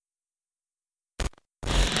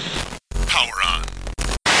while we're on.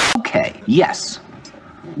 Okay, yes.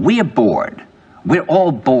 We're bored. We're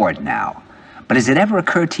all bored now. But has it ever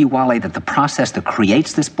occurred to you, Wally, that the process that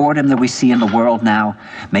creates this boredom that we see in the world now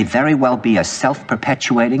may very well be a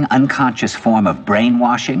self-perpetuating, unconscious form of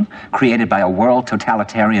brainwashing created by a world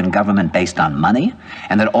totalitarian government based on money,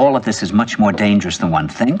 and that all of this is much more dangerous than one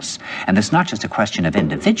thinks, and it's not just a question of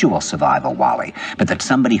individual survival, Wally, but that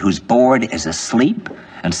somebody who's bored is asleep,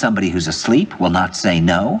 and somebody who's asleep will not say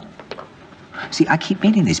no? See, I keep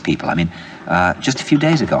meeting these people. I mean, just a few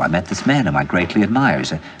days ago, I met this man whom I greatly admire.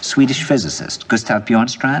 He's a Swedish physicist, Gustav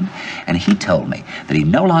Bjornstrand, and he told me that he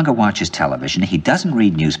no longer watches television, he doesn't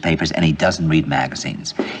read newspapers, and he doesn't read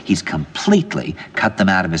magazines. He's completely cut them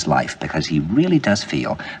out of his life because he really does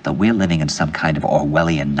feel that we're living in some kind of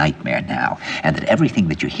Orwellian nightmare now, and that everything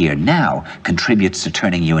that you hear now contributes to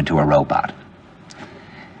turning you into a robot.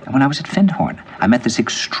 And when I was at Findhorn, I met this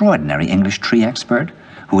extraordinary English tree expert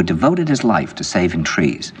who had devoted his life to saving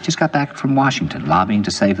trees. Just got back from Washington, lobbying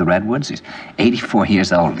to save the redwoods. He's 84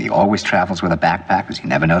 years old. He always travels with a backpack because he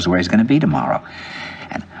never knows where he's going to be tomorrow.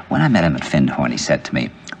 And when I met him at Findhorn, he said to me,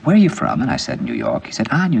 "Where are you from?" And I said, "New York." He said,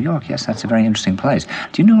 "New York, yes, that's a very interesting place.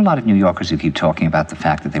 Do you know a lot of New Yorkers who keep talking about the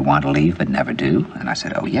fact that they want to leave but never do?" And I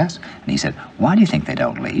said, "Oh, yes." And he said, "Why do you think they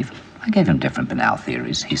don't leave?" I gave him different banal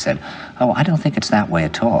theories. He said, "Oh, I don't think it's that way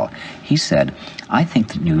at all." He said, "I think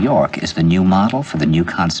that New York is the new model for the new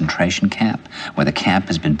concentration camp, where the camp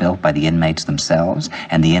has been built by the inmates themselves,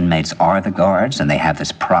 and the inmates are the guards, and they have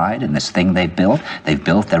this pride in this thing they've built. They've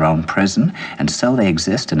built their own prison, and so they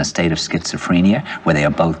exist in a state of schizophrenia, where they are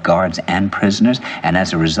both guards and prisoners, and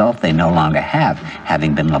as a result, they no longer have,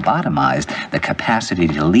 having been lobotomized, the capacity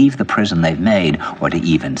to leave the prison they've made, or to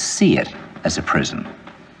even see it as a prison."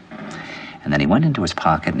 And then he went into his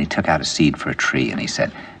pocket and he took out a seed for a tree and he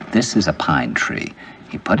said, "This is a pine tree."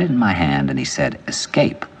 He put it in my hand and he said,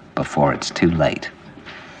 "Escape before it's too late."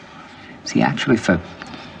 See, actually for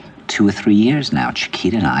 2 or 3 years now,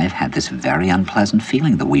 Chiquita and I have had this very unpleasant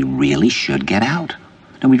feeling that we really should get out.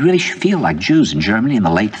 No, we really feel like Jews in Germany in the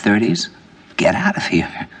late 30s. Get out of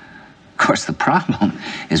here. Of course, the problem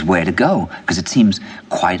is where to go, because it seems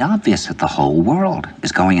quite obvious that the whole world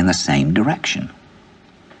is going in the same direction.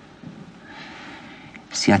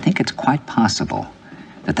 See, I think it's quite possible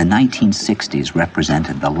that the 1960s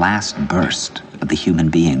represented the last burst of the human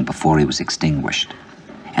being before he was extinguished,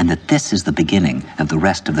 and that this is the beginning of the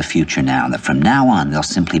rest of the future now, and that from now on there'll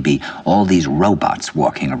simply be all these robots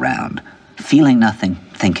walking around, feeling nothing,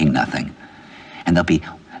 thinking nothing, and there'll be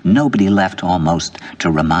nobody left almost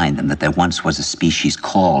to remind them that there once was a species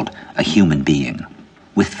called a human being,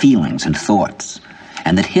 with feelings and thoughts,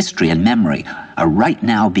 and that history and memory are right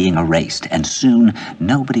now being erased, and soon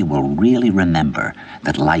nobody will really remember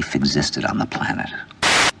that life existed on the planet.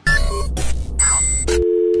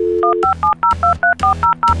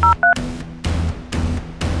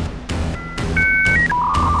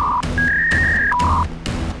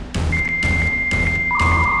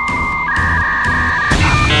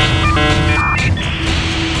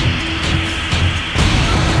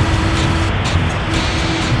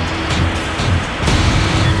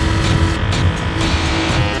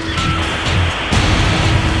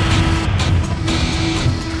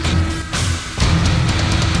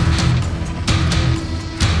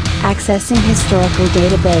 Accessing historical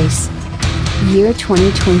database. Year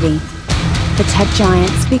 2020. The tech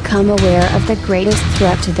giants become aware of the greatest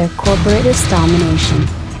threat to their corporatist domination.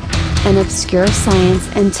 An obscure science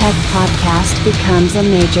and tech podcast becomes a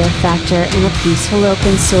major factor in a peaceful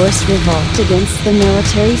open source revolt against the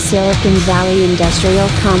military Silicon Valley industrial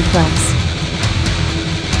complex.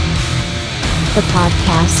 The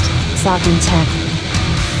podcast, Sovereign Tech.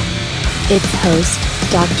 Its host,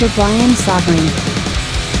 Dr. Brian Sovereign.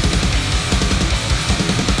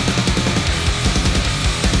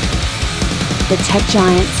 The tech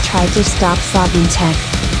giants tried to stop Sovereign Tech.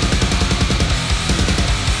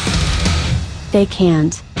 They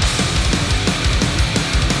can't.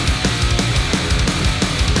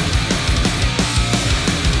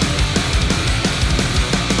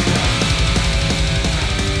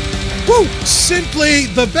 Woo! Simply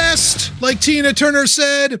the best, like Tina Turner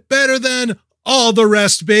said, better than all the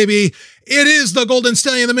rest, baby. It is the Golden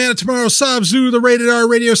Stallion, the man of tomorrow, Sabzu, the rated R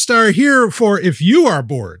radio star, here for If You Are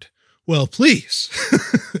Bored. Well, please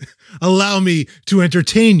allow me to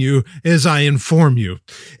entertain you as I inform you.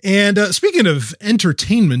 And speaking of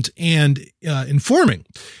entertainment and informing,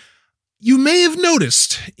 you may have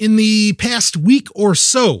noticed in the past week or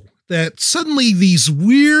so that suddenly these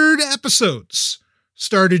weird episodes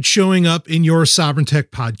started showing up in your Sovereign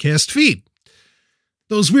Tech podcast feed.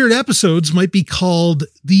 Those weird episodes might be called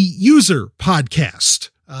the User Podcast.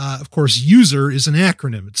 Of course, user is an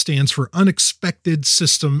acronym. It stands for Unexpected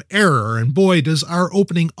System Error. And boy, does our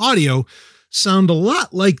opening audio sound a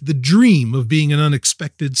lot like the dream of being an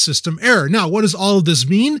unexpected system error. Now, what does all of this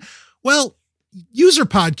mean? Well, User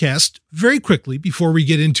Podcast, very quickly, before we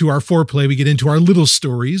get into our foreplay, we get into our little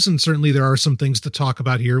stories, and certainly there are some things to talk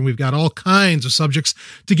about here, and we've got all kinds of subjects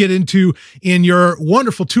to get into in your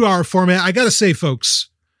wonderful 2-hour format. I got to say, folks,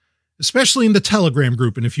 especially in the Telegram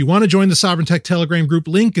group, and if you want to join the Sovereign Tech Telegram group,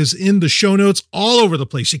 link is in the show notes all over the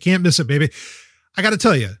place. You can't miss it, baby. I got to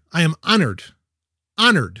tell you, I am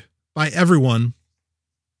honored by everyone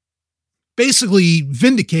basically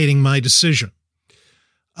vindicating my decision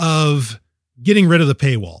of getting rid of the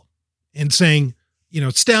paywall and saying,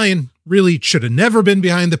 Stallion really should have never been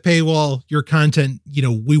behind the paywall. Your content,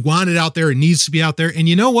 we want it out there. It needs to be out there. And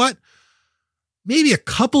you know what? Maybe a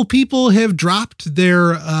couple people have dropped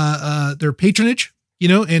their patronage,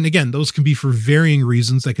 and again, those can be for varying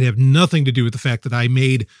reasons that could have nothing to do with the fact that I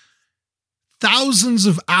made thousands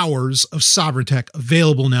of hours of Sovereign Tech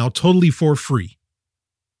available now totally for free.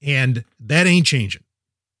 And that ain't changing.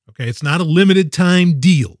 Okay. It's not a limited time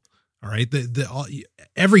deal. All right.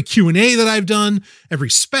 Every Q&A that I've done,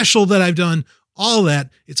 every special that I've done, all that,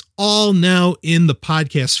 it's all now in the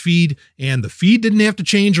podcast feed, and the feed didn't have to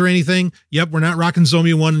change or anything. Yep. We're not rocking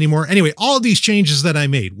Zomia 1 anymore. Anyway, all of these changes that I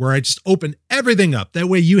made where I just open everything up. That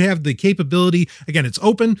way you have the capability. Again, it's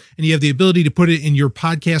open and you have the ability to put it in your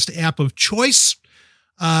podcast app of choice.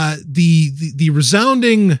 The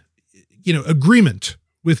resounding, agreement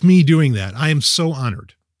with me doing that. I am so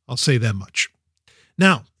honored. I'll say that much.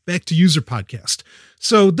 Now, back to User Podcast.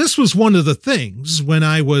 So this was one of the things when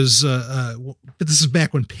I was, but this is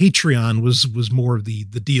back when Patreon was more of the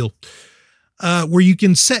deal, where you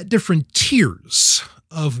can set different tiers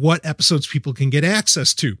of what episodes people can get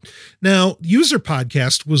access to. Now, User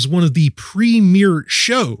Podcast was one of the premier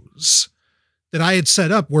shows that I had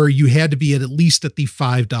set up where you had to be at least at the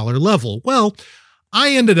 $5 level. Well,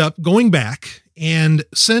 I ended up going back, and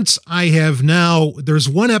since I have now, there's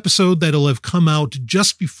one episode that'll have come out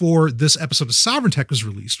just before this episode of Sovereign Tech was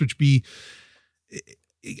released, which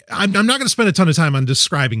I'm not going to spend a ton of time on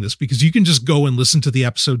describing this because you can just go and listen to the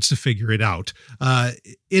episodes to figure it out.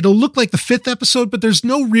 It'll look like the 5th episode, but there's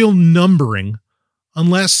no real numbering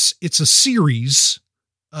unless it's a series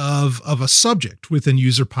of a subject within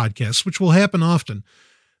User Podcasts, which will happen often.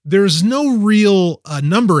 There's no real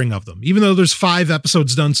numbering of them, even though there's 5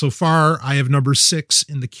 episodes done so far. I have number 6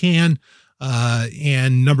 in the can,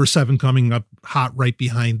 and number 7 coming up hot right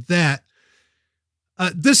behind that.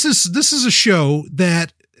 This is a show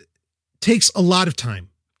that takes a lot of time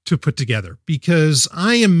to put together because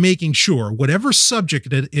I am making sure whatever subject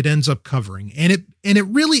it ends up covering, and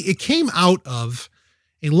it came out of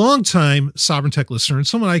a long-time Sovereign Tech listener and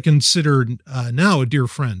someone I consider now a dear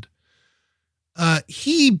friend.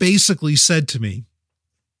 He basically said to me,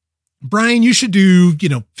 Brian, you should do,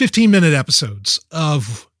 15-minute episodes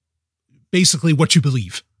of basically what you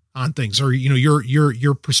believe on things, or,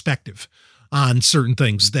 your perspective on certain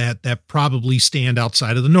things that probably stand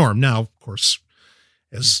outside of the norm. Now, of course,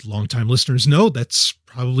 as longtime listeners know, that's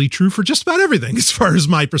probably true for just about everything as far as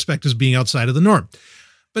my perspectives being outside of the norm.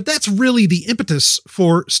 But that's really the impetus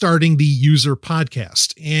for starting the User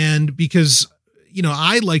Podcast. And because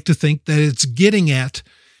I like to think that it's getting at,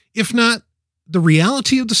 if not the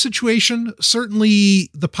reality of the situation, certainly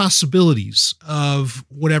the possibilities of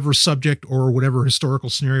whatever subject or whatever historical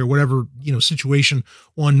scenario, whatever, situation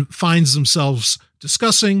one finds themselves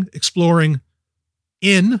discussing, exploring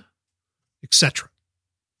in, etc.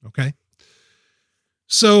 Okay.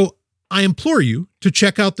 So I implore you to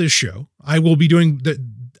check out this show. I will be doing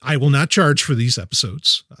I will not charge for these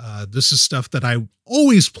episodes. This is stuff that I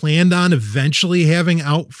always planned on eventually having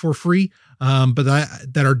out for free, but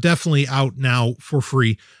that are definitely out now for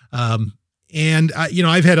free. And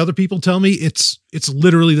I've had other people tell me it's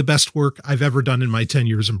literally the best work I've ever done in my 10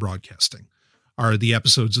 years in broadcasting are the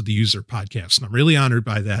episodes of the User Podcast. And I'm really honored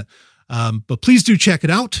by that. But please do check it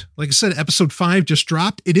out. Like I said, episode 5 just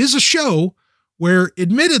dropped. It is a show where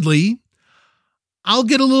admittedly, I'll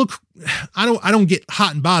get a little, I don't get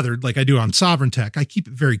hot and bothered like I do on Sovereign Tech. I keep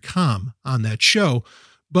it very calm on that show,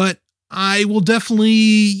 but I will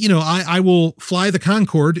definitely, I will fly the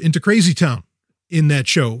Concorde into Crazy Town in that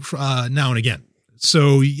show now and again.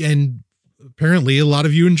 So, and apparently a lot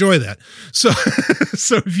of you enjoy that. So,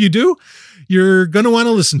 so if you do, you're going to want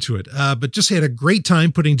to listen to it. But just had a great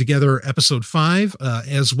time putting together episode 5,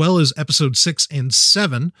 as well as episode 6 and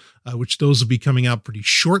 7, which those will be coming out pretty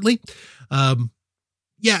shortly.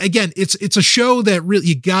 Yeah, again, it's a show that really,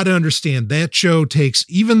 you got to understand that show takes,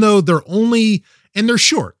 even though they're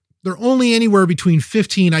short, They're only anywhere between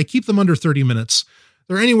 15. I keep them under 30 minutes.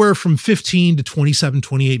 They're anywhere from 15 to 27,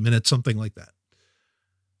 28 minutes, something like that.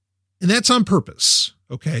 And that's on purpose.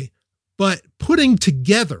 Okay. But putting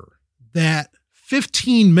together that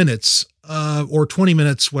 15 minutes or 20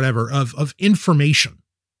 minutes, whatever, of information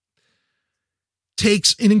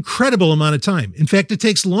takes an incredible amount of time. In fact, it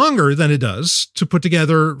takes longer than it does to put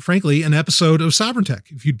together, frankly, an episode of Sovereign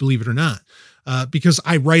Tech, if you'd believe it or not, because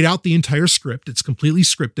I write out the entire script. It's completely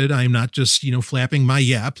scripted. I'm not just, flapping my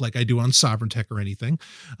yap like I do on Sovereign Tech or anything.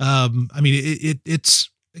 It's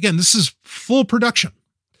again, this is full production.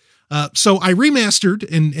 So I remastered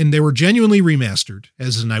and they were genuinely remastered,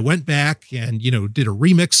 as in I went back and, did a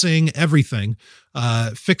remixing, everything,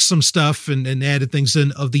 fixed some stuff and added things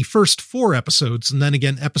in of the first 4 episodes. And then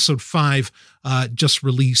again, episode 5 just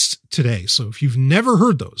released today. So if you've never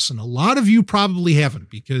heard those, and a lot of you probably haven't,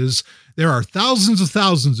 because there are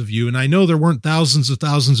thousands of you, and I know there weren't thousands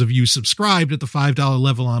of you subscribed at the $5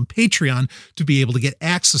 level on Patreon to be able to get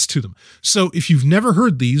access to them. So if you've never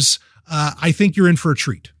heard these, I think you're in for a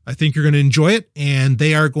treat. I think you're going to enjoy it, and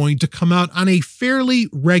they are going to come out on a fairly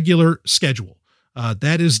regular schedule.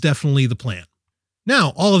 That is definitely the plan.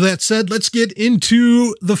 Now, all of that said, let's get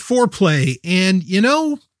into the foreplay. And,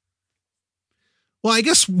 well, I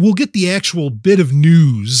guess we'll get the actual bit of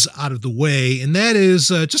news out of the way, and that is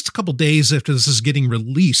just a couple days after this is getting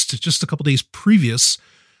released, just a couple days previous,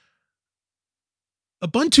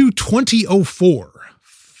 Ubuntu 20.04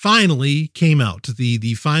 finally came out.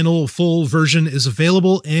 The final full version is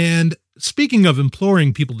available. And speaking of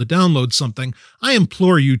imploring people to download something, I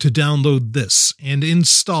implore you to download this and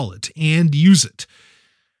install it and use it.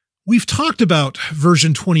 We've talked about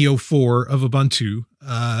version 20.04 of Ubuntu,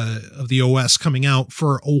 of the OS coming out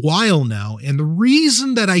for a while now. And the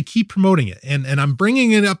reason that I keep promoting it, and I'm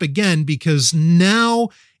bringing it up again because now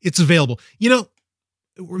it's available. In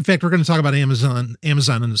fact, we're going to talk about Amazon in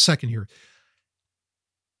a second here.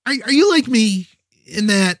 Are you like me in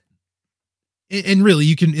that, and really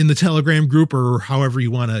you can in the Telegram group or however you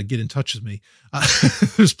want to get in touch with me.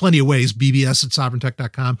 There's plenty of ways,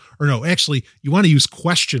 bbs@sovereigntech.com, or no, actually you want to use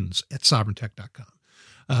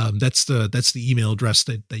questions@sovereigntech.com. That's the email address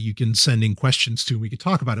that you can send in questions to, and we could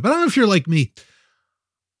talk about it. But I don't know if you're like me.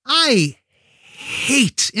 I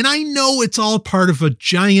hate, and I know it's all part of a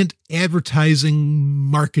giant advertising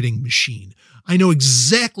marketing machine. I know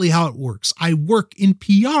exactly how it works. I work in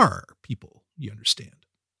PR, people, you understand.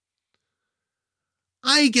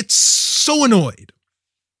 I get so annoyed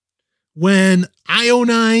when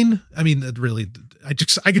IO9, really, I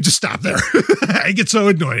could just stop there. I get so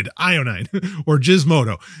annoyed. IO9 or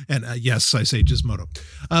Gizmodo. And yes, I say Gizmodo.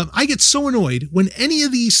 I get so annoyed when any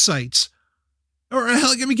of these sites, or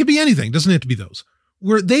hell, it could be anything. It doesn't have to be those,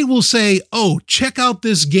 where they will say, oh, check out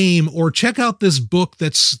this game or check out this book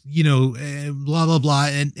that's, blah, blah, blah.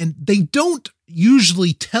 And they don't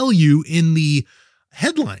usually tell you in the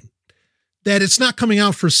headline that it's not coming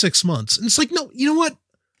out for 6 months. And it's like, no, you know what?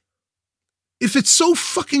 If it's so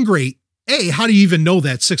fucking great, A, how do you even know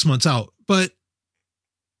that 6 months out? But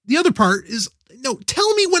the other part is, no,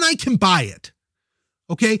 tell me when I can buy it.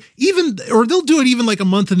 Okay. Or they'll do it even like a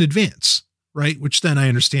month in advance. Right. Which then I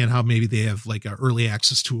understand how maybe they have like early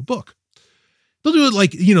access to a book. They'll do it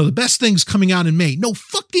like, the best thing's coming out in May. No,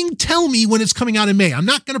 fucking tell me when it's coming out in May. I'm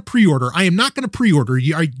not going to pre-order. I am not going to pre-order.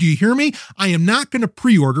 Do you hear me? I am not going to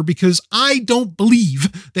pre-order because I don't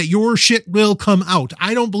believe that your shit will come out.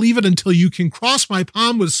 I don't believe it until you can cross my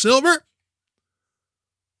palm with silver.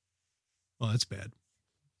 Well, that's bad.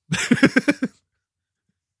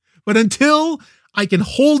 But until I can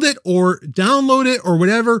hold it or download it or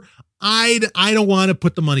whatever, I don't want to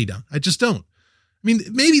put the money down. I just don't.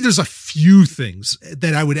 Maybe there's a few things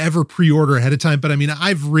that I would ever pre-order ahead of time, but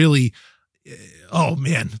I've really, oh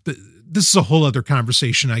man, this is a whole other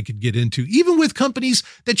conversation I could get into, even with companies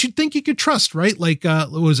that you'd think you could trust, right? Like,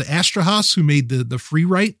 was it Astrahaus who made the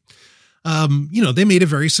FreeWrite? They made a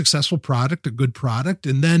very successful product, a good product.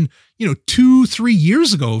 And then, 2-3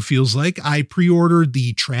 years ago, it feels like I pre-ordered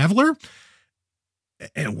the Traveler.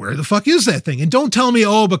 And where the fuck is that thing? And don't tell me,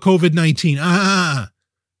 oh, but COVID-19.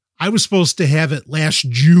 I was supposed to have it last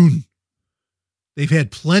June. They've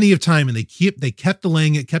had plenty of time and they kept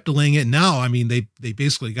delaying it. And now, they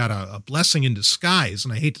basically got a blessing in disguise.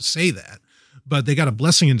 And I hate to say that, but they got a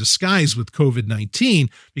blessing in disguise with COVID-19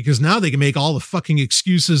 because now they can make all the fucking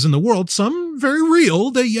excuses in the world. Some very real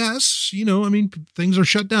that yes, things are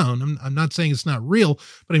shut down. I'm not saying it's not real,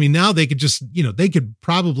 but now they could just, they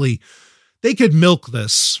could milk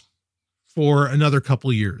this for another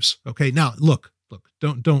couple of years. Okay. Now look,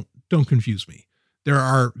 don't confuse me. there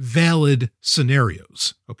are valid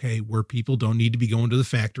scenarios, okay, where people don't need to be going to the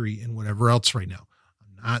factory and whatever else right now.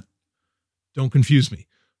 Don't confuse me,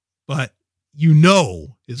 but you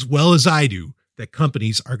know, as well as I do, that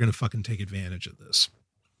companies are going to fucking take advantage of this.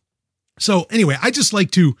 So anyway, I just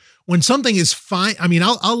like to, when something is fine, I mean,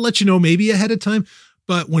 I'll let you know maybe ahead of time,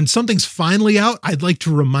 but when something's finally out, I'd like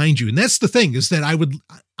to remind you. And that's the thing, is that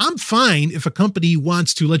I'm fine if a company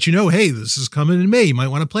wants to let you know, hey, this is coming in May, you might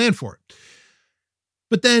want to plan for it.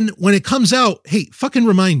 But then when it comes out, hey, fucking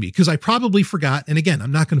remind me, because I probably forgot. And again,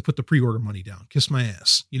 I'm not going to put the pre-order money down. Kiss my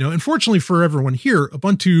ass. You know, unfortunately for everyone here,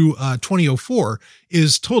 Ubuntu 2004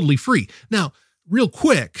 is totally free. Now, real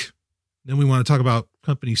quick, then we want to talk about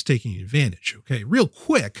companies taking advantage. Okay, real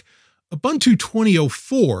quick, Ubuntu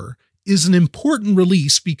 2004 is an important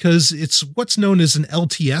release because it's what's known as an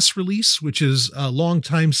LTS release, which is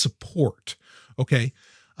long-time support. Okay,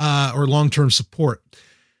 or long-term support.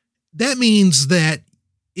 That means that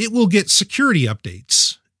it will get security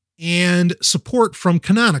updates and support from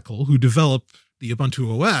Canonical, who develop the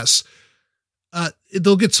Ubuntu OS.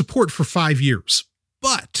 They'll get support for 5 years.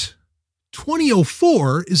 But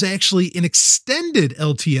 2004 is actually an extended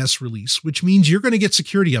LTS release, which means you're going to get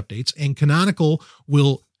security updates, and Canonical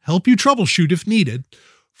will help you troubleshoot if needed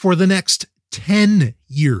for the next 10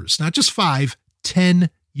 years, not just 5, 10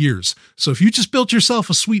 years. So if you just built yourself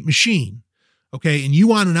a sweet machine, okay, and you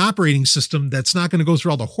want an operating system that's not going to go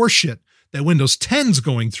through all the horse shit that Windows 10's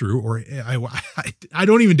going through, or I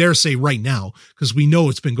don't even dare say right now, because we know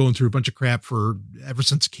it's been going through a bunch of crap ever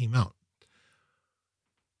since it came out.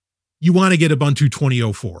 You want to get Ubuntu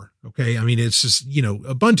 2004. Okay. I mean, it's just, you know,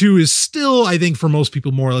 Ubuntu is still, I think for most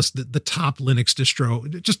people, more or less the top Linux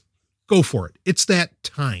distro. Just go for it. It's that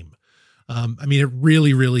time. I mean, it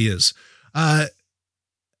really, really is.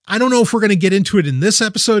 I don't know if we're going to get into it in this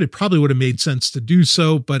episode. It probably would have made sense to do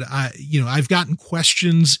so, but I've gotten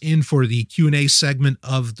questions in for the Q&A segment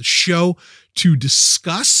of the show to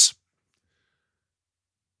discuss,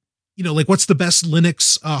 you know, like what's the best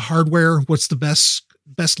Linux hardware? What's the best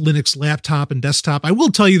Linux laptop and desktop? I will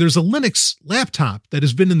tell you there's a Linux laptop that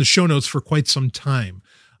has been in the show notes for quite some time.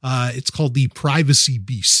 It's called the Privacy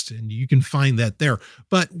Beast, and you can find that there,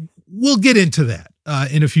 but we'll get into that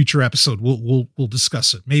in a future episode. We'll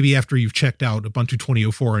discuss it maybe after you've checked out Ubuntu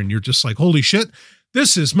 2004 and you're just like, holy shit,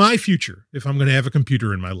 this is my future if I'm going to have a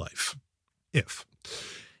computer in my life.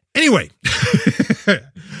 Anyway,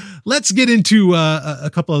 let's get into a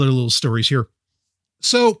couple other little stories here.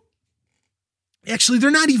 So actually, they're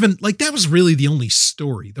not even like, that was really the only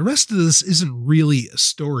story. The rest of this isn't really a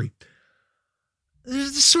story.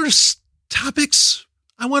 There's sort of topics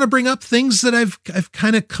I want to bring up, things that I've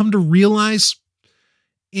kind of come to realize.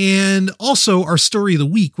 And also our story of the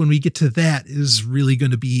week, when we get to that, is really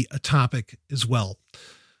going to be a topic as well.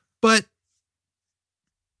 But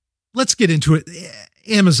let's get into it.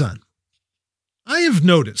 Amazon. I have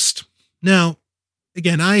noticed. Now,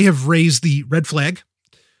 again, I have raised the red flag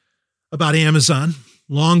about Amazon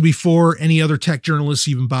long before any other tech journalists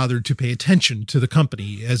even bothered to pay attention to the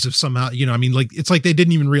company, as if somehow, you know, I mean, like, it's like they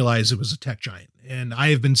didn't even realize it was a tech giant. And I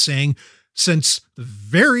have been saying since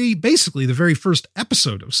basically the very first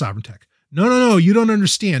episode of Sovereign Tech, no, you don't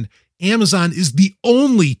understand. Amazon is the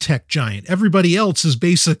only tech giant. Everybody else is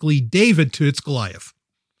basically David to its Goliath.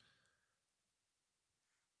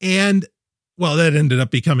 And well, that ended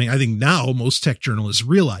up becoming, I think now most tech journalists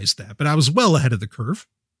realize that, but I was well ahead of the curve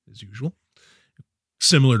as usual.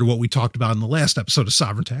 Similar to what we talked about in the last episode of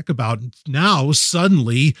Sovereign Tech, about now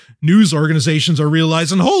suddenly news organizations are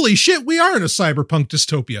realizing, holy shit, we are in a cyberpunk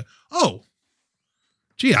dystopia. Oh,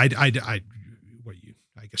 gee, I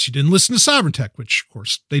guess you didn't listen to Sovereign Tech, which of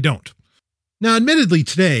course they don't. Now, admittedly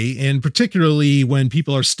today, and particularly when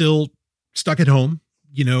people are still stuck at home,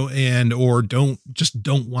 you know, or don't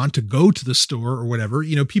want to go to the store or whatever,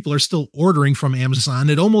 you know, people are still ordering from Amazon.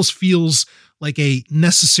 It almost feels like a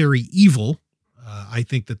necessary evil. I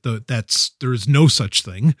think that there is no such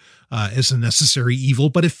thing as a necessary evil,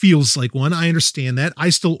 but it feels like one. I understand that. I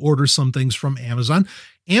still order some things from Amazon.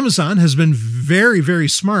 Amazon has been very, very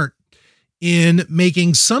smart in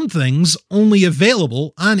making some things only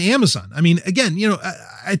available on Amazon. I mean, again, you know,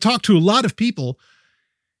 I talk to a lot of people,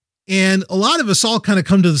 and a lot of us all kind of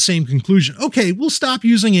come to the same conclusion. Okay, we'll stop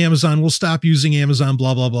using Amazon. We'll stop using Amazon,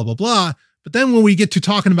 blah, blah, blah, blah, blah. But then when we get to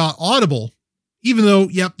talking about Audible, even though,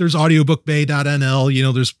 yep, there's audiobookbay.nl, you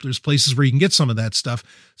know, there's places where you can get some of that stuff.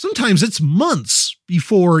 Sometimes it's months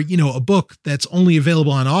before, you know, a book that's only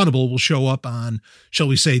available on Audible will show up on, shall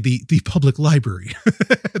we say, the public library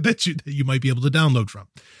that you might be able to download from,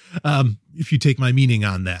 if you take my meaning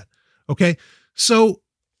on that. Okay. So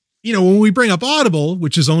when we bring up Audible,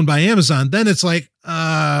 which is owned by Amazon, then it's like,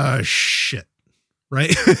 shit,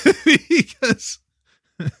 right? Because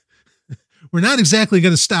we're not exactly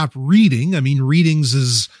going to stop reading. I mean, readings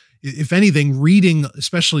is, if anything, reading,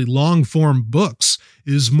 especially long form books,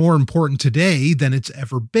 is more important today than it's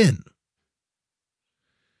ever been.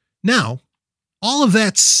 Now, all of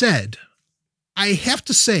that said, I have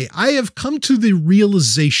to say, I have come to the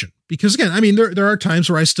realization, because again, I mean, there are times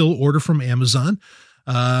where I still order from Amazon,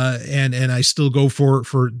 and I still go for,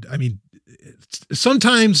 I mean,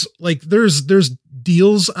 sometimes like there's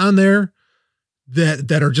deals on there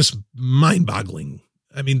that are just mind boggling.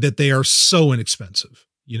 I mean, that they are so inexpensive,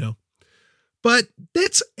 but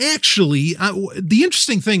that's actually the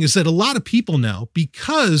interesting thing is that a lot of people now,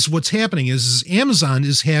 because what's happening is Amazon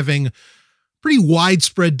is having pretty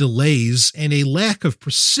widespread delays and a lack of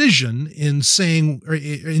precision in saying, or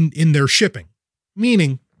in their shipping,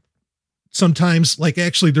 meaning sometimes, like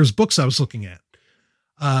actually there's books I was looking at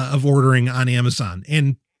of ordering on Amazon,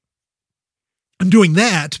 and I'm doing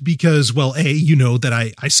that because, well,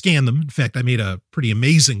 that I scan them. In fact, I made a pretty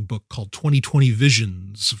amazing book called 2020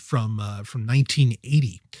 Visions from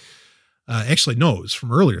 1980. Actually, no, it was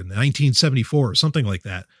from earlier, in 1974 or something like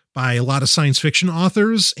that, by a lot of science fiction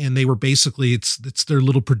authors. And they were basically, it's their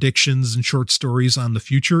little predictions and short stories on the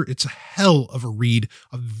future. It's a hell of a read,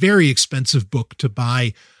 a very expensive book to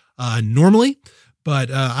buy normally,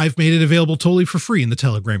 but I've made it available totally for free in the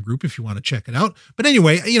Telegram group if you want to check it out. But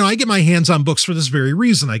anyway, I get my hands on books for this very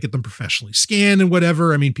reason. I get them professionally scanned and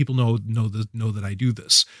whatever. I mean, people know that I do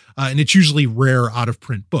this, and it's usually rare out of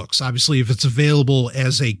print books. Obviously, if it's available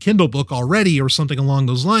as a Kindle book already or something along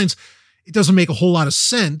those lines, it doesn't make a whole lot of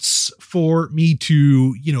sense for me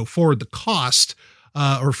to forward the cost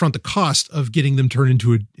or front the cost of getting them turned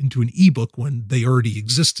into an ebook when they already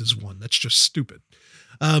exist as one. That's just stupid.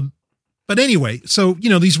 But anyway, so,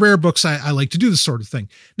 these rare books, I like to do this sort of thing.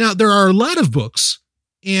 Now, there are a lot of books,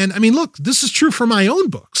 and I mean, look, this is true for my own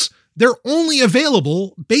books. They're only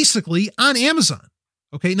available basically on Amazon.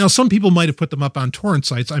 Okay. Now, some people might have put them up on torrent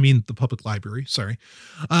sites. I mean, the public library, sorry.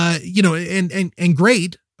 And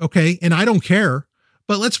great. Okay. And I don't care,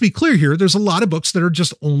 but let's be clear here. There's a lot of books that are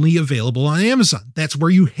just only available on Amazon. That's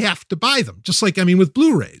where you have to buy them. Just like, with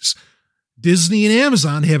Blu-rays, Disney and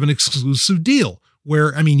Amazon have an exclusive deal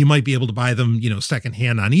where, you might be able to buy them,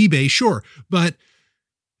 secondhand on eBay, sure. But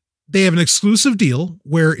they have an exclusive deal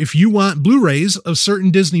where if you want Blu-rays of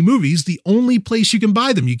certain Disney movies, the only place you can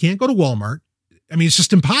buy them, you can't go to Walmart. It's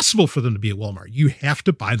just impossible for them to be at Walmart. You have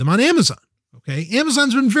to buy them on Amazon. Okay.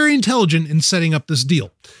 Amazon's been very intelligent in setting up this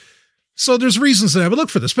deal. So there's reasons that I would look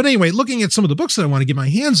for this. But anyway, looking at some of the books that I want to get my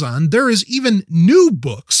hands on, there is even new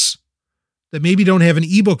books that maybe don't have an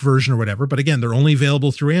ebook version or whatever, but again, they're only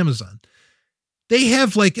available through Amazon. They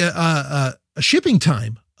have like a shipping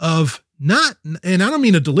time of not, and I don't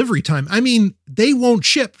mean a delivery time. They won't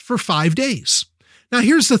ship for 5 days. Now,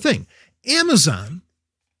 here's the thing. Amazon,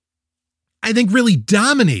 I think, really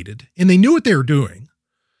dominated, and they knew what they were doing.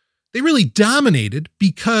 They really dominated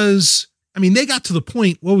because, they got to the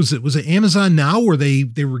point, what was it? Was it Amazon Now where they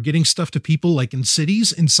were getting stuff to people like in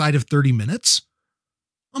cities inside of 30 minutes?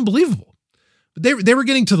 Unbelievable. But they were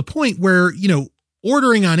getting to the point where,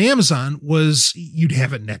 ordering on Amazon was you'd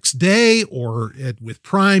have it next day, or with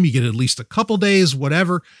Prime, you get it at least a couple days,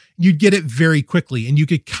 whatever. You'd get it very quickly and you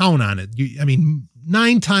could count on it.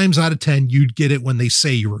 9 times out of 10, you'd get it when they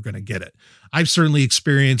say you were going to get it. I've certainly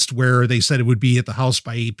experienced where they said it would be at the house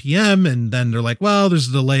by 8 p.m. and then they're like, well, there's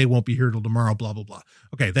a delay. It won't be here till tomorrow, blah, blah, blah.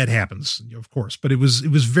 Okay. That happens, of course, but it was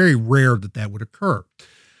very rare that would occur.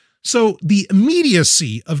 So the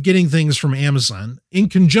immediacy of getting things from Amazon in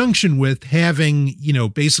conjunction with having,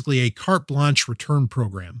 basically a carte blanche return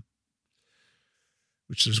program,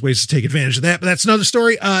 which there's ways to take advantage of that, but that's another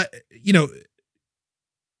story.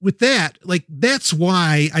 With that, that's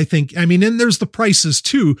why I think, and there's the prices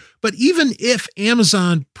too, but even if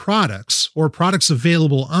Amazon products or products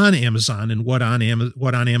available on Amazon, and what on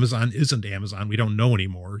Amazon isn't Amazon, we don't know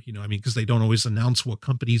anymore, because they don't always announce what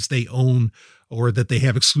companies they own or that they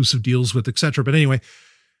have exclusive deals with, etc. But anyway,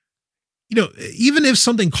 even if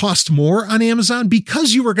something costs more on Amazon,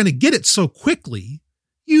 because you were going to get it so quickly,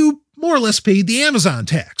 you more or less paid the Amazon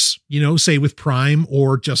tax, say with Prime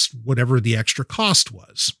or just whatever the extra cost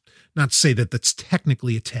was. Not to say that that's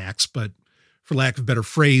technically a tax, but for lack of a better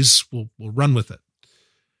phrase, we'll run with it.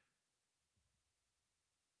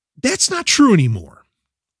 That's not true anymore.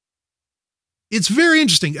 It's very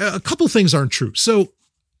interesting. A couple things aren't true. So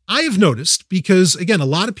I have noticed, because again, a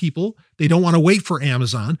lot of people, they don't want to wait for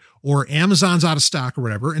Amazon, or Amazon's out of stock or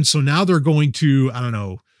whatever. And so now they're going to,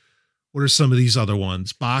 What are some of these other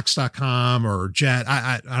ones? Box.com or Jet.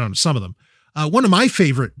 I don't know, some of them. One of my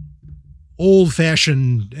favorite old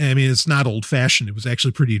fashioned, I mean, it's not old fashioned. It was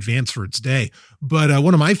actually pretty advanced for its day, but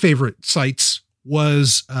one of my favorite sites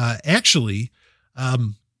was actually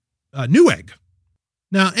Newegg.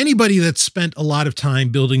 Now, anybody that's spent a lot of time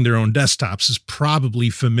building their own desktops is probably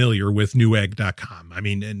familiar with Newegg.com. I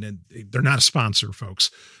mean, and they're not a sponsor,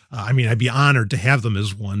 folks. I mean, I'd be honored to have them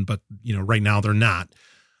as one, but right now they're not.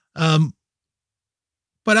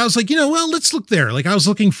 But I was like, well, let's look there. Like I was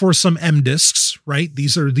looking for some M discs, right?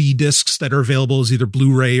 These are the discs that are available as either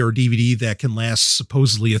Blu-ray or DVD that can last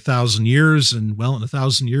supposedly 1,000 years. And well, in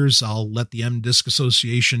 1,000 years, I'll let the M Disc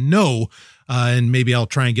Association know. And maybe I'll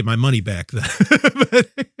try and get my money back then.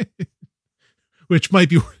 Which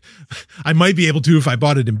I might be able to if I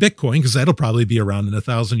bought it in Bitcoin, because that'll probably be around in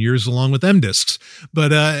 1,000 years along with M discs.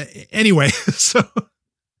 But anyway, so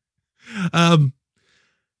I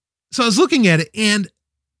was looking at it, and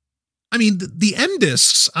I mean, the M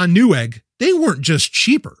discs on Newegg, they weren't just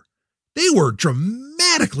cheaper. They were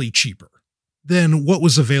dramatically cheaper than what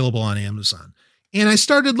was available on Amazon. And I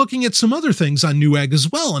started looking at some other things on Newegg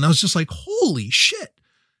as well. And I was just like, holy shit.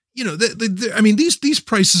 I mean, these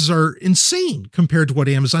prices are insane compared to what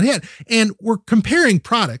Amazon had. And we're comparing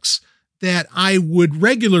products that I would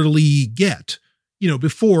regularly get,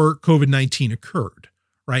 before COVID-19 occurred.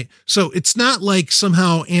 Right. So it's not like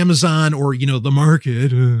somehow Amazon or, the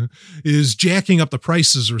market is jacking up the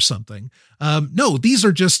prices or something. No, these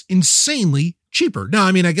are just insanely cheaper. Now,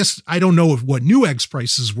 I mean, I guess I don't know what Newegg's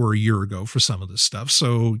prices were a year ago for some of this stuff.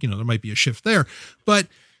 So, there might be a shift there. But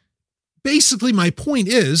basically my point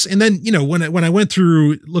is, and then, when I went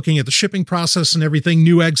through looking at the shipping process and everything,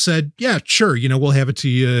 Newegg said, yeah, sure. We'll have it to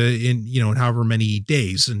you in however many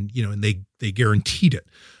days. And, and they guaranteed it.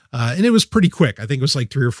 And it was pretty quick. I think it was like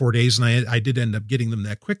 3 or 4 days, and I did end up getting them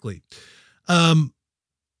that quickly. So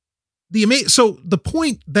the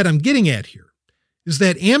point that I'm getting at here is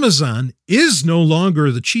that Amazon is no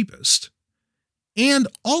longer the cheapest. And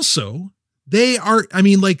also they are, I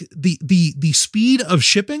mean, like the speed of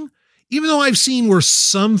shipping, even though I've seen where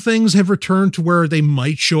some things have returned to where they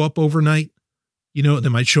might show up overnight, they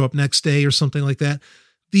might show up next day or something like that.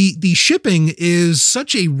 The shipping is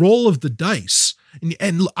such a roll of the dice.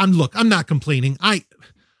 And I'm not complaining. I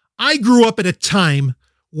grew up at a time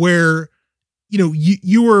where,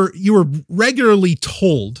 you were regularly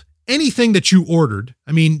told anything that you ordered.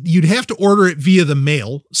 I mean, you'd have to order it via the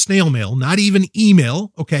mail, snail mail, not even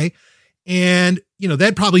email. Okay. And,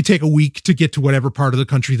 that'd probably take a week to get to whatever part of the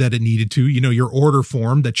country that it needed to, your order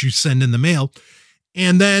form that you send in the mail.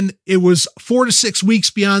 And then it was 4 to 6 weeks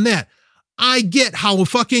beyond that. I get how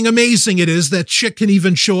fucking amazing it is that shit can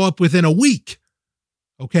even show up within a week.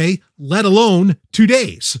 Okay, let alone 2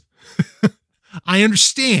 days. I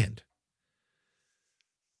understand.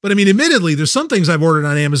 But I mean, admittedly, there's some things I've ordered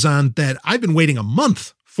on Amazon that I've been waiting a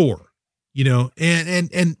month for,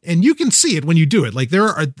 and you can see it when you do it. Like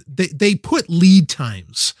they put lead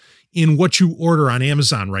times in what you order on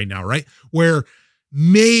Amazon right now, right? Where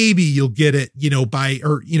maybe you'll get it,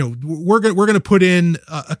 we're going to put in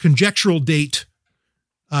a conjectural date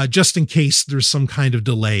just in case there's some kind of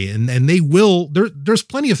delay. And they will, there's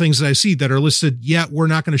plenty of things that I see that are listed. Yeah, we're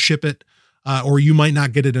not going to ship it. Or you might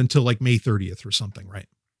not get it until like May 30th or something, right?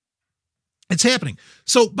 It's happening.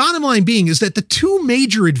 So bottom line being is that the two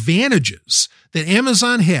major advantages that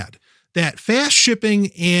Amazon had, that fast shipping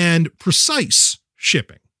and precise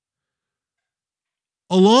shipping,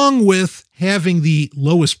 along with having the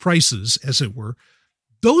lowest prices, as it were,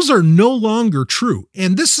 those are no longer true.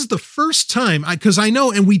 And this is the first time because I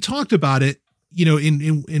know, and we talked about it,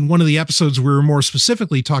 in one of the episodes, we were more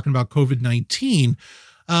specifically talking about COVID-19.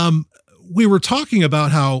 We were talking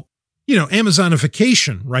about how,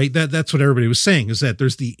 Amazonification, right? That's what everybody was saying, is that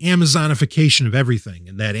there's the Amazonification of everything,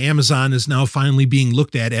 and that Amazon is now finally being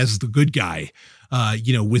looked at as the good guy,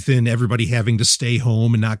 within everybody having to stay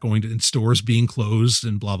home and not going to, and stores being closed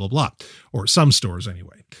and blah, blah, blah, or some stores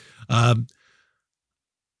anyway.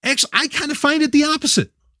 Actually, I kind of find it the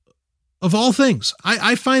opposite of all things.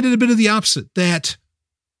 I find it a bit of the opposite, that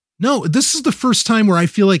no, this is the first time where I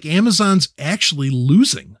feel like Amazon's actually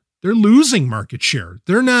losing. They're losing market share.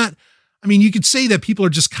 They're not, I mean, you could say that people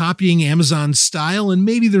are just copying Amazon's style, and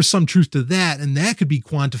maybe there's some truth to that, and that could be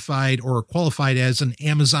quantified or qualified as an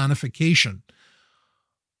Amazonification.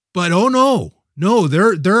 But oh no,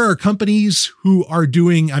 there are companies who are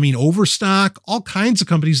doing, Overstock, all kinds of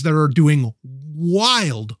companies that are doing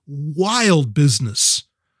wild wild business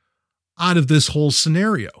out of this whole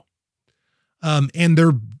scenario. And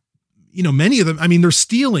they're, many of them, they're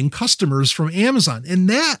stealing customers from Amazon, and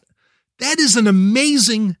that is an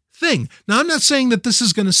amazing thing. Now, I'm not saying that this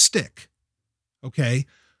is going to stick. Okay.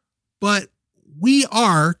 But we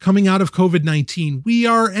are coming out of COVID-19. We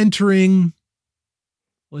are entering,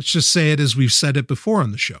 let's just say it as we've said it before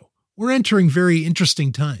on the show. We're entering very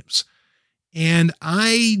interesting times. And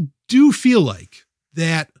I do feel like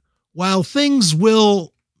that while things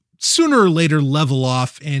will sooner or later level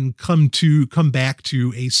off and come back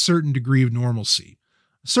to a certain degree of normalcy,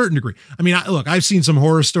 a certain degree. I mean, look, I've seen some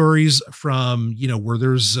horror stories from, where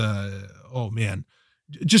there's,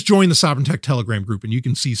 just join the Sovereign Tech Telegram group and you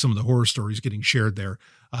can see some of the horror stories getting shared there.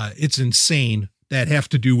 It's insane, that have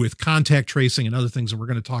to do with contact tracing and other things. And we're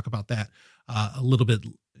going to talk about that a little bit,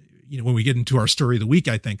 when we get into our story of the week,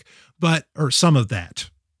 I think, or some of that,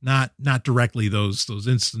 not directly those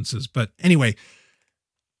instances. But anyway,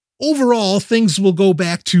 overall, things will go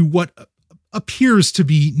back to what appears to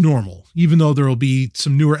be normal, even though there will be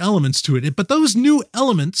some newer elements to it. But those new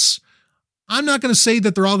elements, I'm not going to say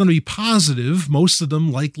that they're all going to be positive. Most of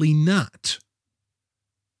them likely not.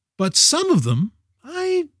 But some of them,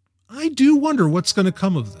 I do wonder what's going to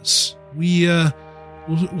come of this.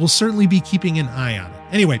 We'll certainly be keeping an eye on it.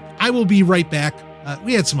 Anyway, I will be right back.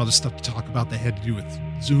 We had some other stuff to talk about that had to do with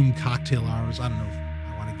Zoom cocktail hours. I don't know if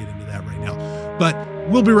I want to get into that right now. But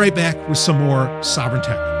we'll be right back with some more Sovereign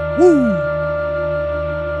Tech. Woo!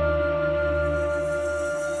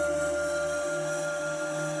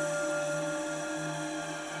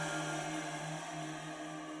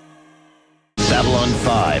 Babylon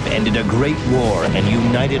 5 ended a great war and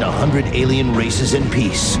united 100 alien races in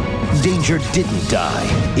peace. Danger didn't die.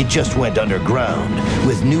 It just went underground,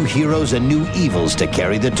 with new heroes and new evils to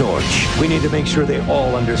carry the torch. We need to make sure they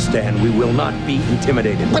all understand we will not be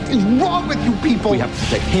intimidated. What is wrong with you people? We have to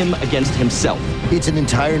pit him against himself. It's an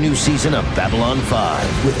entire new season of Babylon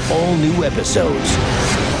 5, with all new episodes.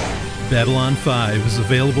 Babylon 5 is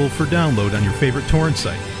available for download on your favorite torrent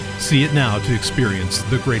site. See it now to experience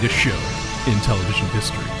the greatest show in television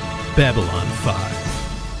history. Babylon 5.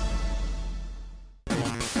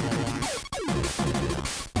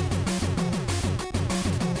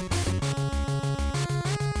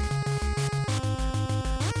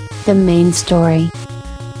 The main story.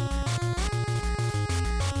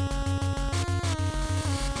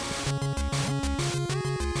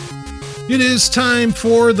 It is time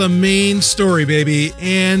for the main story, baby.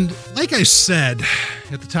 And like I said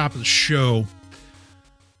at the top of the show,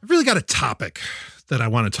 I've really got a topic that I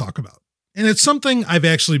want to talk about. And it's something I've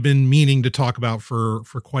actually been meaning to talk about for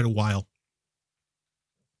quite a while.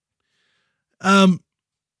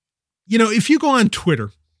 If you go on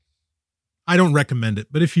Twitter, I don't recommend it,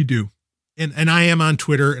 but if you do, and I am on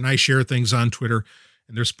Twitter and I share things on Twitter,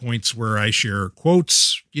 and there's points where I share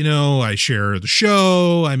quotes, I share the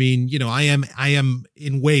show. I mean, I am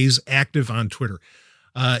in ways active on Twitter.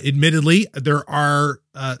 Admittedly, there are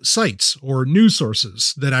sites or news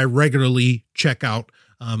sources that I regularly check out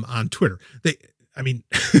on Twitter.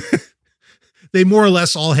 They more or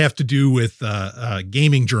less all have to do with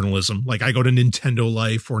gaming journalism. Like I go to Nintendo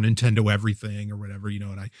Life or Nintendo Everything or whatever,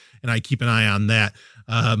 and I keep an eye on that.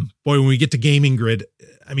 Boy, when we get to Gaming Grid,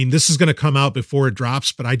 I mean, this is going to come out before it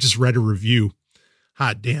drops, but I just read a review.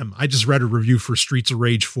 Hot damn. I just read a review for Streets of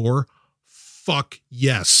Rage 4. Fuck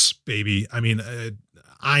yes, baby. I mean,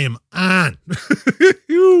 I am on.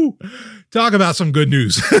 Talk about some good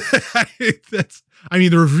news.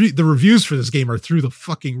 The reviews for this game are through the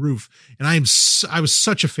fucking roof, and I was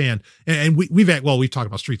such a fan. And we've talked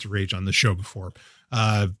about Streets of Rage on the show before,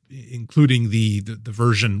 including the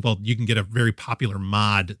version. Well, you can get a very popular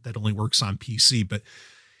mod that only works on PC, but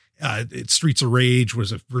it's Streets of Rage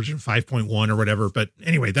was a version 5.1 or whatever. But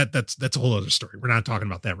anyway, that's a whole other story. We're not talking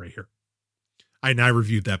about that right here. I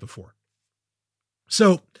reviewed that before.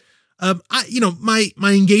 So, my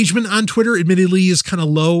engagement on Twitter admittedly is kind of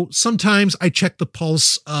low. Sometimes I check the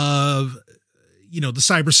pulse of, the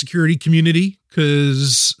cybersecurity community,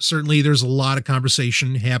 because certainly there's a lot of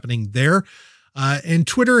conversation happening there. And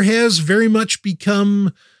Twitter has very much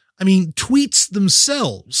become, tweets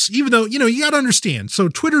themselves, even though, you got to understand. So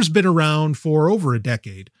Twitter's been around for over a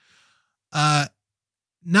decade. Not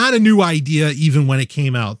a new idea, even when it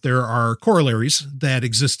came out. There are corollaries that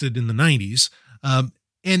existed in the 90s. And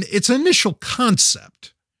its initial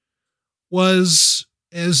concept was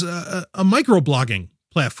as a microblogging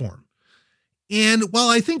platform. And while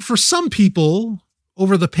I think for some people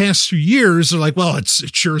over the past few years, they're like, well, it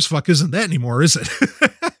sure as fuck isn't that anymore, is it?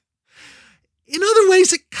 In other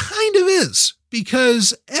ways, it kind of is,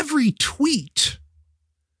 because every tweet,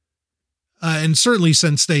 and certainly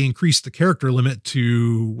since they increased the character limit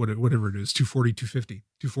to whatever it is, 240, 250,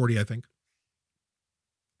 240, I think.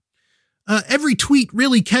 every tweet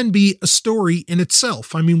really can be a story in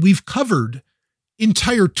itself. I mean, we've covered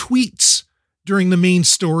entire tweets during the main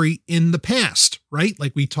story in the past, right?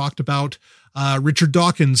 Like we talked about Richard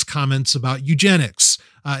Dawkins' comments about eugenics,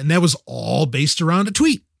 and that was all based around a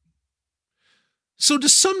tweet. So to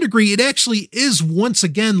some degree, it actually is once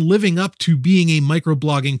again living up to being a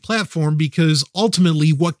microblogging platform, because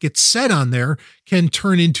ultimately what gets said on there can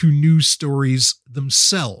turn into news stories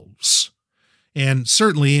themselves. And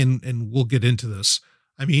certainly, and we'll get into this,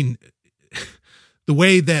 I mean, the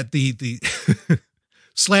way that the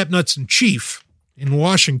Slapnuts in Chief in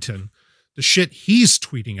Washington, the shit he's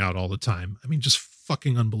tweeting out all the time, I mean, just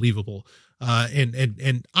fucking unbelievable.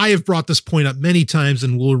 And I have brought this point up many times,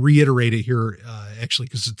 and we'll reiterate it here, actually,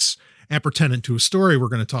 because it's appertinent to a story we're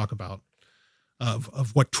going to talk about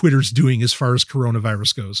of what Twitter's doing as far as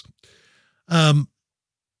coronavirus goes.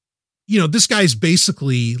 This guy's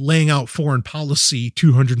basically laying out foreign policy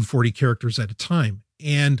 240 characters at a time.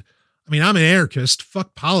 And I mean, I'm an anarchist,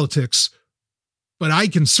 fuck politics, but I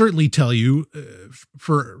can certainly tell you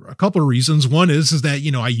for a couple of reasons. One is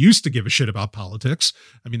that, I used to give a shit about politics.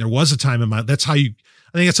 I mean, there was a time in I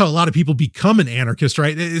think that's how a lot of people become an anarchist,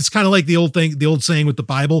 right? It's kind of like the old saying with the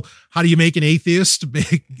Bible. How do you make an atheist?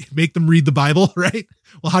 Make them read the Bible, right?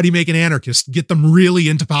 Well, how do you make an anarchist? Get them really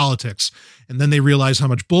into politics. And then they realize how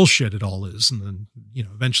much bullshit it all is. And then,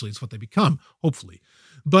 eventually it's what they become, hopefully.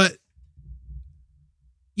 But,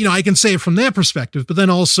 I can say it from that perspective, but then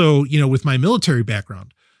also, with my military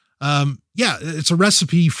background, it's a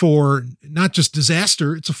recipe for not just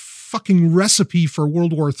disaster. It's a fucking recipe for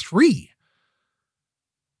World War III.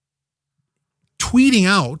 Tweeting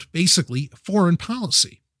out basically foreign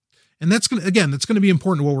policy. And that's going to be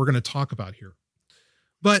important to what we're going to talk about here.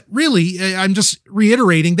 But really, I'm just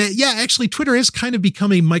reiterating that, actually Twitter has kind of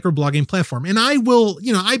become a microblogging platform. And I will,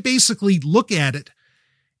 I basically look at it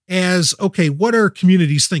as, okay, what are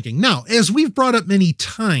communities thinking? Now, as we've brought up many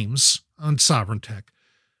times on Sovereign Tech,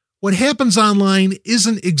 what happens online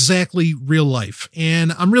isn't exactly real life.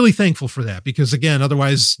 And I'm really thankful for that, because again,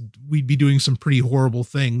 otherwise we'd be doing some pretty horrible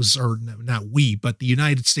things, or not we, but the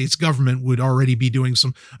United States government would already be doing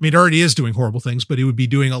it already is doing horrible things, but it would be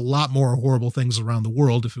doing a lot more horrible things around the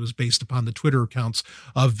world if it was based upon the Twitter accounts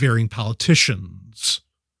of varying politicians.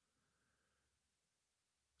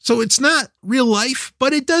 So it's not real life,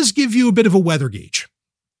 but it does give you a bit of a weather gauge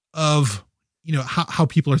of, how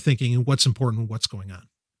people are thinking and what's important and what's going on.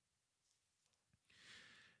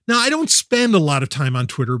 Now, I don't spend a lot of time on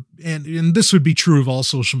Twitter, and this would be true of all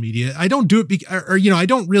social media. I don't do it, I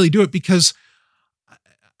don't really do it because,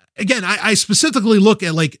 again, I specifically look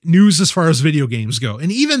at like news as far as video games go,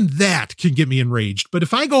 and even that can get me enraged. But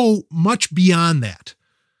if I go much beyond that,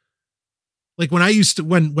 like when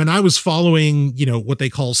I was following, what they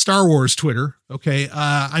call Star Wars Twitter, okay,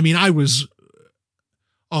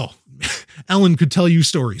 Ellen could tell you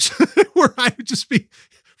stories where I would just be,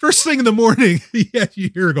 first thing in the morning, you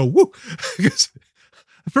hear her go, woo.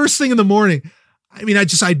 First thing in the morning,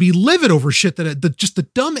 I'd be livid over shit just the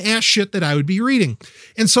dumb ass shit that I would be reading.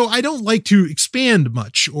 And so I don't like to expand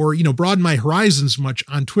much or, broaden my horizons much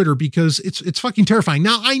on Twitter, because it's fucking terrifying.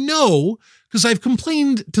 Now I know, because I've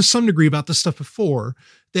complained to some degree about this stuff before,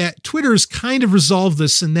 that Twitter's kind of resolved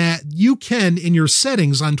this, in that you can, in your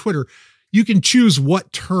settings on Twitter, you can choose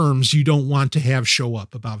what terms you don't want to have show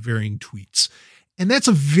up about varying tweets. And that's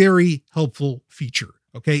a very helpful feature.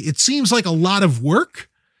 Okay. It seems like a lot of work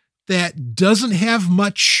that doesn't have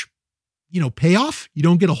much, payoff. You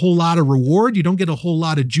don't get a whole lot of reward. You don't get a whole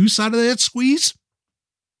lot of juice out of that squeeze,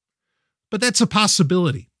 but that's a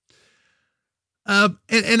possibility.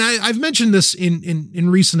 And I've mentioned this in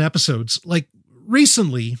recent episodes, like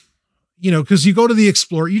recently, because you go to the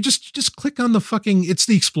Explorer, you just click on it's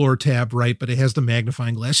the Explorer tab, right? But it has the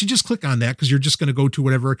magnifying glass. You just click on that because you're just going to go to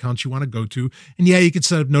whatever accounts you want to go to. And you can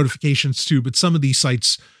set up notifications too, but some of these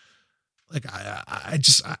sites, like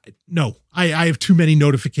I have too many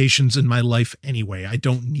notifications in my life anyway. I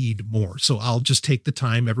don't need more. So I'll just take the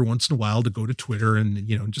time every once in a while to go to Twitter and,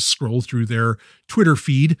 just scroll through their Twitter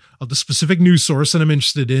feed of the specific news source that I'm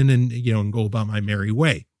interested in, and go about my merry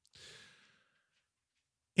way.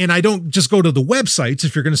 And I don't just go to the websites,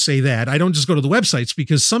 if you're going to say that. I don't just go to the websites,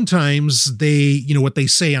 because sometimes they, what they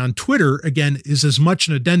say on Twitter, again, is as much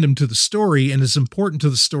an addendum to the story and as important to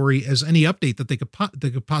the story as any update that they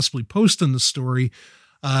could possibly post in the story.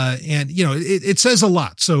 It says a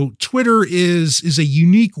lot. So Twitter is a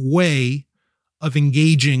unique way of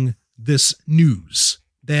engaging this news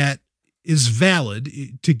that is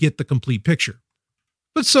valid to get the complete picture.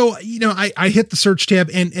 But so, I hit the search tab,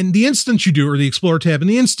 and the instant you do, or the Explorer tab, and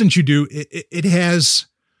the instant you do, it has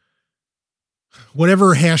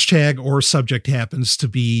whatever hashtag or subject happens to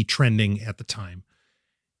be trending at the time.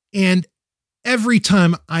 And every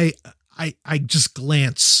time I just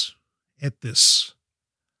glance at this,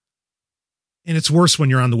 and it's worse when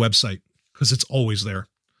you're on the website because it's always there.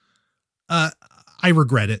 I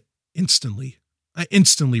regret it instantly. I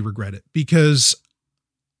instantly regret it because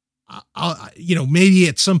I'll, maybe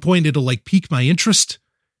at some point it'll like pique my interest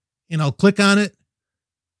and I'll click on it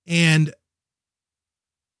and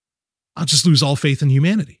I'll just lose all faith in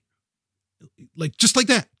humanity. Like, just like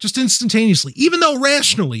that, just instantaneously, even though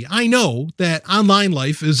rationally I know that online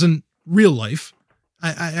life isn't real life.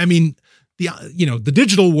 I mean, the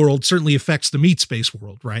digital world certainly affects the meat space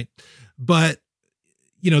world. Right. But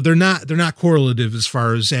they're not correlative as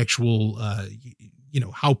far as actual,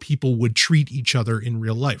 how people would treat each other in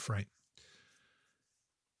real life. Right.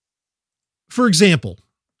 For example,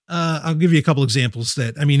 I'll give you a couple examples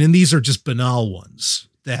and these are just banal ones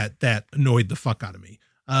that annoyed the fuck out of me.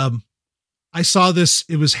 I saw this,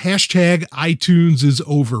 it was hashtag iTunes is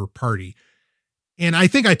over party. And I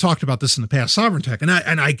think I talked about this in the past, Sovereign Tech. And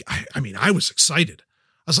I was excited.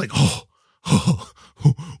 I was like, oh,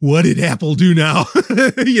 what did Apple do now?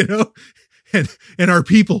 And our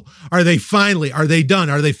people, are they done?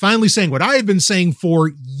 Are they finally saying what I have been saying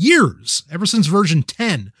for years, ever since version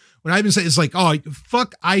 10? What I've been saying is like, oh,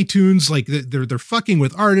 fuck iTunes. Like they're fucking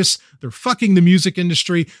with artists. They're fucking the music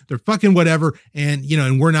industry. They're fucking whatever. And,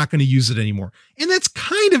 and we're not going to use it anymore. And that's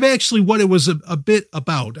kind of actually what it was a bit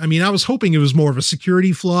about. I mean, I was hoping it was more of a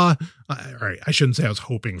security flaw. All right. I shouldn't say I was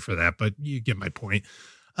hoping for that, but you get my point.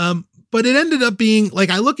 But it ended up being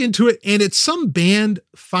like, I look into it and it's some band,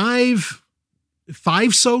 five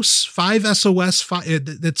SOS,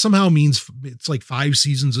 that somehow means it's like 5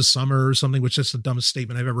 seasons of summer or something, which is the dumbest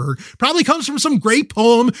statement I've ever heard. Probably comes from some great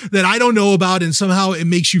poem that I don't know about. And somehow it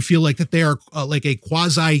makes you feel like that they are like a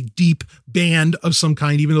quasi deep band of some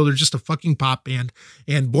kind, even though they're just a fucking pop band.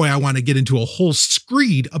 And boy, I want to get into a whole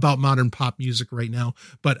screed about modern pop music right now,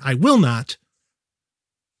 but I will not.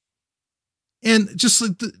 And just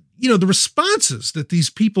like the responses that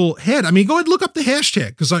these people had. I mean, go ahead and look up the hashtag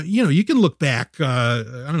because, you can look back. I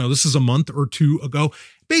don't know, this is a month or two ago.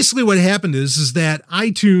 Basically what happened is that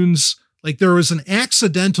iTunes, like there was an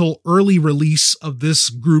accidental early release of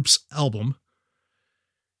this group's album.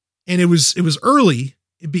 And it was early.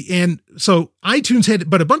 And so iTunes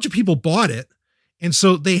but a bunch of people bought it. And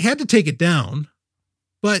so they had to take it down.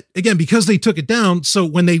 But again, because they took it down. So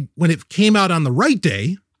when it came out on the right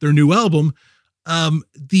day, their new album, that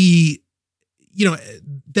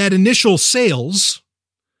initial sales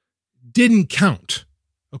didn't count.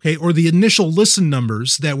 Okay. Or the initial listen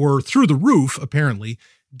numbers that were through the roof apparently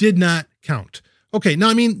did not count. Okay. Now,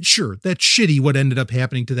 I mean, sure, that's shitty what ended up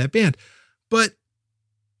happening to that band, but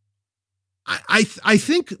I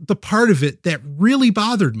think the part of it that really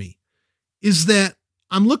bothered me is that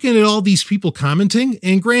I'm looking at all these people commenting,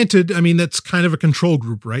 and granted, I mean, that's kind of a control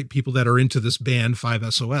group, right? People that are into this band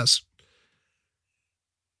 5SOS.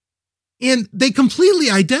 And they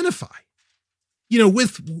completely identify,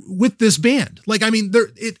 with this band. Like, I mean,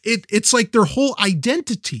 it's like their whole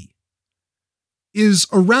identity is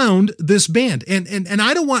around this band. And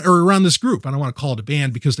I don't want, or around this group. I don't want to call it a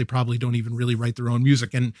band because they probably don't even really write their own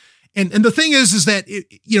music. And the thing is that,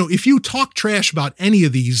 if you talk trash about any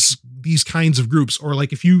of these kinds of groups, or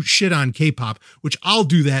like if you shit on K-pop, which I'll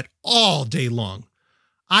do that all day long,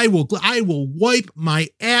 I will wipe my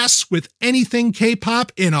ass with anything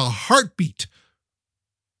K-pop in a heartbeat.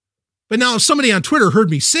 But now if somebody on Twitter heard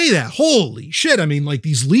me say that, holy shit. I mean, like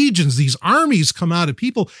these legions, these armies come out of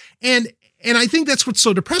people. And I think that's what's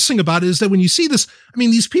so depressing about it is that when you see this, I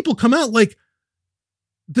mean, these people come out like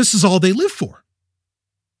this is all they live for.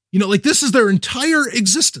 Like this is their entire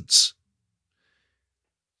existence.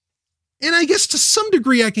 And I guess to some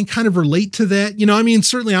degree I can kind of relate to that. I mean,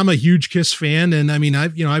 certainly I'm a huge Kiss fan, and I mean,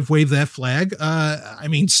 I've waved that flag. I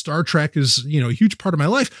mean, Star Trek is, a huge part of my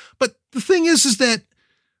life. But the thing is that,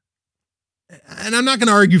 and I'm not going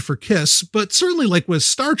to argue for Kiss, but certainly like with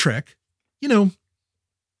Star Trek,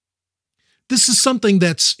 this is something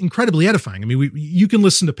that's incredibly edifying. I mean, you can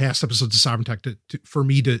listen to past episodes of Sovereign Tech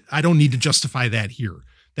I don't need to justify that here,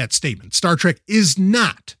 that statement. Star Trek is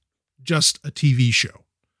not just a TV show.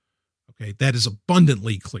 Okay, that is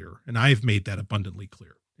abundantly clear, and I've made that abundantly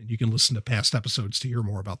clear. And you can listen to past episodes to hear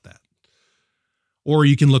more about that. Or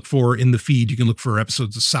you can look for in the feed, you can look for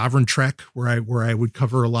episodes of Sovereign Trek where I would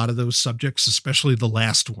cover a lot of those subjects, especially the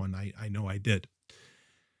last one. I know I did.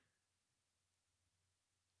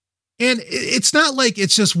 And it's not like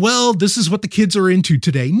it's just, well, this is what the kids are into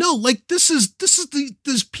today. No, like this is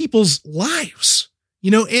these people's lives,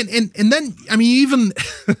 and then, I mean, even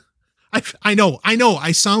I know.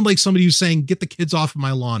 I sound like somebody who's saying, get the kids off of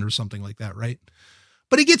my lawn or something like that, right?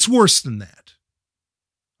 But it gets worse than that.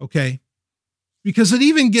 Okay? Because it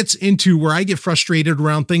even gets into where I get frustrated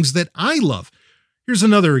around things that I love. Here's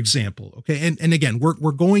another example. Okay. And again,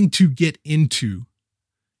 we're going to get into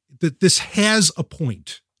that. This has a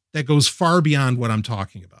point that goes far beyond what I'm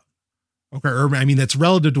talking about. Okay. Or I mean, that's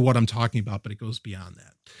relative to what I'm talking about, but it goes beyond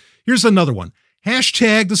that. Here's another one.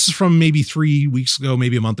 Hashtag, this is from maybe 3 weeks ago,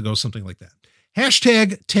 maybe a month ago, something like that.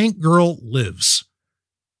 Hashtag Tank Girl lives.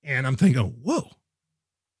 And I'm thinking, whoa,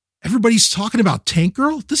 everybody's talking about Tank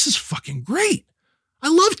Girl. This is fucking great. I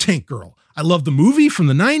love Tank Girl. I love the movie from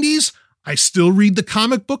the 90s. I still read the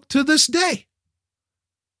comic book to this day.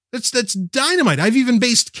 That's dynamite. I've even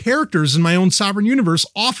based characters in my own Sovereign universe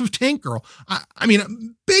off of Tank Girl. I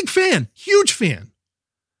mean, big fan, huge fan.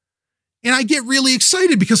 And I get really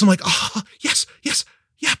excited because I'm like, oh, yes.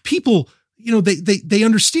 Yeah, people, they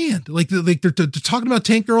understand. Like they're talking about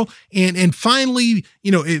Tank Girl and finally,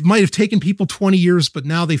 it might have taken people 20 years, but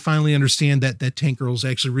now they finally understand that Tank Girl is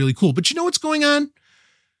actually really cool. But you know what's going on?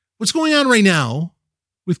 What's going on right now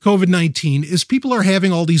with COVID-19 is people are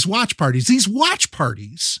having all these watch parties. These watch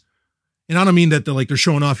parties, and I don't mean that they're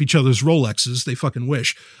showing off each other's Rolexes. They fucking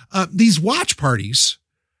wish. These watch parties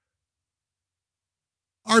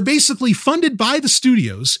are basically funded by the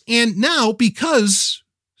studios. And now, because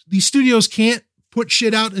these studios can't put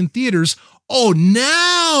shit out in theaters,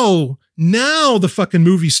 now the fucking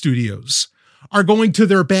movie studios are going to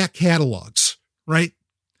their back catalogs, right?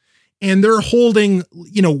 And they're holding,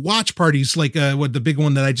 watch parties like what the big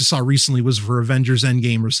one that I just saw recently was for Avengers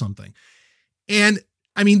Endgame or something. And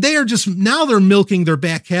I mean, they're milking their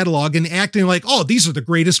back catalog and acting like, oh, these are the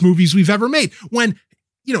greatest movies we've ever made. When,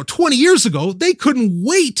 20 years ago, they couldn't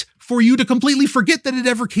wait for you to completely forget that it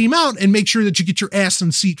ever came out and make sure that you get your ass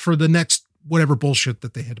in seat for the next whatever bullshit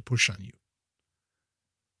that they had to push on you.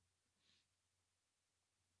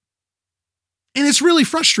 And it's really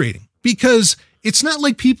frustrating because it's not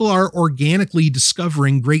like people are organically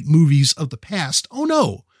discovering great movies of the past. Oh,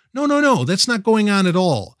 no. That's not going on at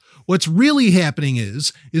all. What's really happening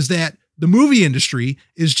is that the movie industry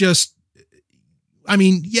is just,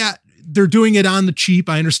 they're doing it on the cheap.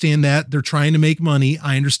 I understand that. They're trying to make money.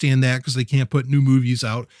 I understand that because they can't put new movies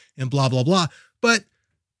out and blah, blah, blah. But,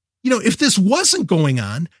 if this wasn't going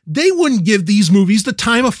on, they wouldn't give these movies the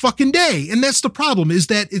time of fucking day. And that's the problem, is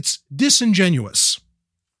that it's disingenuous.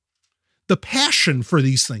 The passion for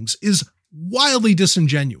these things is wildly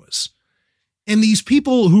disingenuous. And these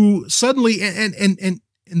people who suddenly, and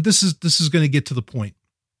this is going to get to the point,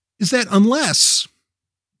 is that unless,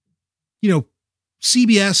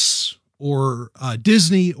 CBS or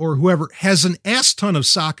Disney or whoever has an ass ton of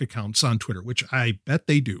sock accounts on Twitter, which I bet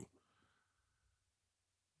they do.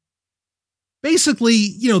 Basically,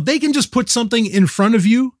 they can just put something in front of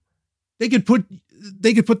you. They could put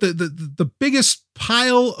the biggest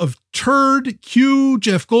pile of turd,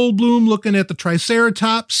 Jeff Goldblum looking at the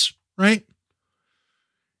Triceratops, right?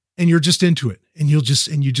 And you're just into it and you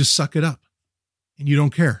just suck it up and you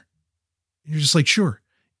don't care. And you're just like, sure.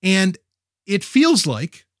 And it feels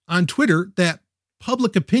like on Twitter that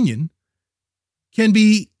public opinion can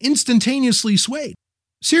be instantaneously swayed.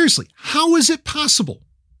 Seriously, how is it possible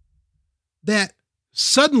that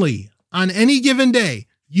suddenly on any given day,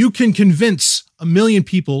 you can convince 1 million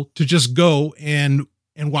people to just go and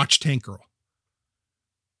watch Tank Girl?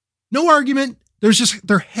 No argument.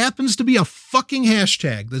 There happens to be a fucking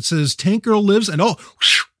hashtag that says Tank Girl lives and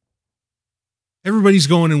everybody's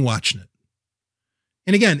going and watching it.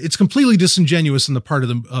 And again, it's completely disingenuous on the part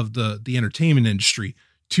of the entertainment industry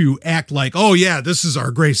to act like, oh yeah, this is our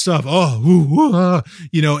great stuff. And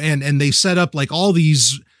they set up like all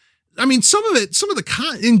these. I mean, some of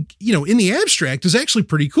the in the abstract is actually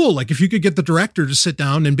pretty cool. Like if you could get the director to sit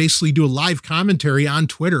down and basically do a live commentary on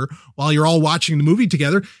Twitter while you're all watching the movie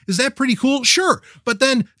together, is that pretty cool? Sure. But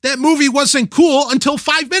then that movie wasn't cool until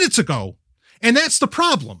 5 minutes ago. And that's the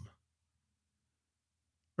problem.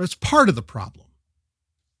 Or it's part of the problem.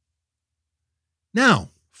 Now,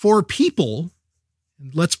 for people,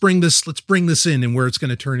 let's bring this in and where it's going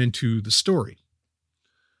to turn into the story.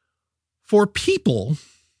 For people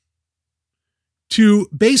to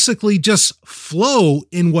basically just flow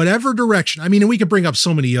in whatever direction. I mean, and we could bring up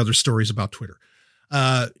so many other stories about Twitter.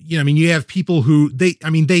 You have people who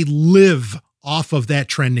they live off of that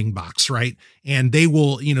trending box, right? And they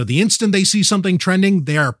will, the instant they see something trending,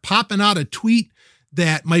 they are popping out a tweet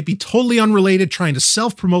that might be totally unrelated, trying to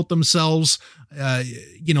self-promote themselves.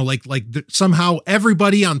 Somehow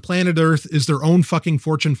everybody on planet Earth is their own fucking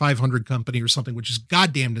Fortune 500 company or something, which is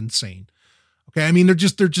goddamn insane. Okay. I mean, they're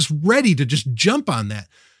just ready to just jump on that.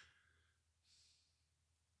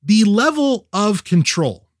 The level of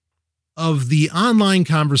control of the online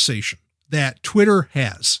conversation that Twitter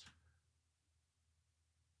has,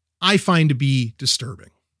 I find to be disturbing.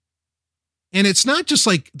 And it's not just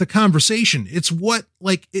like the conversation. It's what,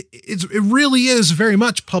 like, it really is very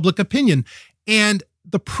much public opinion. And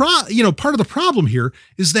part of the problem here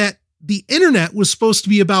is that the internet was supposed to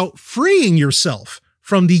be about freeing yourself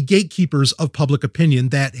from the gatekeepers of public opinion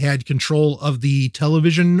that had control of the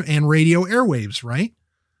television and radio airwaves, right?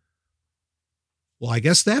 Well, I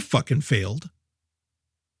guess that fucking failed.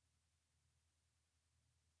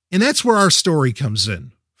 And that's where our story comes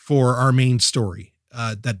in for our main story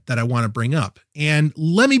that I want to bring up. And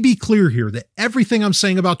let me be clear here that everything I'm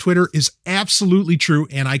saying about Twitter is absolutely true.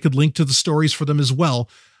 And I could link to the stories for them as well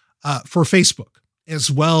for Facebook.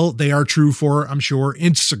 As well, they are true for, I'm sure,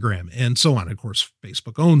 Instagram and so on. Of course,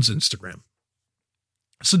 Facebook owns Instagram.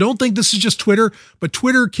 So don't think this is just Twitter, but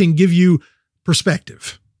Twitter can give you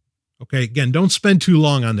perspective. Okay, again, don't spend too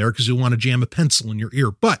long on there because you'll want to jam a pencil in your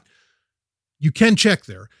ear, but you can check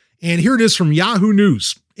there. And here it is from Yahoo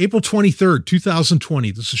News, April 23rd,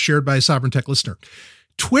 2020. This is shared by a Sovereign Tech listener.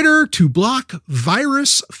 Twitter to block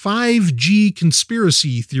virus 5G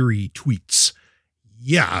conspiracy theory tweets.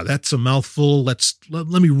 Yeah, that's a mouthful. Let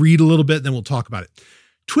me read a little bit, then we'll talk about it.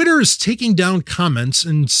 Twitter is taking down comments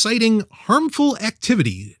and citing harmful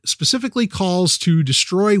activity, specifically calls to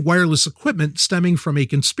destroy wireless equipment stemming from a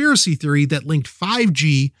conspiracy theory that linked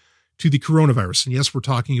 5G to the coronavirus. And yes, we're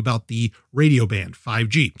talking about the radio band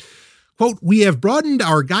 5G. Quote, we have broadened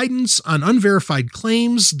our guidance on unverified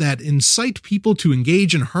claims that incite people to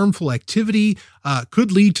engage in harmful activity,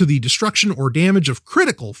 could lead to the destruction or damage of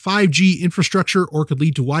critical 5G infrastructure, or could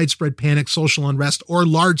lead to widespread panic, social unrest, or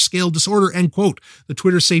large-scale disorder, end quote, the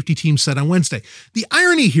Twitter safety team said on Wednesday. The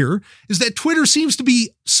irony here is that Twitter seems to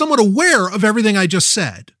be somewhat aware of everything I just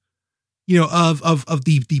said, you know, of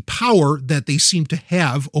the power that they seem to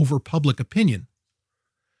have over public opinion.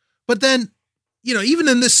 But then, you know, even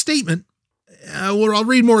in this statement, well, I'll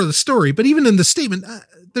read more of the story, but even in the statement,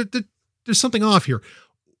 there's something off here.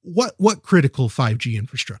 What critical 5G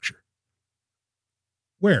infrastructure?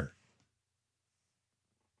 Where?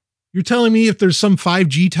 You're telling me if there's some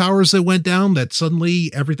 5G towers that went down that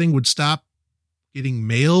suddenly everything would stop getting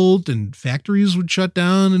mailed and factories would shut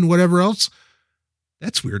down and whatever else?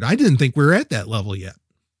 That's weird. I didn't think we were at that level yet.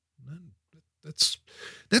 That's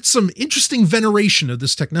some interesting veneration of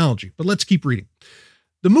this technology, but let's keep reading.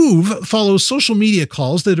 The move follows social media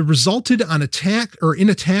calls that have resulted in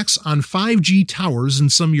attacks on 5G towers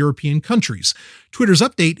in some European countries. Twitter's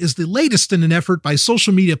update is the latest in an effort by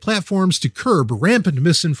social media platforms to curb rampant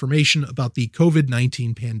misinformation about the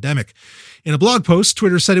COVID-19 pandemic. In a blog post,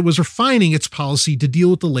 Twitter said it was refining its policy to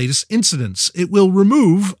deal with the latest incidents. It will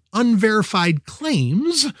remove unverified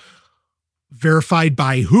claims. Verified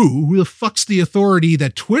by who? Who the fuck's the authority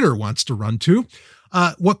that Twitter wants to run to?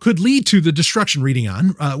 What could lead to the destruction,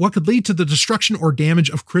 what could lead to the destruction or damage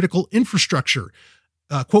of critical infrastructure?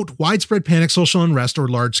 Quote, widespread panic, social unrest, or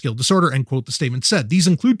large-scale disorder, end quote, the statement said. These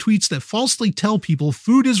include tweets that falsely tell people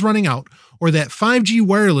food is running out or that 5G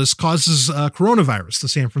wireless causes coronavirus, the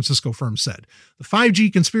San Francisco firm said. The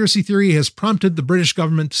 5G conspiracy theory has prompted the British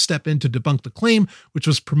government to step in to debunk the claim, which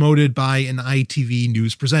was promoted by an ITV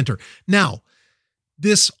news presenter. Now,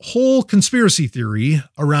 this whole conspiracy theory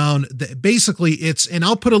around basically it's, and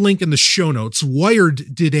I'll put a link in the show notes.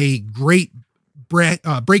 Wired did a great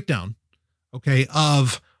breakdown, okay,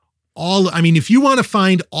 of all, I mean, if you want to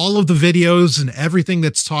find all of the videos and everything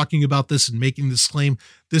that's talking about this and making this claim,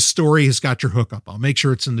 this story has got your hookup. I'll make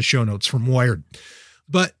sure it's in the show notes from Wired.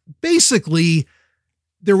 But basically,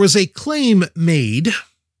 there was a claim made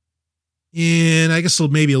in, I guess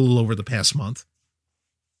maybe a little over the past month,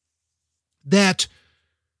 that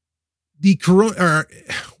the corona,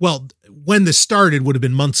 well, when this started would have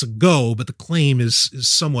been months ago, but the claim is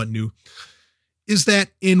somewhat new, is that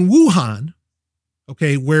in Wuhan,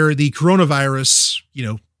 okay, where the coronavirus,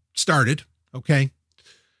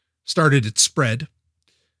 started its spread,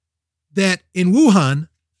 that in Wuhan,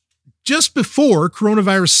 just before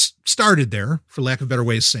coronavirus started there, for lack of a better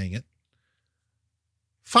way of saying it,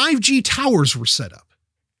 5G towers were set up.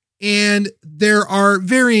 And there are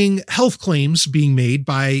varying health claims being made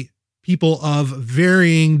by people of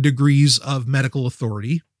varying degrees of medical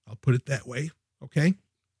authority. I'll put it that way. Okay.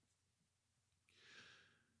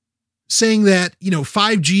 Saying that,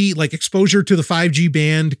 5G, like exposure to the 5G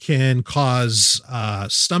band can cause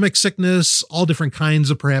stomach sickness, all different kinds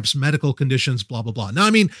of perhaps medical conditions, blah, blah, blah. Now, I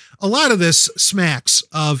mean, a lot of this smacks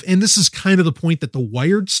of, and this is kind of the point that the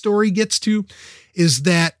Wired story gets to, is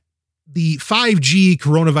that the 5G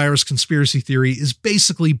coronavirus conspiracy theory is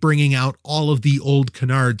basically bringing out all of the old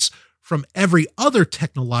canards from every other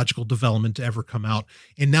technological development to ever come out.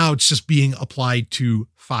 And now it's just being applied to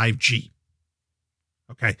 5G.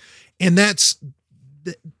 Okay. And that's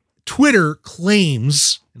Twitter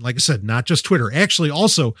claims, and like I said, not just Twitter, actually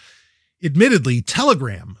also, admittedly,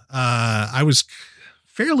 Telegram. I was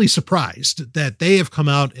fairly surprised that they have come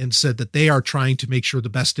out and said that they are trying to make sure the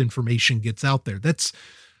best information gets out there. That's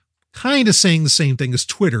kind of saying the same thing as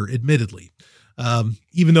Twitter, admittedly,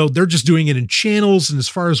 even though they're just doing it in channels. And as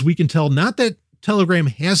far as we can tell, not that Telegram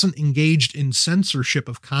hasn't engaged in censorship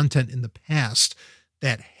of content in the past.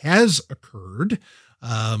 That has occurred.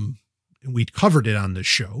 And we covered it on this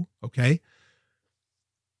show. Okay.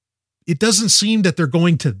 It doesn't seem that they're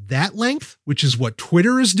going to that length, which is what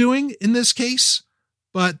Twitter is doing in this case,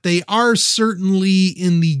 but they are certainly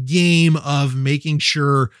in the game of making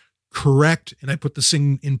sure correct, and I put this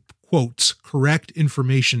in quotes, correct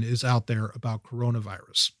information is out there about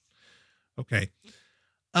coronavirus. Okay.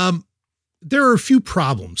 There are a few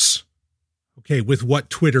problems, okay, with what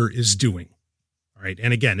Twitter is doing. All right.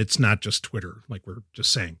 And again, it's not just Twitter, like we're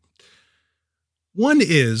just saying. One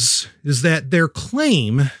is that their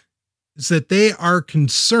claim is that they are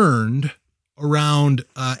concerned around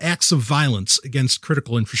acts of violence against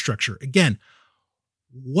critical infrastructure. Again,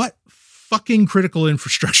 what fucking critical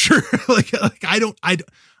infrastructure? like I don't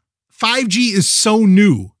 5G is so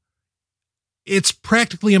new. It's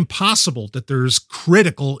practically impossible that there's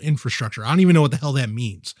critical infrastructure. I don't even know what the hell that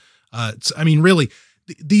means. Really,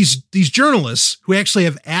 these journalists who actually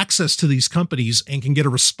have access to these companies and can get a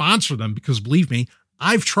response from them, because believe me,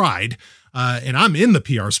 I've tried, and I'm in the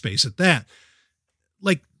PR space at that.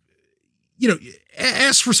 Like,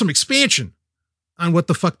 ask for some expansion on what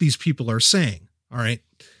the fuck these people are saying. All right.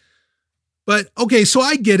 But okay, so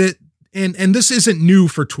I get it. And this isn't new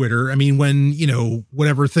for Twitter. I mean, when,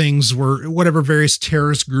 whatever various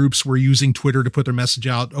terrorist groups were using Twitter to put their message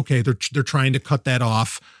out, okay, they're trying to cut that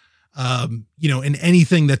off. And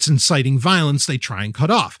anything that's inciting violence, they try and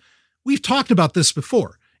cut off. We've talked about this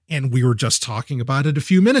before, and we were just talking about it a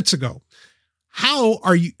few minutes ago.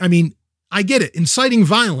 I get it. Inciting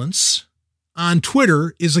violence on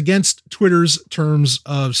Twitter is against Twitter's terms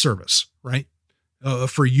of service, right?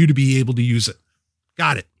 For you to be able to use it.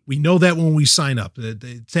 Got it. We know that when we sign up.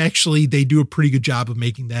 It's actually, they do a pretty good job of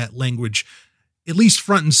making that language at least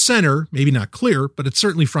front and center, maybe not clear, but it's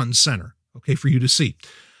certainly front and center, okay, for you to see.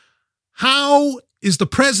 How is the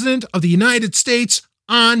president of the United States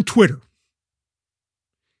on Twitter?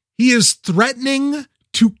 He is threatening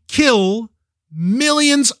to kill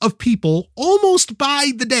millions of people almost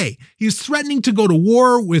by the day. He is threatening to go to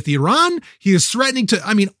war with Iran. He is threatening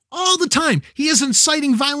to, all the time. He is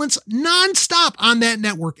inciting violence nonstop on that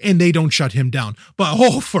network, and they don't shut him down.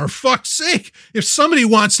 But, for fuck's sake, if somebody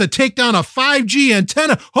wants to take down a 5G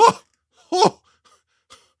antenna,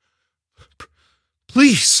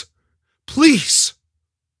 please.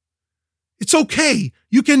 It's okay.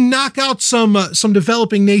 You can knock out some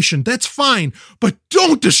developing nation. That's fine. But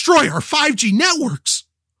don't destroy our 5G networks.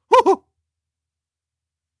 Where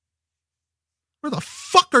the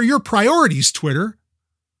fuck are your priorities, Twitter?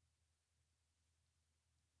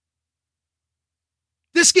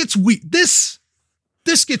 This gets weird. This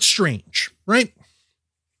gets strange, right?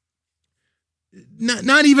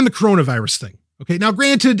 Not even the coronavirus thing. Okay. Now,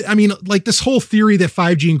 granted, this whole theory that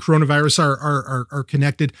 5G and coronavirus are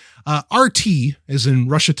connected. RT, as in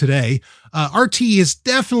Russia Today, RT has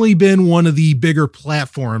definitely been one of the bigger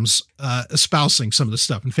platforms espousing some of this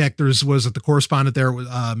stuff. In fact, the correspondent there,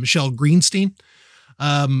 Michelle Greenstein,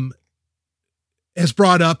 has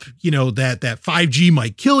brought up, that 5G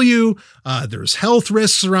might kill you. There's health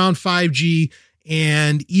risks around 5G.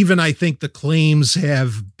 And even I think the claims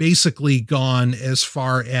have basically gone as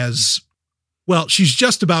far as, well, she's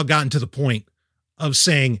just about gotten to the point of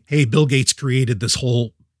saying, hey, Bill Gates created this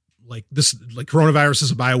whole, coronavirus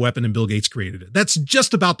is a bioweapon and Bill Gates created it. That's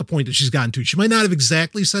just about the point that she's gotten to. She might not have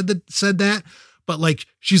exactly said that, but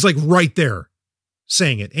she's right there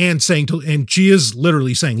saying it and she is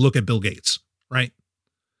literally saying, look at Bill Gates. Right.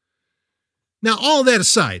 Now, all that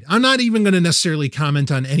aside, I'm not even going to necessarily comment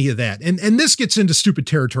on any of that. And this gets into stupid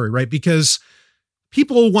territory, right? Because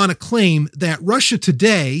people want to claim that Russia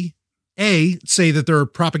Today, say that they're a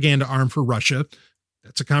propaganda arm for Russia.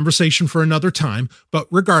 That's a conversation for another time. But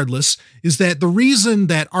regardless, is that the reason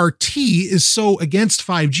that RT is so against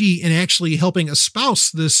 5G and actually helping espouse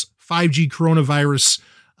this 5G coronavirus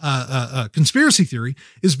conspiracy theory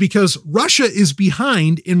is because Russia is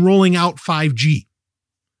behind in rolling out 5G.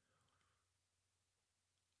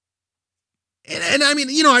 And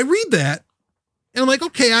I read that And I'm like,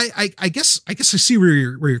 okay, I guess I see where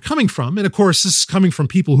you're coming from. And of course, this is coming from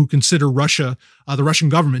people who consider Russia, the Russian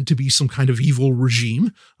government, to be some kind of evil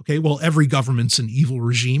regime. Okay, well, every government's an evil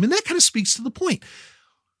regime. And that kind of speaks to the point.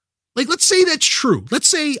 Like, let's say that's true. Let's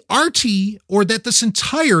say RT, or that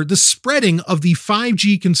the spreading of the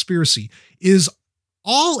 5G conspiracy is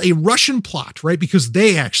all a Russian plot, right? Because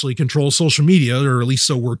they actually control social media, or at least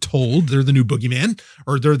so we're told. They're the new boogeyman,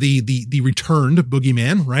 or they're the returned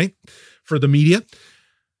boogeyman, right? For the media.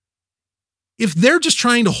 If they're just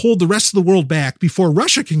trying to hold the rest of the world back before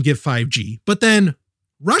Russia can get 5G, but then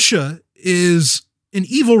Russia is an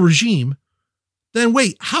evil regime, then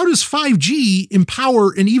wait, how does 5G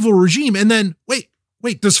empower an evil regime? And then wait,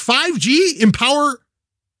 does 5G empower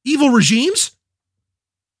evil regimes?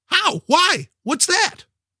 How? Why? What's that?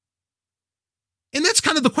 And that's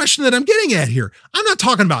kind of the question that I'm getting at here. I'm not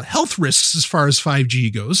talking about health risks as far as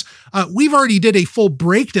 5G goes. We've already did a full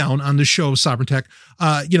breakdown on the show of Sovereign Tech,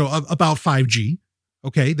 about 5G.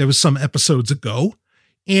 Okay, there was some episodes ago.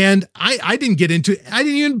 And I didn't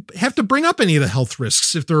even have to bring up any of the health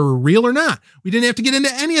risks, if they're real or not. We didn't have to get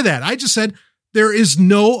into any of that. I just said there is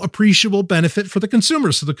no appreciable benefit for the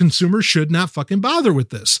consumer. So the consumer should not fucking bother with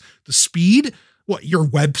this. The speed. What, your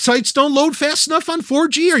websites don't load fast enough on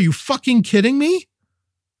 4G? Are you fucking kidding me?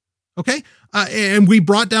 Okay. And we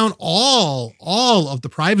brought down all of the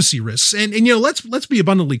privacy risks. And let's be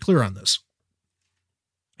abundantly clear on this.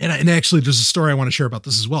 And actually, there's a story I want to share about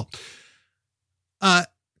this as well.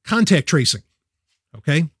 Contact tracing.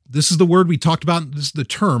 Okay. This is the word we talked about. This is the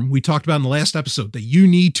term we talked about in the last episode that you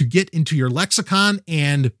need to get into your lexicon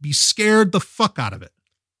and be scared the fuck out of it.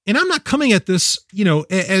 And I'm not coming at this,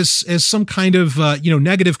 as some kind of,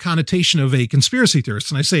 negative connotation of a conspiracy theorist.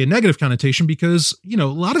 And I say a negative connotation because, a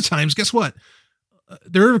lot of times, guess what?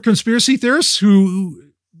 There are conspiracy theorists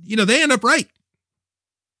who, they end up right.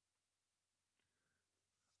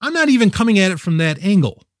 I'm not even coming at it from that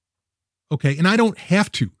angle. Okay. And I don't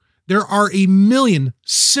have to. There are a million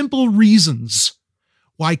simple reasons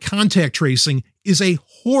why contact tracing is a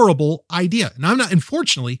horrible idea. And I'm not,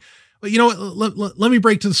 unfortunately, but you know what? Let me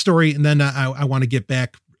break to the story, and then I want to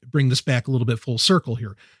bring this back a little bit full circle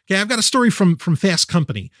here. Okay, I've got a story from Fast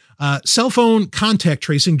Company. Cell phone contact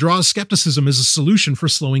tracing draws skepticism as a solution for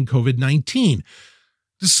slowing COVID-19.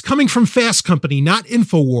 This is coming from Fast Company, not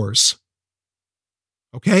InfoWars.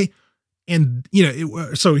 Okay. And,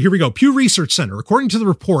 so here we go. Pew Research Center, according to the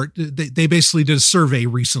report, they basically did a survey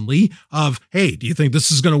recently of, hey, do you think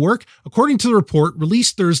this is going to work? According to the report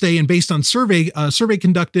released Thursday and based on survey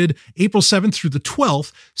conducted April 7th through the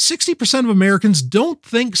 12th, 60% of Americans don't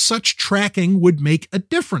think such tracking would make a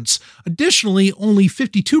difference. Additionally, only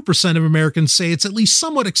 52% of Americans say it's at least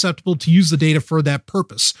somewhat acceptable to use the data for that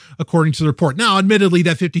purpose, according to the report. Now, admittedly,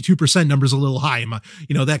 that 52% number is a little high.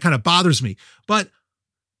 That kind of bothers me. But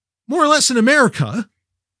more or less in America,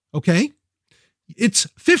 okay, it's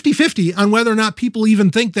 50-50 on whether or not people even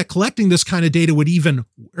think that collecting this kind of data would even,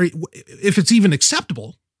 or if it's even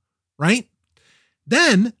acceptable, right?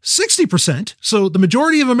 Then 60%, so the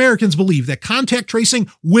majority of Americans believe that contact tracing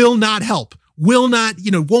will not help,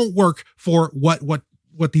 won't work for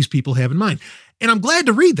what these people have in mind. And I'm glad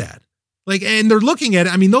to read that. And they're looking at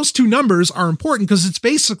it. Those two numbers are important because it's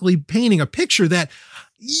basically painting a picture that,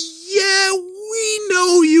 yeah, we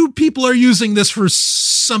know you people are using this for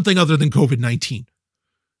something other than COVID-19,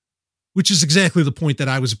 which is exactly the point that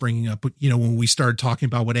I was bringing up, when we started talking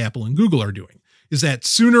about what Apple and Google are doing, is that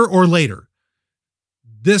sooner or later,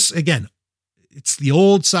 this, again, it's the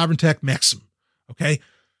old Sovereign Tech maxim, okay?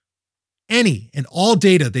 Any and all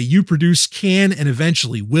data that you produce can and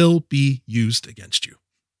eventually will be used against you.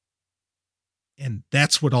 And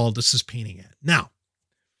that's what all this is painting at. Now,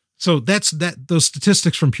 so those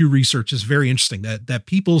statistics from Pew Research is very interesting that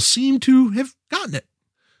people seem to have gotten it.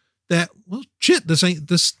 That, well, shit, this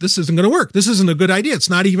isn't going to work. This isn't a good idea. It's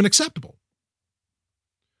not even acceptable.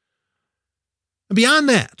 And beyond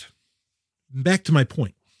that, back to my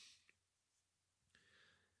point.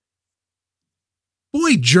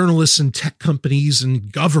 Boy, journalists and tech companies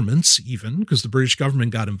and governments, even because the British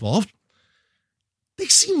government got involved, they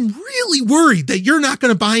seem really worried that you're not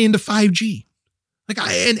going to buy into 5G.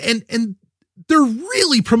 And they're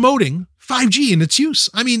really promoting 5G and its use.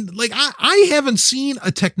 I haven't seen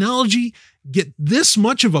a technology get this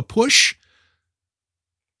much of a push.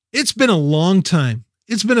 It's been a long time.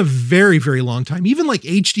 It's been a very, very long time. Even like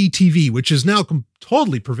HD TV, which is now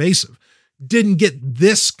totally pervasive, didn't get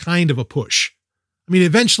this kind of a push.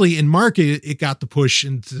 Eventually in market, it got the push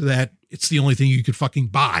into that it's the only thing you could fucking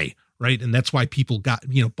buy, right? And that's why people got,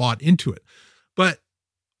 bought into it. But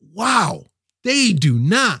wow. They do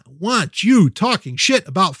not want you talking shit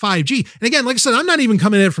about 5G. And again, like I said, I'm not even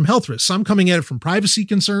coming at it from health risks. I'm coming at it from privacy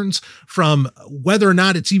concerns, from whether or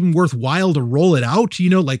not it's even worthwhile to roll it out,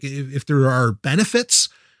 like if there are benefits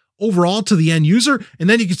overall to the end user. And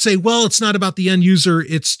then you could say, well, it's not about the end user,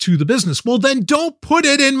 it's to the business. Well, then don't put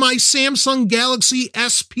it in my Samsung Galaxy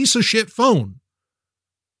S piece of shit phone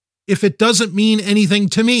if it doesn't mean anything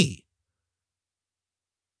to me.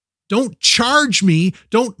 Don't charge me,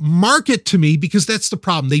 don't market to me, because that's the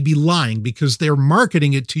problem. They'd be lying because they're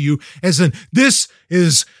marketing it to you as in, this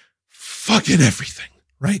is fucking everything,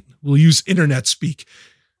 right? We'll use internet speak.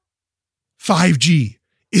 5G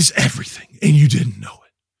is everything, and you didn't know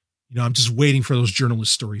it. I'm just waiting for those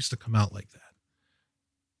journalist stories to come out like that.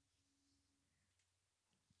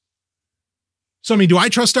 So, do I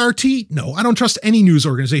trust RT? No, I don't trust any news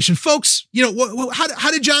organization. Folks,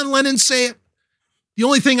 how did John Lennon say it? The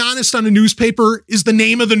only thing honest on a newspaper is the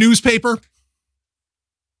name of the newspaper.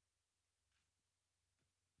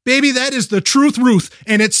 Baby, that is the truth, Ruth,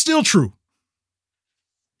 and it's still true.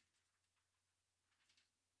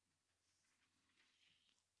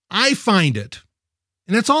 I find it,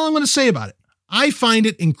 and that's all I'm going to say about it. I find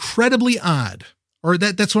it incredibly odd, or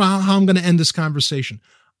that's how I'm going to end this conversation.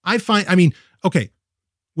 Okay,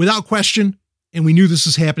 without question, and we knew this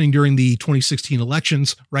was happening during the 2016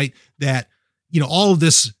 elections, right? That, all of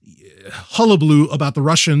this hullabaloo about the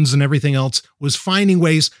Russians and everything else was finding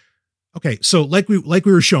ways. Okay, so like we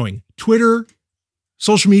were showing, Twitter,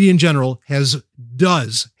 social media in general has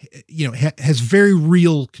very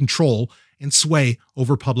real control and sway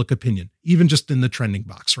over public opinion, even just in the trending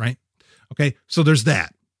box, right? Okay, so there's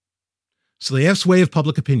that. So they have sway of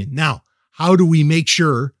public opinion. Now, how do we make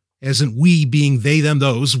sure, as in we being they, them,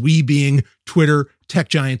 those, we being Twitter, tech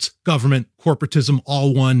giants, government, corporatism,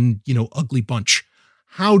 all one, ugly bunch.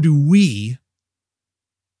 How do we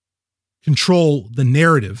control the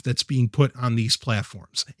narrative that's being put on these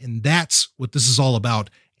platforms? And that's what this is all about.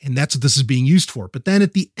 And that's what this is being used for. But then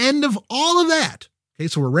at the end of all of that, okay,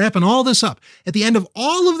 so we're wrapping all this up. At the end of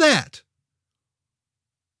all of that,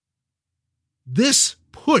 this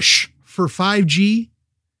push for 5G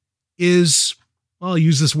is, well, I'll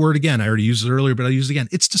use this word again. I already used it earlier, but I'll use it again.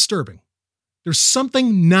 It's disturbing. There's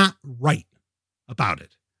something not right about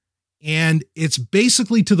it. And it's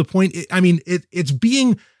basically to the point, it's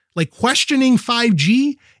being like questioning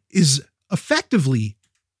 5G is effectively,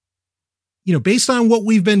 based on what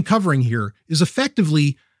we've been covering here, is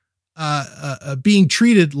effectively being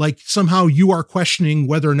treated like somehow you are questioning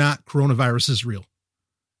whether or not coronavirus is real.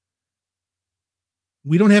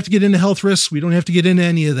 We don't have to get into health risks. We don't have to get into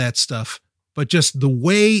any of that stuff. But just the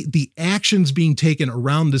way the actions being taken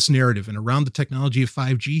around this narrative and around the technology of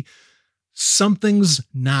 5G, something's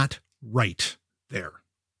not right there.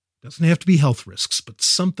 Doesn't have to be health risks, but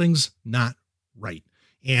something's not right.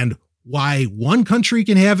 And why one country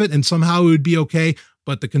can have it and somehow it would be okay,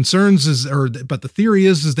 but the theory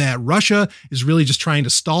is that Russia is really just trying to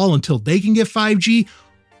stall until they can get 5G.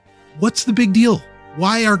 What's the big deal?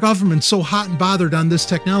 Why are governments so hot and bothered on this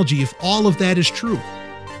technology if all of that is true?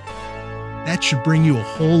 That should bring you a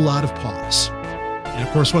whole lot of pause. And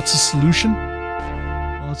of course, what's the solution?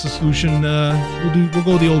 Well, it's a solution. We'll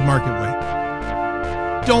go the old market way.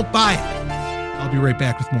 Don't buy it. I'll be right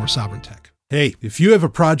back with more Sovereign Tech. Hey, if you have a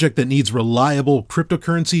project that needs reliable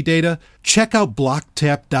cryptocurrency data, check out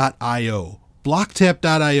blocktap.io.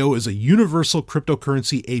 Blocktap.io is a universal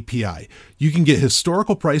cryptocurrency API. You can get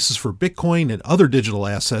historical prices for Bitcoin and other digital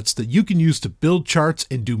assets that you can use to build charts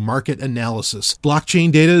and do market analysis.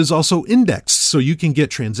 Blockchain data is also indexed, so you can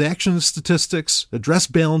get transaction statistics, address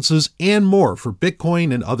balances, and more for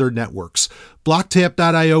Bitcoin and other networks.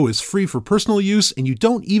 Blocktap.io is free for personal use, and you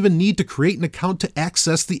don't even need to create an account to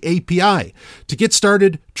access the API. To get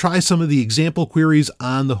started, try some of the example queries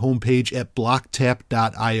on the homepage at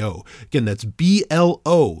blocktap.io. Again, that's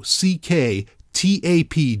blocktap.io.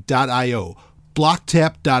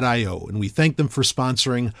 blocktap.io. And we thank them for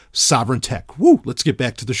sponsoring Sovereign Tech. Woo! Let's get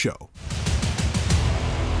back to the show.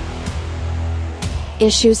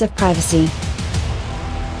 Issues of privacy,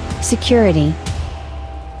 security,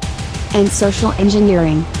 and social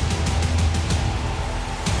engineering.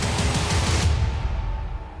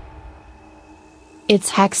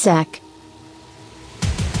 It's HackSec.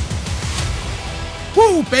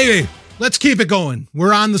 Woo, baby! Let's keep it going.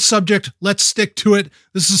 We're on the subject. Let's stick to it.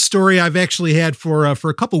 This is a story I've actually had for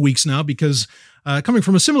a couple weeks now because coming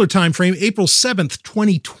from a similar time frame, April 7th,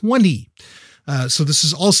 2020. So this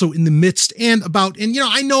is also in the midst and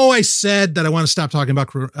I know I said that I want to stop talking about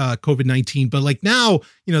COVID-19, but like now,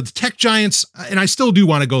 the tech giants, and I still do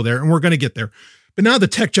want to go there and we're going to get there, but now the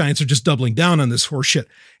tech giants are just doubling down on this horse shit.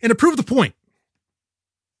 And to prove the point,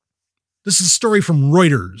 This is a story from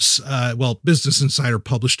Reuters. Business Insider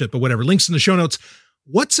published it, but whatever. Links in the show notes.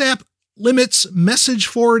 WhatsApp limits message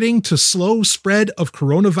forwarding to slow spread of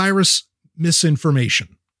coronavirus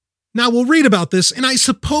misinformation. Now, we'll read about this, and I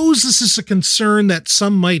suppose this is a concern that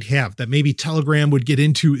some might have, that maybe Telegram would get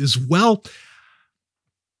into as well.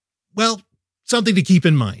 Well, something to keep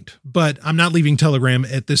in mind, but I'm not leaving Telegram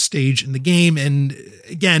at this stage in the game. And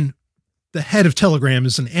again, the head of Telegram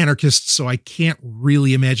is an anarchist, so I can't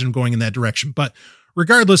really imagine going in that direction. But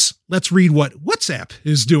regardless, let's read what WhatsApp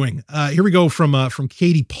is doing. Here we go from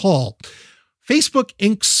Katie Paul.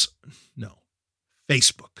 Facebook's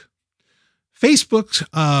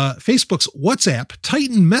WhatsApp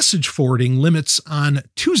tightened message forwarding limits on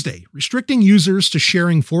Tuesday, restricting users to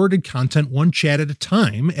sharing forwarded content one chat at a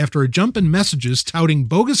time after a jump in messages touting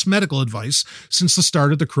bogus medical advice since the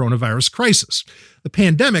start of the coronavirus crisis. The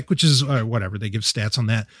pandemic, which is whatever, they give stats on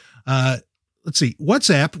that.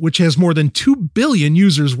 WhatsApp, which has more than 2 billion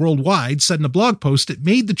users worldwide, said in a blog post it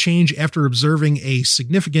made the change after observing a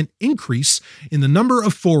significant increase in the number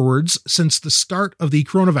of forwards since the start of the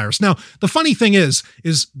coronavirus. Now, the funny thing is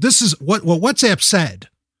this is what WhatsApp said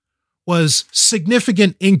was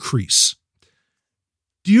significant increase.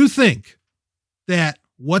 Do you think that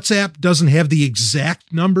WhatsApp doesn't have the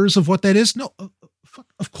exact numbers of what that is? No,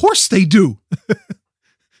 of course they do.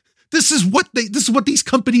 This is what these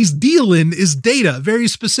companies deal in, is data, very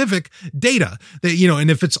specific data that, and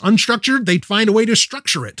if it's unstructured, they find a way to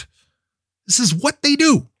structure it. This is what they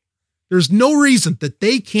do. There's no reason that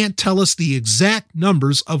they can't tell us the exact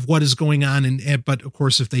numbers of what is going on. But of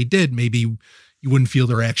course, if they did, maybe you wouldn't feel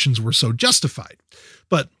their actions were so justified.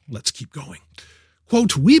 But let's keep going.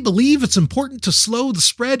 Quote, "We believe it's important to slow the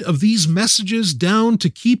spread of these messages down to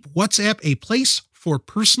keep WhatsApp a place for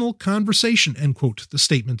personal conversation," end quote, the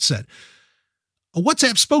statement said. A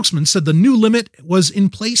WhatsApp spokesman said the new limit was in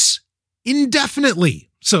place indefinitely.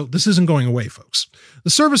 So this isn't going away, folks.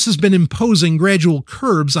 The service has been imposing gradual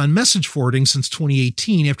curbs on message forwarding since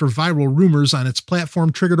 2018 after viral rumors on its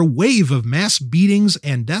platform triggered a wave of mass beatings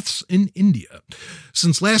and deaths in India.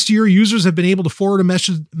 Since last year, users have been able to forward a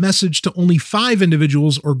message to only 5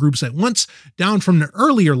 individuals or groups at once, down from an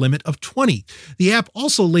earlier limit of 20. The app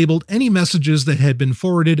also labeled any messages that had been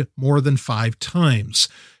forwarded more than 5 times.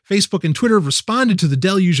 Facebook and Twitter have responded to the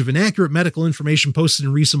deluge of inaccurate medical information posted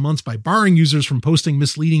in recent months by barring users from posting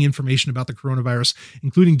misleading information about the coronavirus,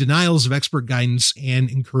 including denials of expert guidance and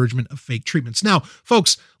encouragement of fake treatments. Now,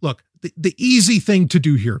 folks, look, the easy thing to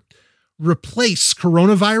do here, replace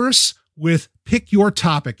coronavirus with pick your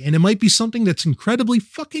topic, and it might be something that's incredibly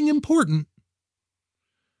fucking important.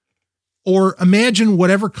 Or imagine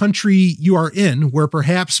whatever country you are in where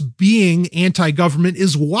perhaps being anti-government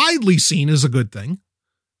is widely seen as a good thing.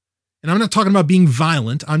 And I'm not talking about being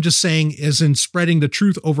violent. I'm just saying as in spreading the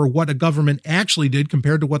truth over what a government actually did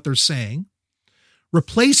compared to what they're saying.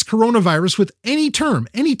 Replace coronavirus with any term,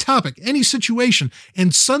 any topic, any situation.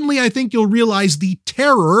 And suddenly I think you'll realize the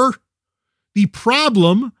terror, the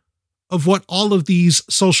problem of what all of these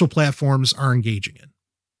social platforms are engaging in.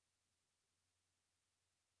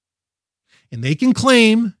 And they can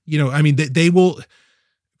claim, they will,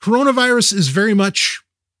 coronavirus is very much,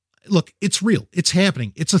 look, it's real. It's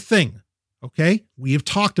happening. It's a thing. Okay. We have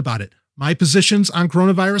talked about it. My positions on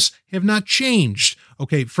coronavirus have not changed.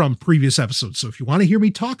 Okay. From previous episodes. So if you want to hear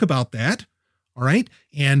me talk about that, all right,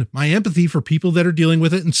 and my empathy for people that are dealing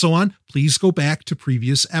with it and so on, please go back to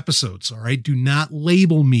previous episodes. All right. Do not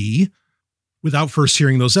label me without first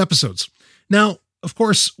hearing those episodes. Now, of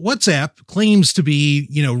course, WhatsApp claims to be,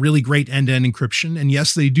 really great end-to-end encryption. And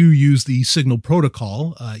yes, they do use the Signal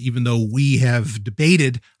protocol, even though we have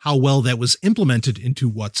debated how well that was implemented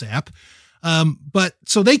into WhatsApp. But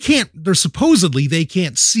so they can't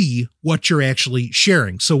see what you're actually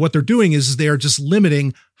sharing. So what they're doing is they are just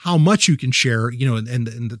limiting how much you can share,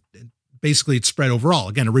 and basically it's spread overall.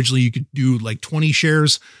 Again, originally you could do like 20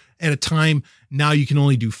 shares at a time. Now you can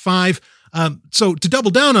only do 5. So to double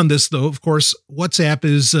down on this, though, of course, WhatsApp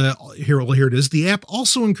is here it is. The app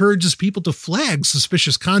also encourages people to flag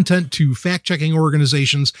suspicious content to fact-checking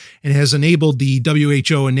organizations and has enabled the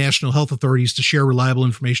WHO and national health authorities to share reliable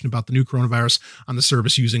information about the new coronavirus on the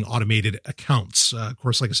service using automated accounts. Of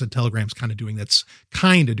course, like I said, Telegram's kind of doing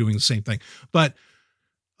the same thing, but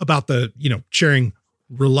about the, sharing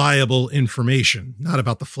reliable information, not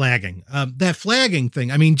about the flagging. That flagging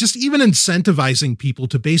thing, just even incentivizing people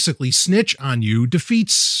to basically snitch on you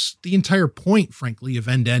defeats the entire point, frankly, of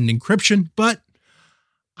end-to-end encryption, but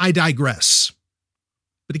I digress.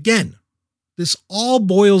 But again, this all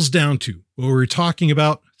boils down to what we were talking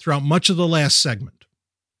about throughout much of the last segment.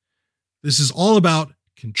 This is all about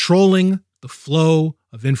controlling the flow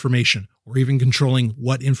of information, or even controlling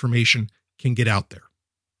what information can get out there.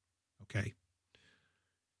 Okay.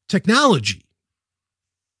 Technology.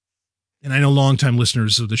 And I know longtime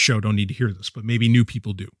listeners of the show don't need to hear this, but maybe new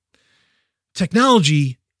people do.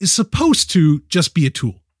 Technology is supposed to just be a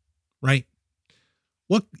tool, right?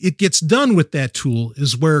 What it gets done with that tool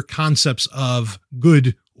is where concepts of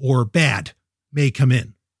good or bad may come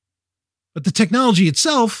in. But the technology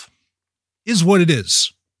itself is what it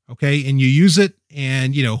is, okay? And you use it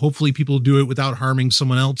and, hopefully people do it without harming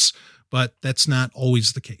someone else, but that's not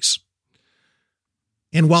always the case.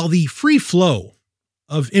 And while the free flow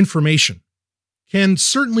of information can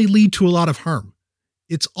certainly lead to a lot of harm,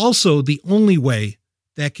 it's also the only way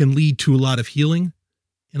that can lead to a lot of healing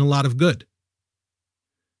and a lot of good.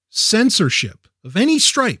 Censorship of any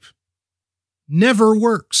stripe never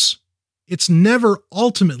works. It's never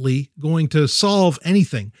ultimately going to solve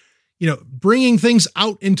anything. Bringing things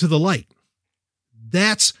out into the light.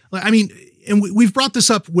 And we've brought this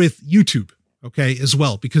up with YouTube, okay, as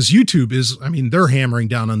well, because YouTube is, they're hammering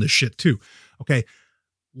down on this shit too. Okay.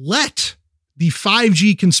 Let the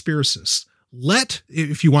 5G conspiracists,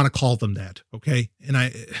 if you want to call them that, okay. And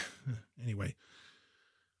anyway,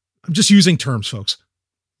 I'm just using terms, folks.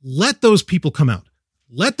 Let those people come out.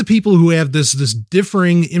 Let the people who have this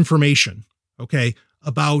differing information, okay,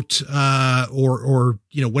 about, or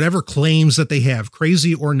whatever claims that they have,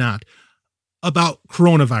 crazy or not, about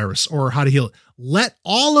coronavirus or how to heal it. Let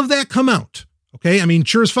all of that come out. Okay.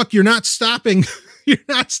 Sure as fuck, you're not stopping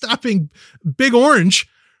Big Orange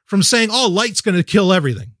from saying, oh, light's going to kill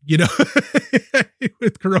everything,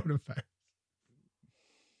 with coronavirus.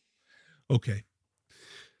 Okay.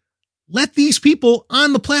 Let these people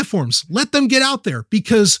on the platforms, let them get out there,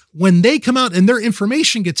 because when they come out and their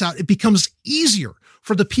information gets out, it becomes easier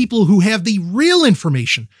for the people who have the real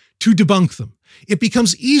information to debunk them. It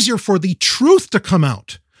becomes easier for the truth to come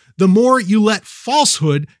out. The more you let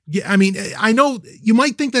falsehood, I know you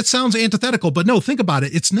might think that sounds antithetical, but no, think about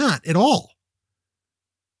it. It's not at all.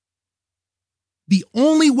 The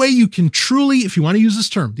only way you can truly, if you want to use this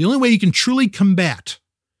term, the only way you can truly combat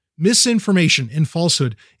misinformation and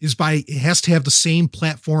falsehood is it has to have the same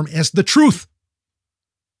platform as the truth.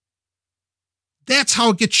 That's how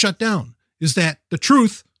it gets shut down, is that the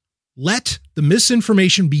truth, let the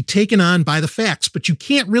misinformation be taken on by the facts, but you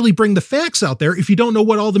can't really bring the facts out there if you don't know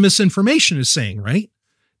what all the misinformation is saying, right?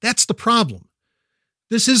 That's the problem.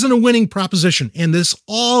 This isn't a winning proposition, and this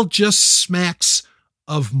all just smacks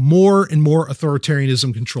of more and more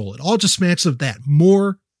authoritarianism control. It all just smacks of that,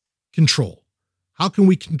 more control. How can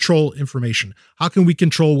we control information? How can we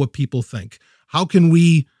control what people think? How can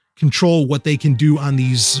we control what they can do on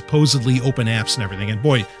these supposedly open apps and everything? And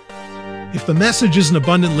boy, if the message isn't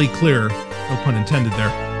abundantly clear, no pun intended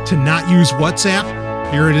there, to not use WhatsApp,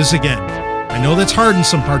 here it is again. I know that's hard in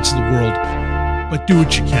some parts of the world, but do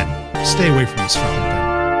what you can. Stay away from this fucking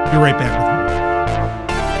thing. Be right back with more.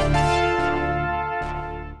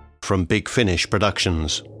 From Big Finish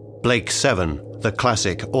Productions, Blake 7, The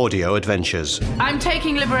Classic Audio Adventures. I'm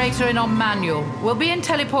taking Liberator in on manual. We'll be in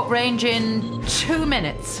teleport range in 2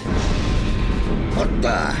 minutes. What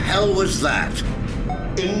the hell was that?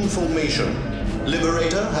 Information.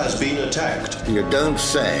 Liberator has been attacked. You don't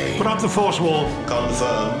say. Put up the force wall.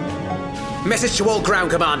 Confirm. Message to all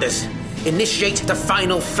ground commanders. Initiate the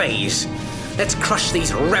final phase. Let's crush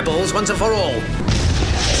these rebels once and for all.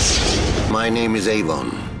 My name is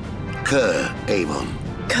Avon. Kerr Avon.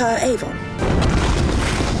 Kerr Avon.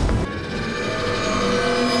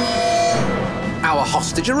 Our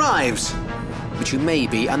hostage arrives, which may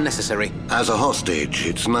be unnecessary. As a hostage,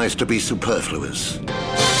 it's nice to be superfluous.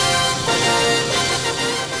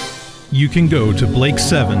 You can go to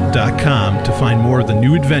Blake7.com to find more of the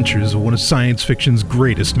new adventures of one of science fiction's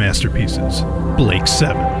greatest masterpieces, Blake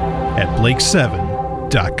 7, at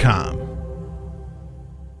Blake7.com.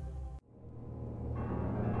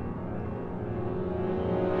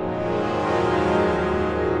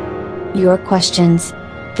 Your questions,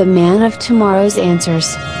 the man of tomorrow's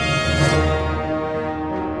answers.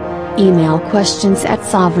 Email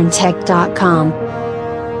questions@sovereigntech.com.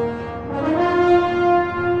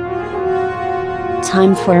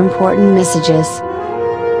 Time for important messages.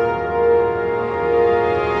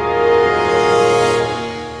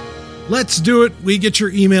 Let's do it. We get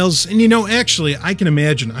your emails. And actually, I can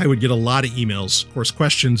imagine I would get a lot of emails. Of course,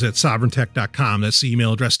 questions@sovereigntech.com. That's the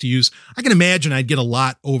email address to use. I can imagine I'd get a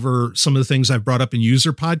lot over some of the things I've brought up in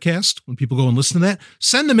User Podcast. When people go and listen to that,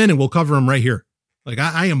 send them in and we'll cover them right here. Like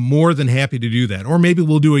I am more than happy to do that. Or maybe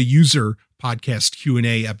we'll do a User Podcast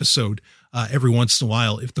Q&A episode every once in a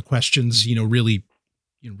while if the questions, really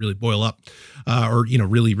really boil up, or,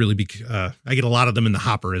 really, really be, I get a lot of them in the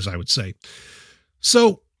hopper, as I would say.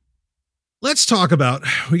 So let's talk about,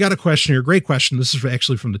 we got a question here. Great question. This is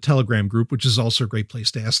actually from the Telegram group, which is also a great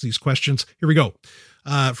place to ask these questions. Here we go.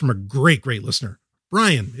 From a great listener.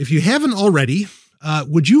 Brian, if you haven't already,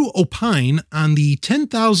 would you opine on the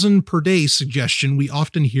 10,000 per day suggestion we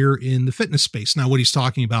often hear in the fitness space? Now, what he's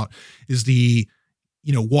talking about is the,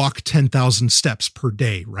 walk 10,000 steps per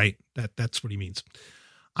day, right? That's what he means.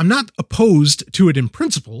 I'm not opposed to it in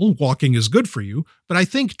principle. Walking is good for you, but I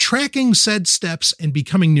think tracking said steps and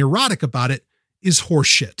becoming neurotic about it is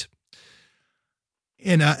horseshit.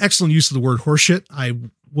 And excellent use of the word horseshit. I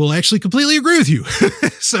will actually completely agree with you.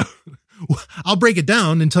 So I'll break it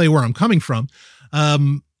down and tell you where I'm coming from.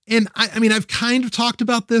 And I've kind of talked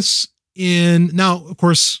about this now, of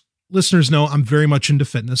course, listeners know I'm very much into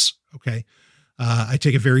fitness. Okay. I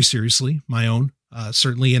take it very seriously, my own,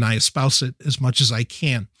 certainly, and I espouse it as much as I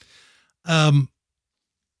can. I've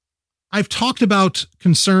talked about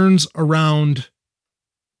concerns around,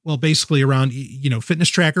 basically around, fitness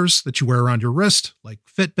trackers that you wear around your wrist, like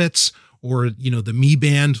Fitbits, or, the Mi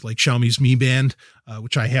Band, like Xiaomi's Mi Band,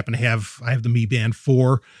 which I happen to have. I have the Mi Band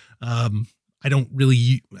 4. I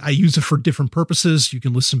use it for different purposes. You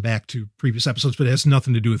can listen back to previous episodes, but it has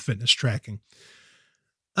nothing to do with fitness tracking.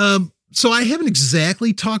 So I haven't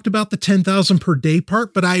exactly talked about the 10,000 per day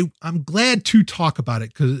part, but I'm glad to talk about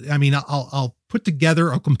it because I'll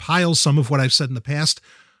I'll compile some of what I've said in the past,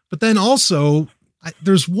 but then also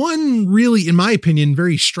there's one really, in my opinion,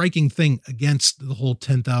 very striking thing against the whole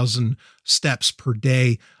 10,000 steps per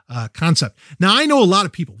day concept. Now, I know a lot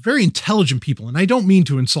of people, very intelligent people, and I don't mean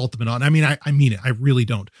to insult them at all. I mean it. I really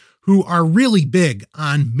don't, who are really big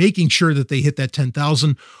on making sure that they hit that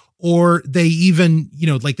 10,000, or they even,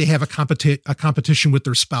 they have a competition with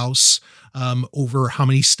their spouse over how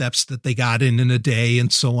many steps that they got in a day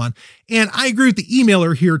and so on. And I agree with the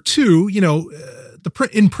emailer here too.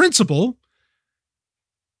 In principle,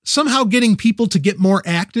 somehow getting people to get more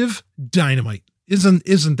active, dynamite.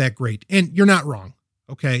 Isn't that great? And you're not wrong.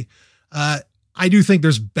 Okay. I do think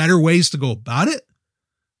there's better ways to go about it,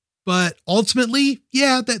 but ultimately,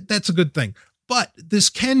 yeah, that's a good thing. But this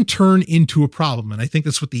can turn into a problem. And I think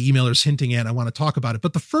that's what the emailer's hinting at. I want to talk about it.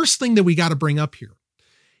 But the first thing that we got to bring up here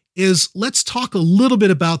is let's talk a little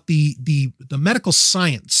bit about the medical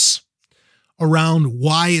science around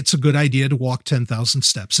why it's a good idea to walk 10,000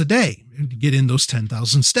 steps a day and to get in those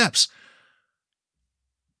 10,000 steps.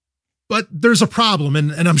 But there's a problem,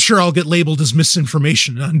 and I'm sure I'll get labeled as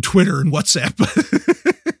misinformation on Twitter and WhatsApp.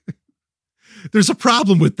 There's a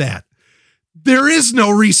problem with that. There is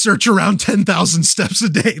no research around 10,000 steps a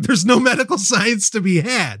day. There's no medical science to be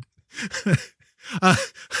had.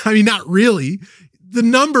 Not really. The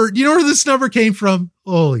number, you know where this number came from?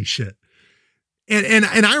 Holy shit. And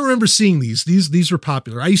I remember seeing these were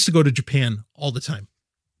popular. I used to go to Japan all the time.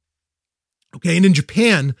 Okay. And in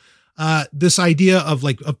Japan, this idea of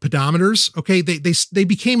pedometers, okay, they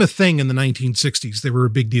became a thing in the 1960s. They were a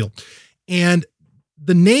big deal. And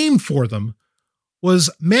the name for them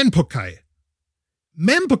was Manpokai.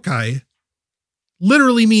 Manpokai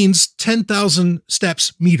literally means 10,000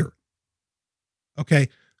 steps meter. Okay.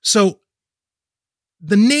 So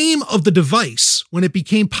the name of the device, when it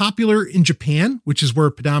became popular in Japan, which is where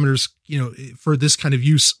pedometers, for this kind of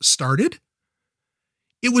use started,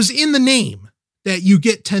 it was in the name that you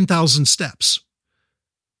get 10,000 steps.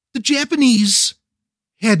 The Japanese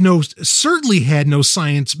certainly had no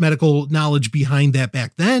science, medical knowledge behind that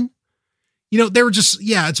back then. They were just,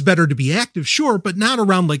 it's better to be active, sure, but not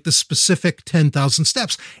around the specific 10,000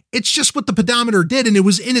 steps. It's just what the pedometer did, and it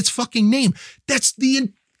was in its fucking name. That's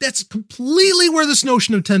completely where this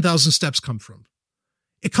notion of 10,000 steps come from.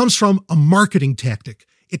 It comes from a marketing tactic.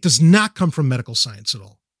 It does not come from medical science at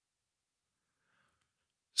all.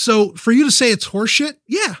 So for you to say it's horseshit,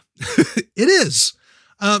 yeah, it is.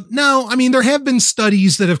 Now, there have been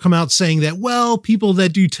studies that have come out saying that, people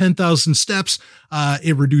that do 10,000 steps,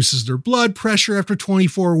 it reduces their blood pressure after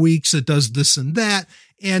 24 weeks. It does this and that.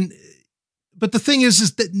 But the thing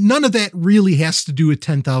is that none of that really has to do with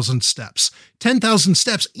 10,000 steps. 10,000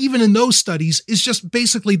 steps, even in those studies, is just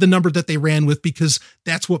basically the number that they ran with because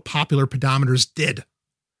that's what popular pedometers did.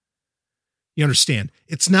 You understand?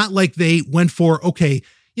 It's not like they went for, okay,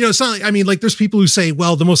 it's not like, there's people who say,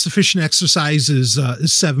 well, the most efficient exercise is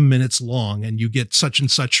 7 minutes long and you get such and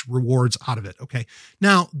such rewards out of it. Okay.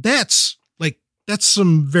 Now that's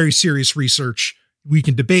some very serious research. We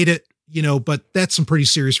can debate it, but that's some pretty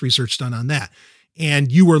serious research done on that.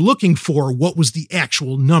 And you were looking for what was the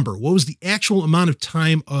actual number? What was the actual amount of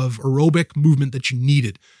time of aerobic movement that you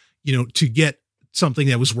needed, to get something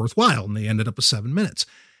that was worthwhile, and they ended up with 7 minutes.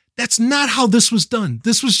 That's not how this was done.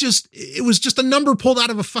 It was just a number pulled out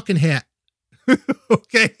of a fucking hat.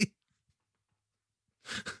 Okay.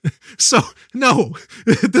 So no,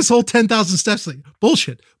 this whole 10,000 steps thing,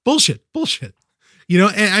 bullshit. You know,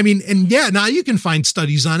 and yeah, now you can find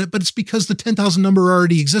studies on it, but it's because the 10,000 number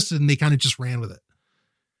already existed and they kind of just ran with it.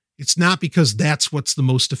 It's not because that's what's the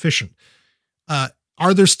most efficient.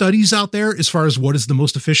 Are there studies out there as far as what is the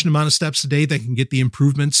most efficient amount of steps a day that can get the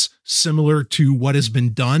improvements similar to what has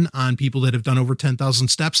been done on people that have done over 10,000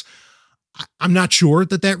 steps? I'm not sure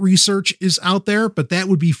that research is out there, but that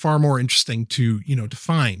would be far more interesting to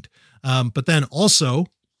find. But then also,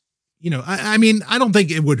 I mean, I don't think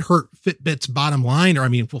it would hurt Fitbit's bottom line, or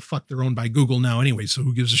well, fuck, they're owned by Google now anyway, so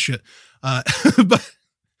who gives a shit? But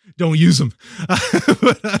don't use them.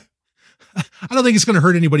 But, I don't think it's going to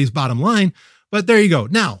hurt anybody's bottom line, but there you go.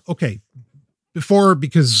 Now, okay,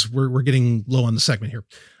 because we're getting low on the segment here.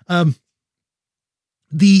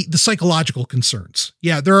 The psychological concerns.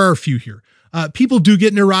 Yeah, there are a few here. People do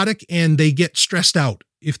get neurotic and they get stressed out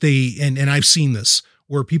if they, and I've seen this,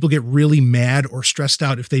 where people get really mad or stressed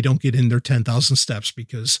out if they don't get in their 10,000 steps,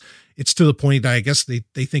 because it's to the point that I guess they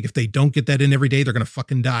think if they don't get that in every day, they're going to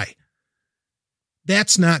fucking die.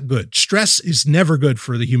 That's not good. Stress is never good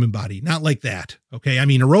for the human body. Not like that. Okay. I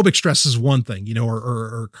mean, aerobic stress is one thing,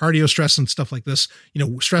 or cardio stress and stuff like this,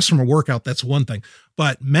 stress from a workout, that's one thing,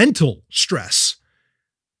 but mental stress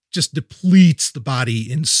just depletes the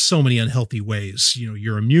body in so many unhealthy ways,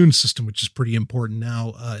 your immune system, which is pretty important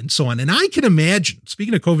now, and so on. And I can imagine,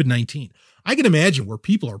 speaking of COVID-19, I can imagine where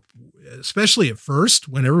people are, especially at first,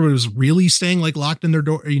 when everybody was really staying like locked in their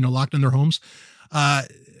door, locked in their homes.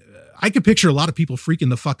 I could picture a lot of people freaking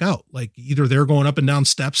the fuck out. Like either they're going up and down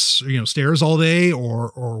steps, stairs all day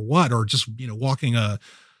or just, walking a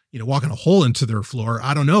hole into their floor.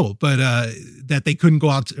 I don't know, but, that they couldn't go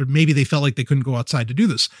out, or maybe they felt like they couldn't go outside to do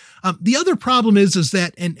this. The other problem is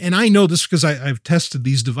that, and I know this because I've tested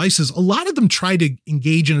these devices, a lot of them try to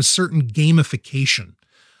engage in a certain gamification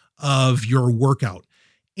of your workout.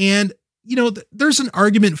 And, there's an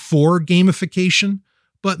argument for gamification,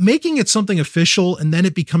 but making it something official and then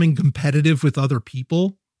it becoming competitive with other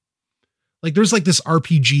people, like there's like this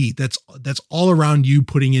RPG that's all around you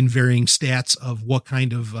putting in varying stats of what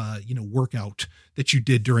kind of, workout that you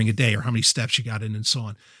did during a day or how many steps you got in and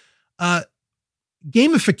so on.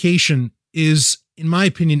 Gamification is, in my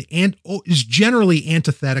opinion, is generally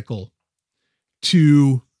antithetical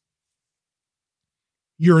to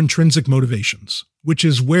your intrinsic motivations, which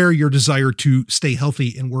is where your desire to stay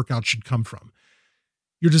healthy and work out should come from.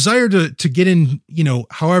 Your desire to get in,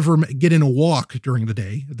 get in a walk during the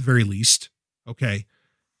day, at the very least, okay,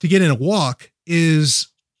 to get in a walk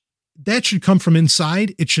that should come from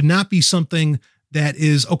inside. It should not be something that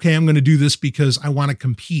is, okay, I'm going to do this because I want to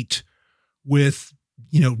compete with,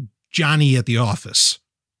 Johnny at the office,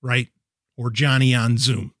 right? Or Johnny on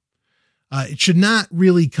Zoom. It should not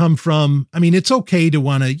really come from, it's okay to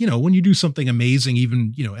want to, when you do something amazing,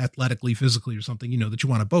 even, athletically, physically or something, that you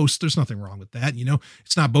want to boast, there's nothing wrong with that.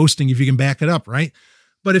 It's not boasting if you can back it up. Right.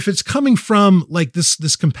 But if it's coming from like this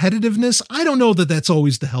competitiveness, I don't know that that's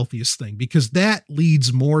always the healthiest thing, because that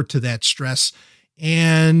leads more to that stress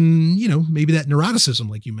and, maybe that neuroticism,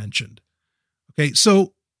 like you mentioned. Okay.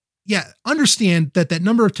 So yeah, understand that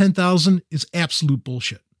number of 10,000 is absolute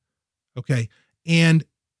bullshit. Okay. And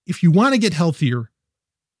if you want to get healthier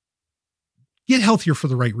for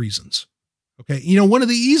the right reasons. Okay. One of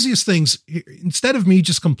the easiest things, instead of me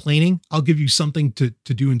just complaining, I'll give you something to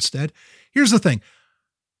do instead. Here's the thing.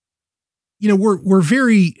 The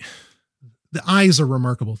eyes are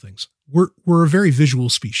remarkable things. We're a very visual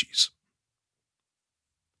species.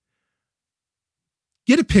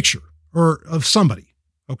 Get a picture of somebody.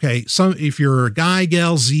 Okay. If you're a guy,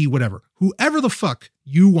 gal, Z, whatever, whoever the fuck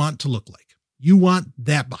you want to look like. You want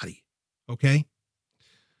that body, okay?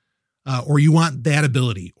 Or you want that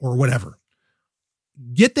ability or whatever.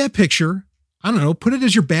 Get that picture. I don't know, put it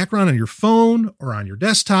as your background on your phone or on your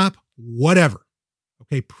desktop, whatever.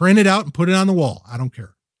 Okay, print it out and put it on the wall. I don't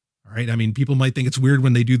care. All right. People might think it's weird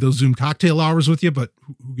when they do those Zoom cocktail hours with you, but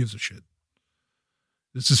who gives a shit?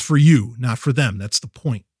 This is for you, not for them. That's the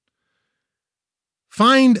point.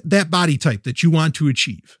 Find that body type that you want to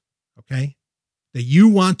achieve, okay? That you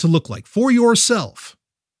want to look like for yourself.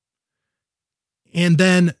 And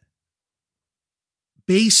then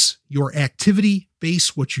base your activity,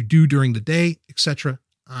 base what you do during the day, etc.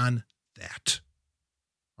 on that.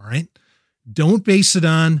 All right. Don't base it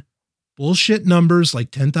on bullshit numbers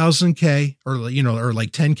like 10,000K or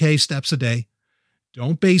like 10K steps a day.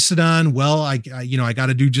 Don't base it on, I got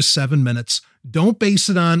to do just 7 minutes. Don't base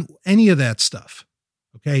it on any of that stuff.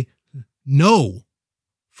 Okay. Know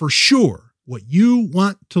for sure what you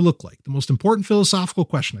want to look like. The most important philosophical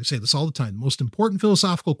question, I say this all the time, the most important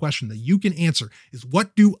philosophical question that you can answer is,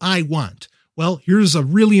 what do I want? Well, here's a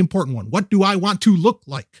really important one. What do I want to look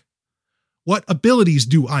like? What abilities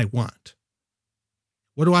do I want?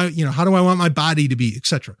 What do I, how do I want my body to be,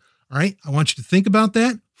 etc. All right. I want you to think about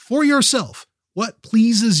that for yourself. What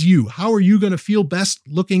pleases you? How are you going to feel best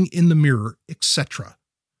looking in the mirror, etc.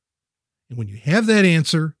 And when you have that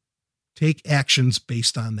answer, take actions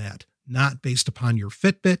based on that, not based upon your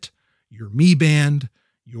Fitbit, your Mi Band,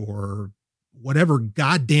 your whatever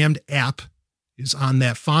goddamned app is on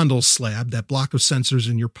that fondle slab, that block of sensors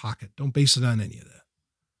in your pocket. Don't base it on any of that.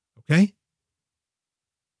 Okay?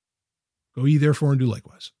 Go ye therefore and do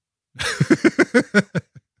likewise.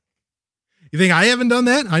 You think I haven't done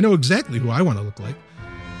that? I know exactly who I want to look like.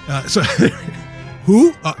 So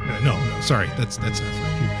who? No, sorry. That's not for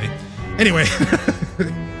Q&A. Anyway,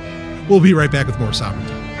 we'll be right back with more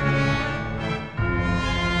Sovereignty.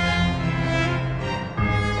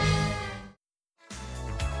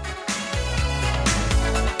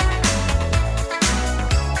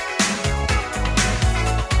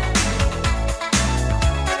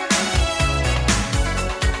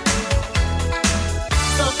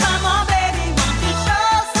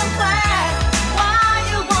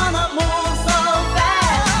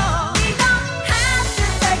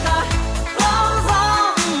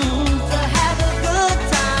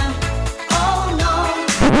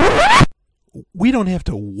 We don't have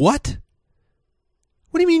to what?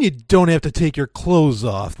 What do you mean you don't have to take your clothes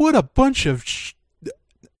off? What a bunch of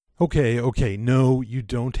Okay, no, you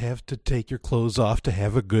don't have to take your clothes off to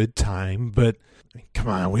have a good time, but come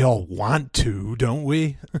on, we all want to, don't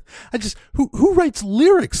we? Who writes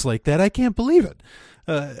lyrics like that? I can't believe it.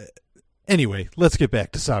 Anyway, let's get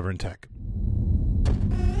back to Sovereign Tech.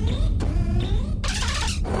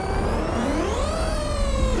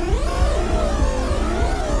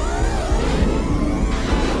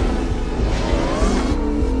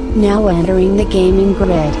 Now entering the gaming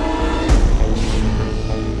grid.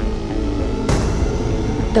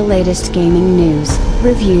 The latest gaming news,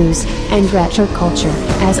 reviews, and retro culture,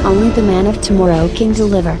 as only the man of tomorrow can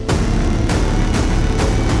deliver.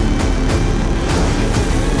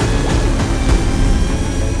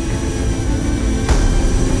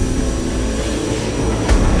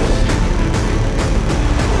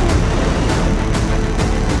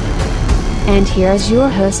 And here's your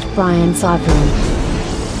host, Brian Sovereign.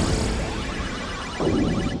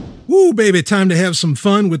 Woo, baby, time to have some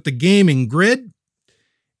fun with the gaming grid.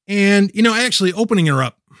 And, actually opening her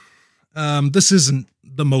up, this isn't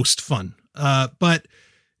the most fun. But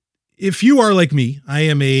if you are like me, I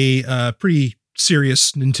am a pretty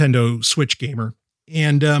serious Nintendo Switch gamer.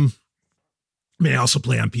 And I also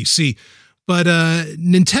play on PC. But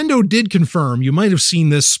Nintendo did confirm, you might have seen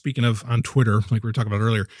this, speaking of on Twitter, like we were talking about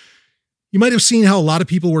earlier, you might have seen how a lot of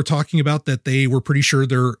people were talking about that they were pretty sure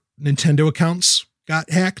their Nintendo accounts got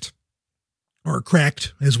hacked. Or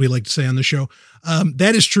cracked, as we like to say on the show.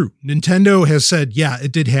 That is true. Nintendo has said, yeah,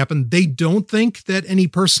 it did happen. They don't think that any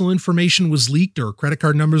personal information was leaked or credit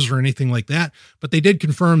card numbers or anything like that, but they did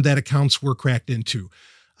confirm that accounts were cracked into.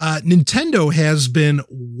 Nintendo has been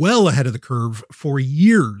well ahead of the curve for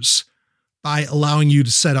years by allowing you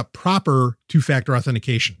to set up proper two-factor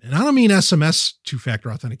authentication. And I don't mean SMS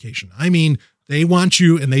two-factor authentication. I mean, they want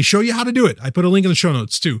you, and they show you how to do it. I put a link in the show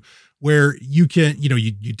notes too, where you can, you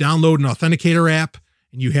download an authenticator app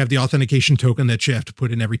and you have the authentication token that you have to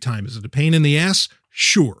put in every time. Is it a pain in the ass?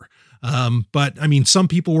 Sure. But some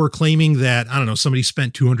people were claiming that, I don't know, somebody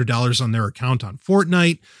spent $200 on their account on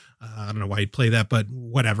Fortnite. I don't know why you'd play that, but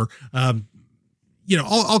whatever.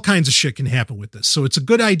 All kinds of shit can happen with this. So it's a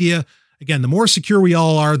good idea. Again, the more secure we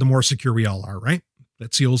all are, the more secure we all are, right?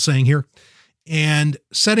 That's the old saying here. And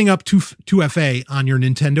setting up 2FA on your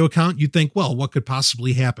Nintendo account, you'd think, well, what could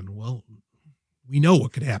possibly happen? Well, we know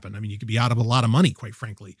what could happen. You could be out of a lot of money, quite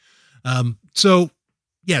frankly. So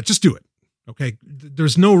yeah, just do it. Okay.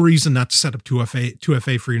 There's no reason not to set up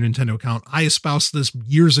 2FA for your Nintendo account. I espoused this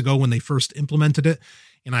years ago when they first implemented it,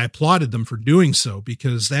 and I applauded them for doing so,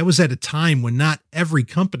 because that was at a time when not every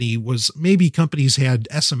company was, maybe companies had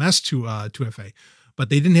SMS to 2FA, but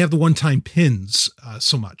they didn't have the one-time pins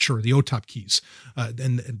so much, or the OTOP keys.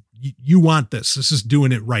 And you want this. This is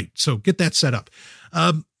doing it right. So get that set up.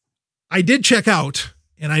 I did check out,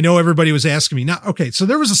 and I know everybody was asking me now. Okay, so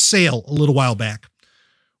there was a sale a little while back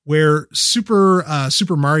where Super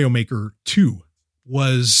Mario Maker 2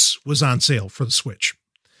 was on sale for the Switch.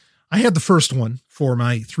 I had the first one for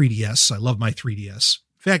my 3DS. I love my 3DS.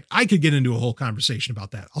 In fact, I could get into a whole conversation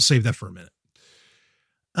about that. I'll save that for a minute.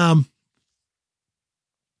 And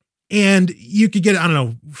you could get, I don't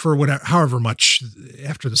know, for whatever, however much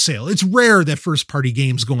after the sale. It's rare that first party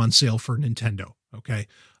games go on sale for Nintendo. Okay.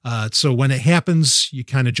 So when it happens, you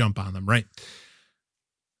kind of jump on them, right?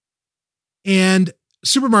 And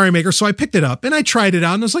Super Mario Maker. So I picked it up and I tried it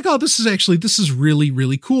out and I was like, oh, this is really,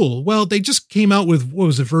 really cool. Well, they just came out with, what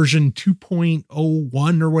was it, version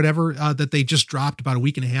 2.01 or whatever, that they just dropped about a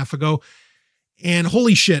week and a half ago. And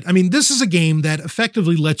holy shit. I mean, this is a game that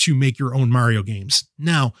effectively lets you make your own Mario games.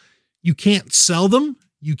 Now, you can't sell them.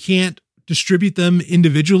 You can't distribute them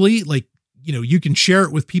individually. Like, you know, you can share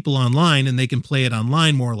it with people online and they can play it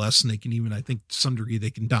online more or less. And they can even, I think to some degree, they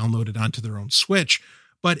can download it onto their own Switch.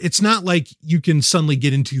 But it's not like you can suddenly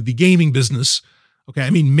get into the gaming business. Okay.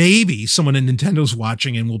 I mean, maybe someone at Nintendo's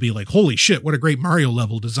watching and will be like, holy shit, what a great Mario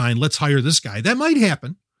level design. Let's hire this guy. That might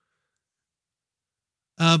happen.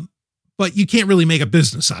 But you can't really make a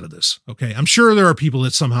business out of this. Okay. I'm sure there are people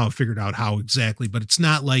that somehow have figured out how exactly, but it's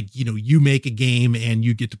not like, you know, you make a game and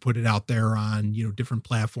you get to put it out there on, you know, different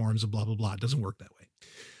platforms and blah, blah, blah. It doesn't work that way,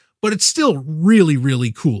 but it's still really,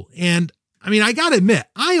 really cool. And I mean, I got to admit,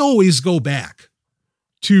 I always go back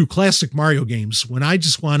to classic Mario games when I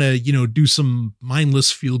just want to, you know, do some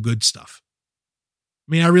mindless feel good stuff.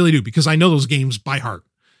 I mean, I really do, because I know those games by heart.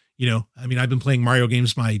 You know, I mean, I've been playing Mario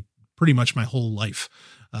games pretty much my whole life.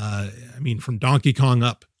 I mean, from Donkey Kong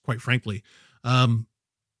up, quite frankly. And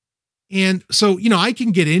so, you know, I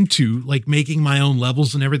can get into like making my own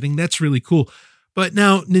levels and everything. That's really cool. But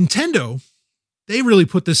now Nintendo, they really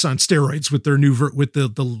put this on steroids with their new, with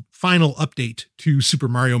the final update to Super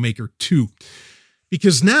Mario Maker 2.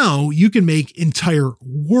 Because now you can make entire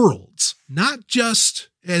worlds, not just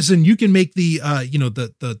as in you can make the, you know,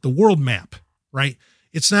 the world map, right?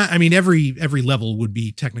 It's not, I mean, every level would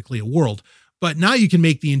be technically a world, but now you can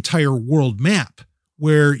make the entire world map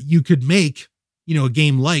where you could make, you know, a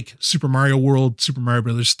game like Super Mario World, Super Mario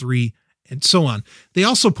Brothers 3, and so on. They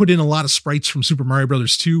also put in a lot of sprites from Super Mario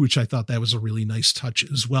Brothers 2, which I thought that was a really nice touch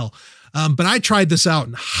as well. But I tried this out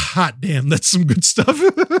and hot damn, that's some good stuff.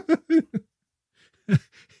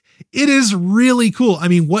 It is really cool. I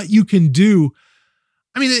mean, what you can do,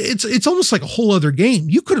 I mean, it's almost like a whole other game.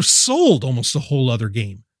 You could have sold almost a whole other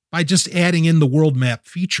game by just adding in the world map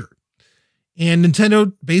feature. And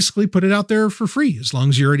Nintendo basically put it out there for free as long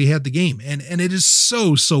as you already had the game. And it is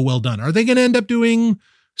so well done. Are they going to end up doing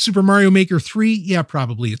Super Mario Maker 3? Yeah,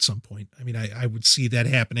 probably at some point. I mean, I would see that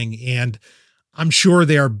happening. And I'm sure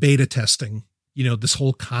they are beta testing, you know, this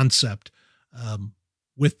whole concept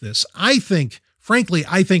with this. Frankly,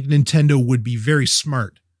 I think Nintendo would be very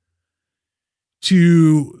smart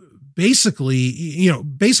to basically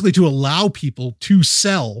to allow people to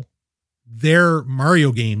sell their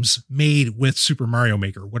Mario games made with Super Mario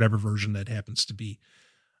Maker, whatever version that happens to be.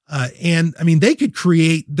 And I mean, they could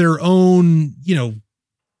create their own, you know,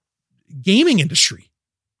 gaming industry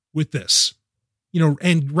with this, you know,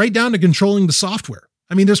 and right down to controlling the software.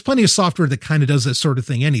 I mean, there's plenty of software that kind of does that sort of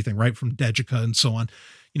thing, anything, right? From Dejica and so on.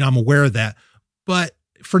 You know, I'm aware of that. But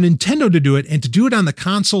for Nintendo to do it and to do it on the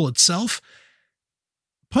console itself,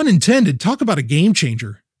 pun intended, talk about a game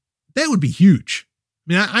changer. That would be huge.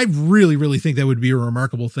 I mean, I really, really think that would be a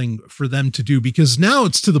remarkable thing for them to do, because now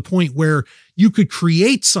it's to the point where you could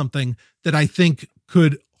create something that I think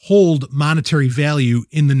could hold monetary value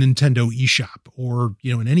in the Nintendo eShop or,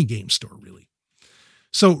 you know, in any game store, really.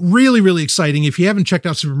 So really, really exciting. If you haven't checked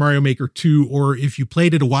out Super Mario Maker 2, or if you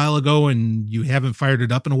played it a while ago and you haven't fired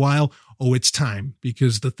it up in a while, oh, it's time,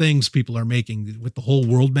 because the things people are making with the whole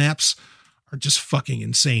world maps are just fucking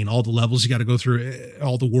insane. All the levels you got to go through,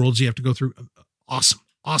 all the worlds you have to go through. Awesome.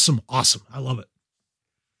 I love it.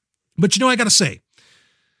 But, you know, I got to say,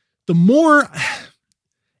 the more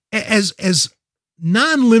as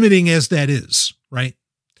non-limiting as that is, right?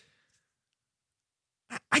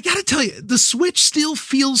 I got to tell you, the Switch still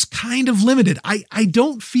feels kind of limited. I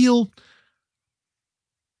still feel,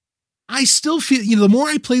 you know, the more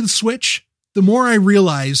I play the Switch, the more I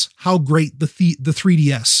realize how great the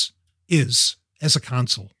 3DS is as a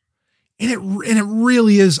console. And it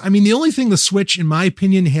really is. I mean, the only thing the Switch, in my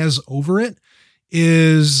opinion, has over it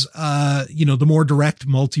is, you know, the more direct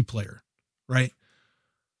multiplayer, right?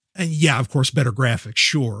 And yeah, of course, better graphics,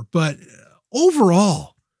 sure. But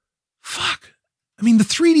overall, fuck. I mean, the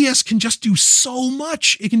 3DS can just do so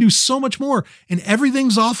much. It can do so much more, and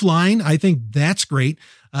everything's offline. I think that's great.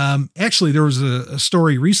 Actually, there was a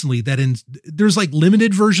story recently that there's like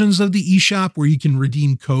limited versions of the eShop where you can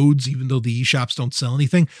redeem codes, even though the eShops don't sell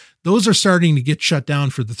anything. Those are starting to get shut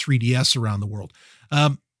down for the 3DS around the world.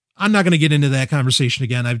 I'm not going to get into that conversation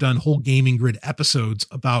again. I've done whole Gaming Grid episodes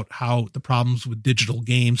about how the problems with digital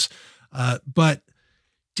games, but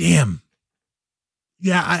damn.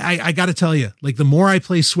 Yeah, I got to tell you, like the more I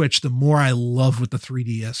play Switch, the more I love what the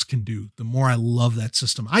 3DS can do. The more I love that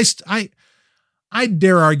system. I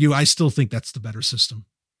dare argue, I still think that's the better system,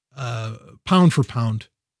 pound for pound.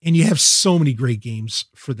 And you have so many great games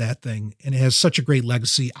for that thing, and it has such a great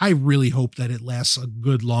legacy. I really hope that it lasts a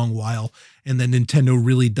good long while, and then Nintendo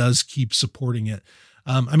really does keep supporting it.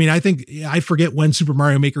 I mean, I forget when Super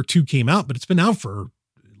Mario Maker 2 came out, but it's been out for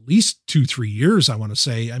at least 2-3 years, I want to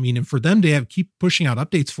say. I mean, and for them to keep pushing out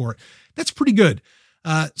updates for it, that's pretty good.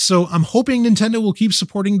 So I'm hoping Nintendo will keep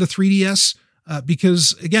supporting the 3DS,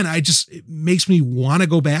 because again, it makes me want to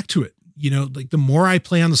go back to it. You know, like the more I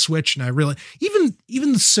play on the Switch, and I really,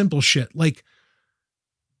 even the simple shit, like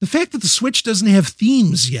the fact that the Switch doesn't have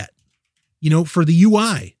themes yet, you know, for the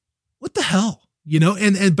UI, what the hell, you know?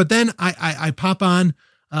 But then I pop on,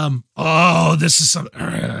 this is something,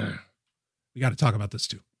 we got to talk about this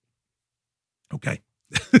too. Okay.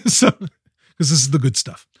 So, cause this is the good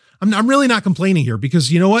stuff. I'm really not complaining here,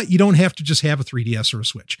 because you know what? You don't have to just have a 3DS or a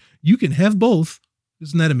Switch. You can have both.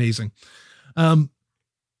 Isn't that amazing?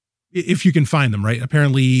 If you can find them, right?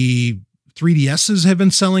 Apparently 3DSs have been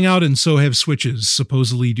selling out, and so have Switches,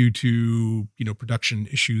 supposedly due to, you know, production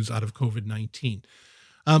issues out of COVID-19.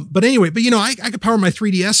 But anyway, I could power my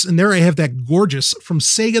 3DS, and there I have that gorgeous, from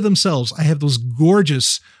Sega themselves, I have those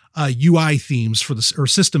gorgeous UI themes or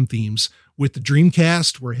system themes with the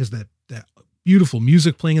Dreamcast, where it has that beautiful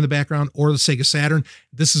music playing in the background, or the Sega Saturn.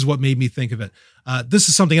 This is what made me think of it. This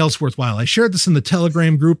is something else worthwhile. I shared this in the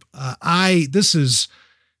Telegram group. This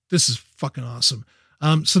is fucking awesome.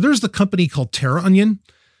 So there's the company called Terra Onion.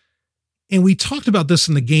 And we talked about this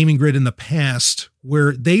in the Gaming Grid in the past,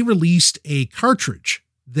 where they released a cartridge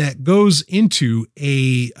that goes into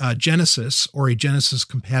a Genesis or a Genesis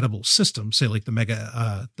compatible system, say like the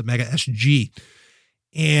Mega SG.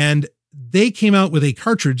 And they came out with a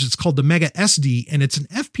cartridge. It's called the Mega SD, and it's an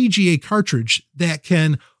FPGA cartridge that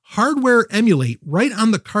can hardware emulate right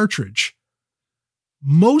on the cartridge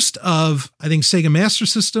most of, I think, Sega Master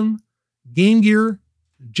System, Game Gear,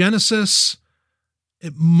 Genesis.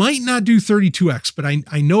 It might not do 32X, but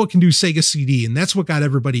I know it can do Sega CD, and that's what got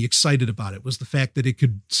everybody excited about it, was the fact that it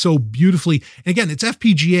could so beautifully, and again, it's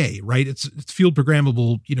FPGA, right? It's field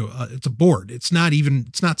programmable, it's a board. It's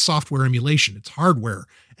not software emulation. It's hardware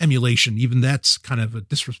emulation. Even that's kind of a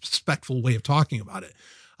disrespectful way of talking about it.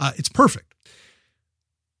 It's perfect.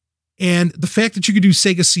 And the fact that you could do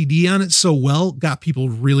Sega CD on it so well got people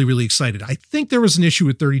really, really excited. I think there was an issue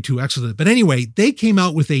with 32X with it. But anyway, they came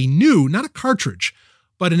out with a new, not a cartridge,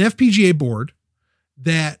 but an FPGA board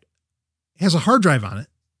that has a hard drive on it,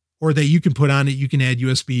 or that you can put on it. You can add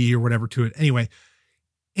USB or whatever to it. Anyway,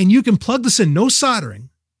 and you can plug this in, no soldering.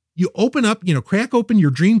 You open up, crack open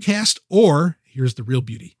your Dreamcast, or here's the real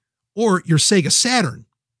beauty, or your Sega Saturn,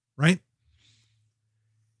 right?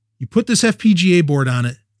 You put this FPGA board on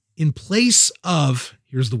it. In place of,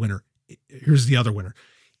 here's the winner. Here's the other winner.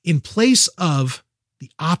 In place of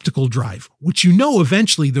the optical drive, which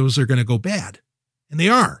eventually those are going to go bad. And they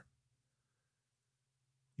are.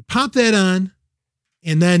 You pop that on,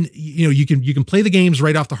 and then, you can play the games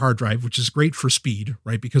right off the hard drive, which is great for speed,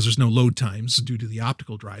 right? Because there's no load times due to the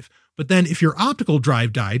optical drive. But then if your optical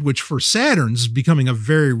drive died, which for Saturn's becoming a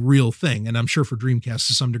very real thing, and I'm sure for Dreamcast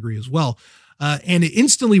to some degree as well, and it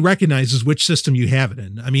instantly recognizes which system you have it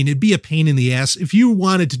in. I mean, it'd be a pain in the ass. If you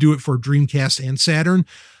wanted to do it for Dreamcast and Saturn,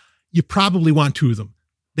 you probably want two of them.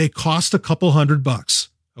 They cost a couple $100,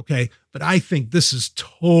 okay? But I think this is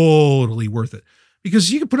totally worth it,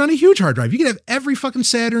 because you could put on a huge hard drive. You could have every fucking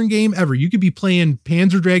Saturn game ever. You could be playing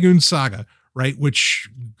Panzer Dragoon Saga, right? Which,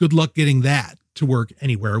 good luck getting that to work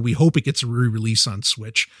anywhere. We hope it gets a re-release on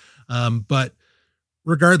Switch. But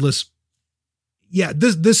regardless, yeah,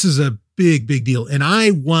 this is a big deal. And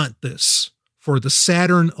I want this for the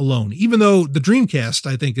Saturn alone, even though the Dreamcast,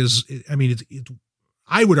 I think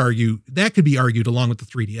I would argue that could be argued along with the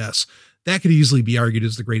 3DS. That could easily be argued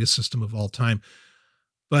as the greatest system of all time.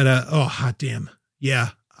 But, hot damn. Yeah.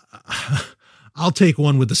 I'll take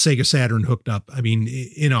one with the Sega Saturn hooked up. I mean,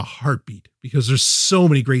 in a heartbeat, because there's so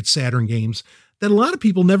many great Saturn games that a lot of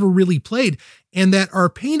people never really played, and that are a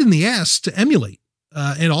pain in the ass to emulate.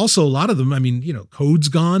 And also a lot of them, code's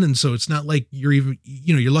gone. And so it's not like you're even,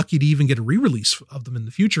 you're lucky to even get a re-release of them in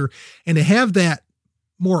the future, and to have that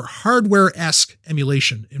more hardware-esque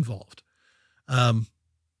emulation involved.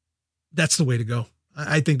 That's the way to go.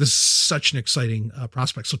 I think this is such an exciting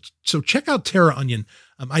prospect. So check out Terra Onion.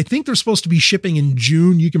 I think they're supposed to be shipping in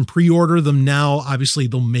June. You can pre-order them now. Obviously,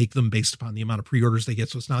 they'll make them based upon the amount of pre-orders they get.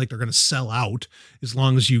 So it's not like they're going to sell out as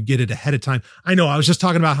long as you get it ahead of time. I know I was just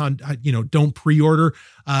talking about how, don't pre-order.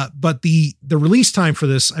 But the release time for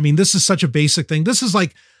this, I mean, this is such a basic thing. This is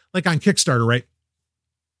like on Kickstarter, right?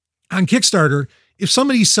 On Kickstarter, if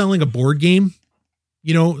somebody's selling a board game,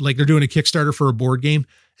 like they're doing a Kickstarter for a board game,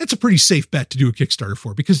 that's a pretty safe bet to do a Kickstarter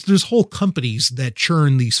for, because there's whole companies that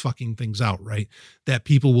churn these fucking things out, right? That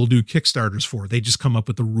people will do Kickstarters for. They just come up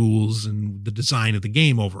with the rules and the design of the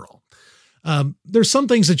game overall. There's some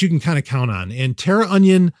things that you can kind of count on. And Terra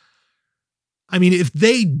Onion, I mean, if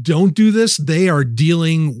they don't do this, they are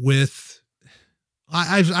dealing with,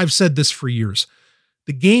 I've said this for years,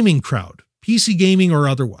 the gaming crowd, PC gaming or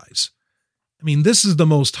otherwise. I mean, this is the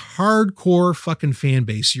most hardcore fucking fan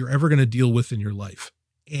base you're ever going to deal with in your life.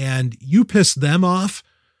 And you piss them off,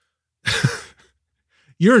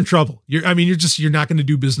 you're in trouble. You're not going to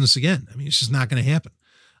do business again. I mean, it's just not going to happen.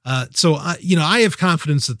 So I have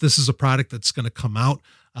confidence that this is a product that's going to come out,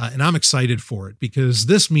 and I'm excited for it, because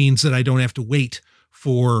this means that I don't have to wait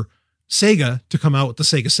for Sega to come out with the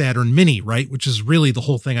Sega Saturn Mini, right? Which is really the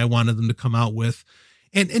whole thing I wanted them to come out with.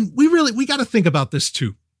 And we got to think about this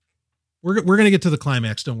too. We're going to get to the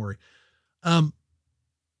climax. Don't worry.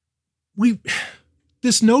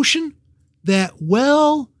 This notion that,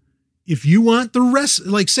 well, if you want the rest,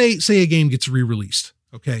 like say a game gets re-released.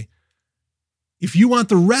 Okay. If you want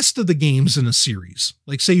the rest of the games in a series,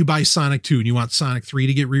 like say you buy Sonic 2 and you want Sonic 3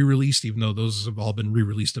 to get re-released, even though those have all been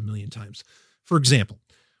re-released a million times, for example,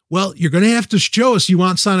 well, you're going to have to show us you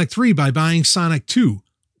want Sonic 3 by buying Sonic 2.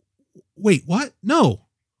 Wait, what? No,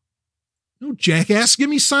 jackass, give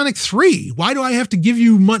me Sonic 3. Why do I have to give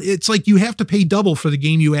you money? It's like you have to pay double for the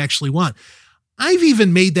game you actually want. I've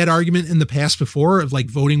even made that argument in the past before of like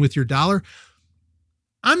voting with your dollar.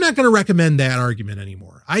 I'm not going to recommend that argument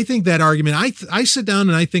anymore. I think that argument, I sit down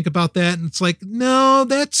and I think about that, and it's like, no,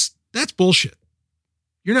 that's bullshit.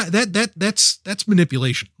 You're not that's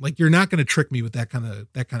manipulation. Like, you're not going to trick me with that kind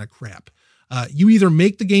of crap. You either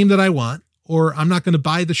make the game that I want, or I'm not going to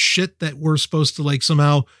buy the shit that we're supposed to like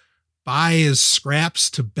somehow buy as scraps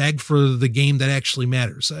to beg for the game that actually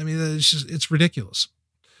matters. I mean, it's ridiculous.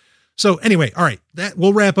 So anyway, all right, that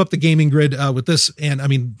we'll wrap up the gaming grid with this. And I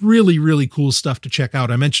mean, really, really cool stuff to check out.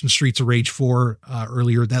 I mentioned Streets of Rage 4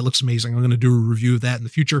 earlier. That looks amazing. I'm going to do a review of that in the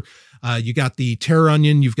future. You got the Terra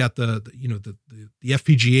Onion. You've got the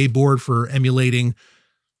FPGA board for emulating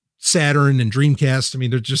Saturn and Dreamcast. I mean,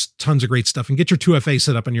 there's just tons of great stuff. And get your 2FA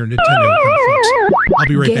set up on your Nintendo account, folks. I'll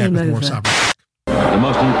be right back with more Sovereign. The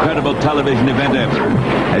most incredible television event ever,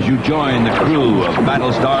 as you join the crew of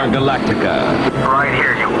Battlestar Galactica. Right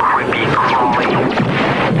here, you creepy crawly.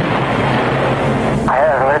 I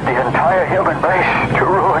have led the entire human race to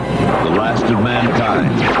ruin. The last of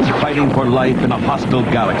mankind, fighting for life in a hostile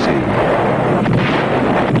galaxy.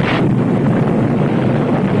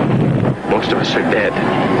 Most of us are dead.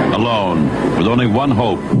 Alone, with only one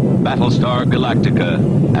hope, Battlestar Galactica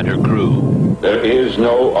and her crew. There is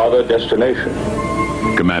no other destination.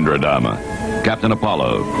 Commander Adama, Captain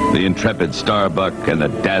Apollo, the intrepid Starbuck, and the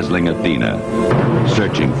dazzling Athena,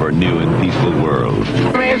 searching for a new and peaceful world.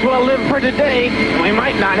 May as well live for today. We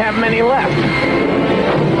might not have many left.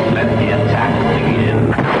 Let the attack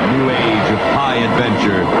begin. A new age of high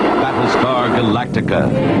adventure, Battlestar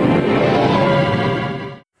Galactica.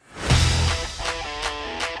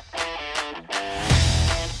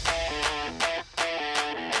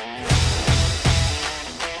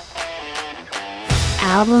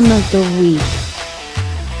 Album of the Week.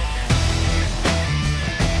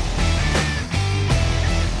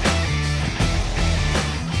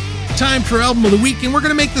 Time for Album of the Week, and we're going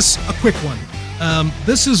to make this a quick one.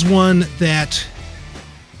 This is one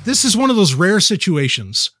of those rare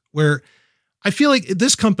situations where I feel like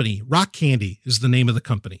this company, Rock Candy is the name of the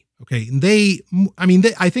company. Okay. And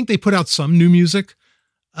I think they put out some new music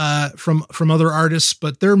from other artists,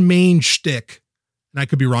 but their main shtick, and I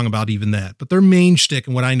could be wrong about even that, but their main shtick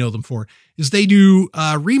and what I know them for is they do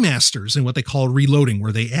remasters and what they call reloading,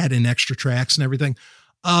 where they add in extra tracks and everything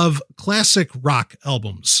of classic rock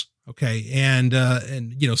albums. Okay. And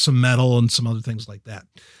some metal and some other things like that.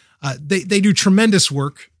 They do tremendous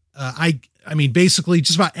work. I mean, basically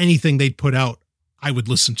just about anything they'd put out, I would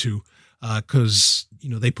listen to, cause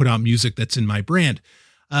they put out music that's in my brand.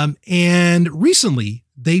 And recently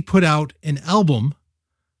they put out an album,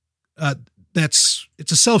 it's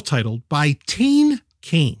a self-titled by Tane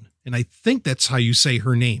Kane. And I think that's how you say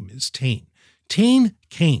her name is Tane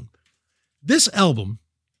Kane. This album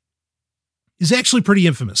is actually pretty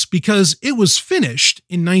infamous because it was finished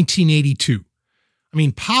in 1982. I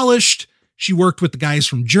mean, polished. She worked with the guys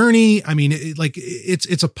from Journey. I mean,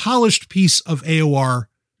 it's a polished piece of AOR.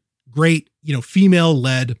 Great,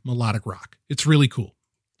 female-led melodic rock. It's really cool.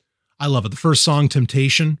 I love it. The first song,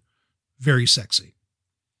 Temptation, very sexy.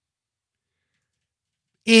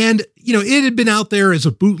 And, it had been out there as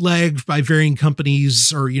a bootleg by varying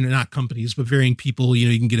companies or, not companies, but varying people.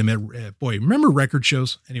 You can get them at, remember record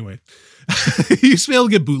shows? Anyway, you used to be able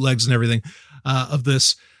to get bootlegs and everything of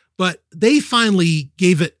this. But they finally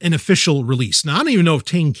gave it an official release. Now, I don't even know if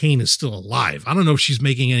Tane Kane is still alive. I don't know if she's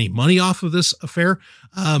making any money off of this affair,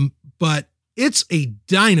 but it's a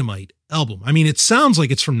dynamite album. I mean, it sounds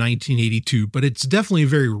like it's from 1982, but it's definitely a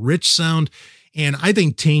very rich sound. And I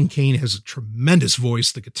think Tane Kane has a tremendous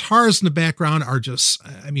voice. The guitars in the background are just,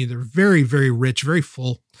 they're very, very rich, very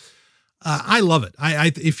full. I love it.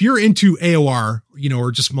 If you're into AOR,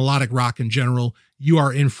 or just melodic rock in general, you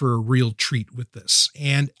are in for a real treat with this.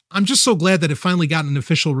 And I'm just so glad that it finally got an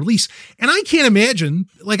official release. And I can't imagine,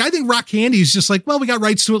 I think Rock Candy is just like, well, we got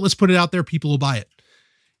rights to it. Let's put it out there. People will buy it.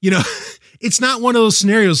 It's not one of those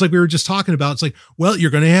scenarios like we were just talking about. It's like, well, you're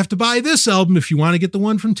going to have to buy this album if you want to get the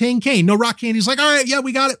one from Tane Kane. No, Rock Candy's like, all right, yeah,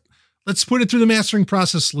 we got it. Let's put it through the mastering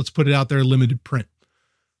process. Let's put it out there, limited print.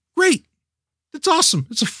 Great. That's awesome.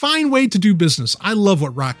 It's a fine way to do business. I love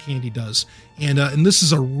what Rock Candy does. And this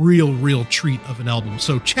is a real treat of an album.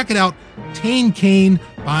 So check it out. Tane Kane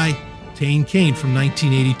by Tane Kane from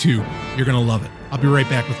 1982. You're going to love it. I'll be right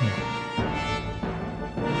back with more.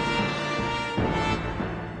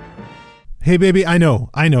 Hey, baby, I know.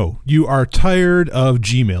 You are tired of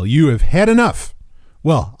Gmail. You have had enough.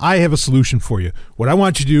 Well, I have a solution for you. What I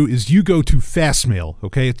want you to do is you go to Fastmail,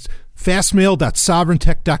 okay? It's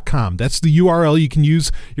fastmail.sovereigntech.com. That's the URL you can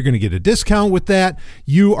use. You're going to get a discount with that.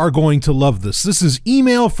 You are going to love this. This is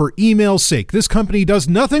email for email's sake. This company does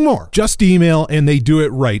nothing more. Just email, and they do it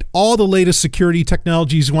right. All the latest security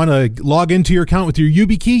technologies. You want to log into your account with your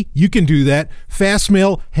YubiKey? You can do that.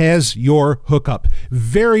 Fastmail has your hookup.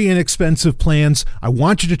 Very inexpensive plans. I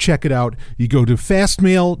want you to check it out. You go to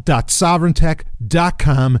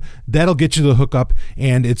fastmail.sovereigntech.com. That'll get you the hookup,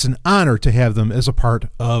 and it's an honor to have them as a part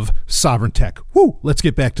of Sovereign Tech. Woo! Let's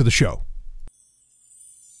get back to the show.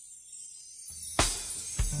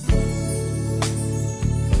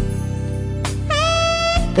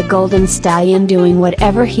 The Golden Stallion doing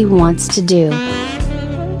whatever he wants to do.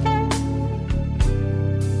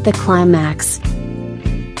 The climax.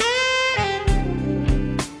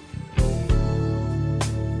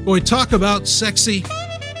 Boy, talk about sexy.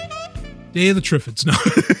 Day of the Triffids. No.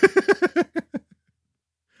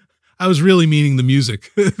 I was really meaning the music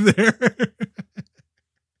there.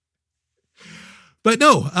 But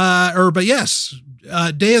no, but yes,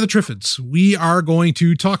 Day of the Triffids. We are going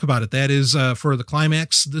to talk about it. That is for the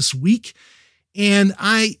climax this week. And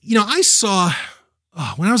I saw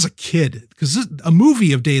when I was a kid, because a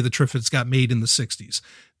movie of Day of the Triffids got made in the 60s.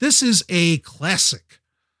 This is a classic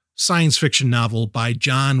science fiction novel by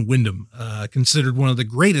John Wyndham, considered one of the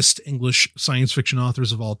greatest English science fiction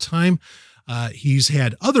authors of all time. He's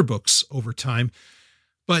had other books over time,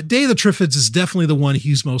 but Day of the Triffids is definitely the one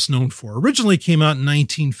he's most known for. Originally came out in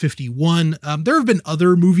 1951. There have been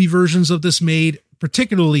other movie versions of this made,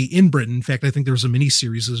 particularly in Britain. In fact, I think there was a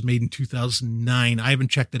miniseries that was made in 2009. I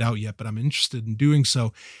haven't checked it out yet, but I'm interested in doing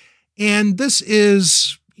so. And this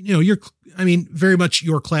is, very much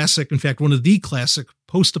your classic. In fact, one of the classic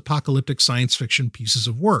post-apocalyptic science fiction pieces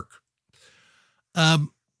of work.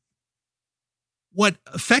 What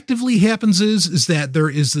effectively happens is that there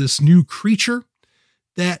is this new creature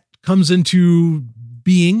that comes into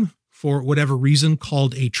being for whatever reason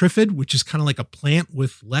called a Triffid, which is kind of like a plant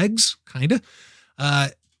with legs, kind of.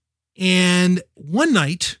 And one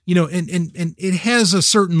night, and it has a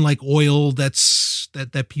certain like oil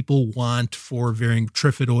that people want for varying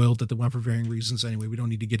Triffid oil that they want for varying reasons. Anyway, we don't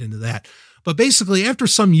need to get into that. But basically, after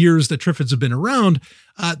some years that Triffids have been around,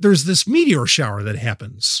 there's this meteor shower that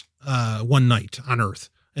happens one night on Earth,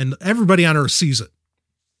 and everybody on Earth sees it,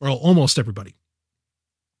 or almost everybody.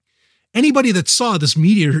 Anybody that saw this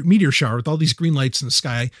meteor shower with all these green lights in the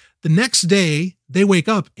sky, the next day they wake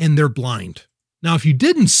up and they're blind. Now, if you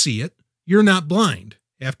didn't see it, you're not blind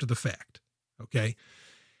after the fact. Okay.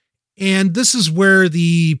 And this is where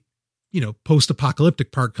the,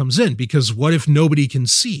 post-apocalyptic part comes in, because what if nobody can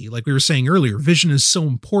see? Like we were saying earlier, vision is so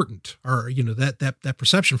important, or, that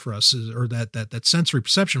perception for us is, or that sensory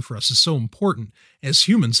perception for us is so important as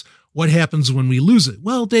humans. What happens when we lose it?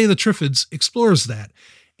 Well, Day of the Triffids explores that.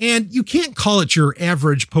 And you can't call it your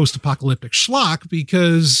average post-apocalyptic schlock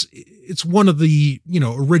because it's one of the,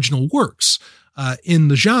 original works in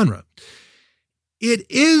the genre. It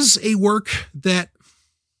is a work that,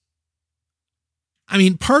 I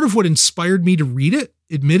mean, part of what inspired me to read it,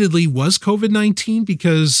 admittedly, was COVID-19,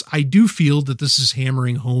 because I do feel that this is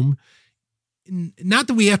hammering home. Not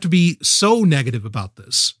that we have to be so negative about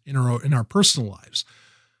this in our personal lives,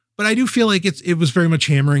 but I do feel like it was very much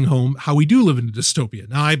hammering home how we do live in a dystopia.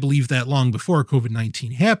 Now, I believe that long before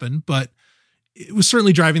COVID-19 happened, but it was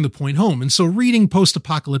certainly driving the point home. And so reading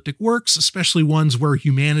post-apocalyptic works, especially ones where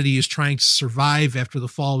humanity is trying to survive after the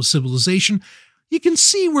fall of civilization, you can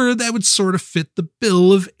see where that would sort of fit the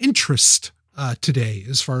bill of interest today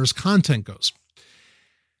as far as content goes.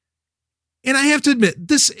 And I have to admit,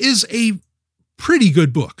 this is a pretty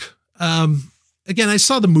good book. Again, I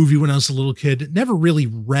saw the movie when I was a little kid, never really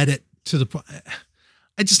read it to the point.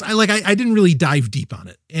 I didn't really dive deep on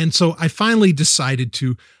it. And so I finally decided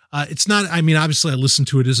to, it's not, I mean, obviously I listened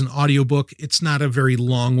to it as an audiobook. It's not a very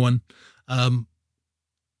long one.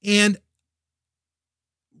 And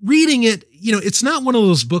reading it, you know, it's not one of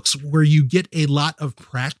those books where you get a lot of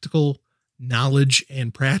practical knowledge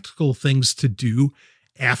and practical things to do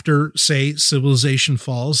after, say, civilization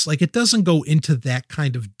falls. Like, it doesn't go into that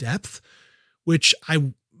kind of depth, which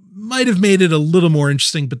I might have made it a little more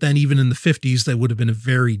interesting, but then even in the 50s, that would have been a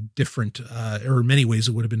very different, or in many ways,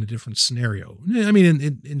 it would have been a different scenario. I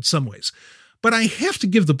mean, in some ways, but I have to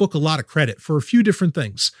give the book a lot of credit for a few different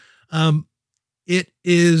things. It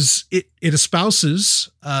espouses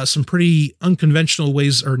some pretty unconventional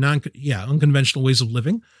ways, or unconventional ways of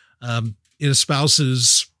living. It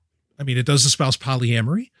espouses, I mean, it does espouse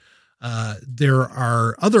polyamory. There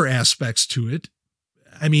are other aspects to it.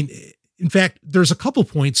 I mean, in fact, there's a couple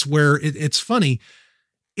points where it's funny.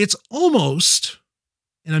 It's almost,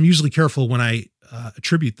 and I'm usually careful when I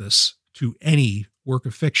attribute this to any work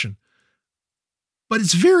of fiction, but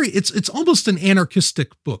it's almost an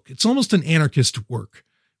anarchistic book. It's almost an anarchist work,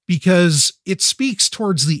 because it speaks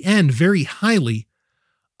towards the end very highly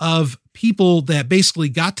of people that basically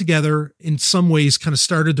got together, in some ways kind of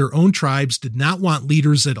started their own tribes, did not want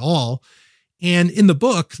leaders at all. And in the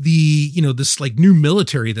book, this like new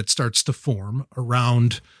military that starts to form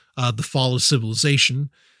around the fall of civilization,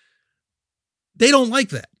 they don't like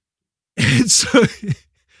that. And so,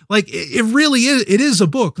 like, it really is, it is a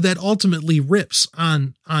book that ultimately rips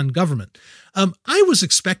on government. I was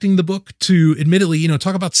expecting the book to, admittedly,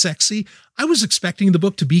 talk about sexy. I was expecting the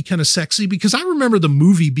book to be kind of sexy, because I remember the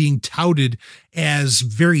movie being touted as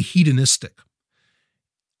very hedonistic.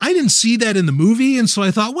 I didn't see that in the movie, and so I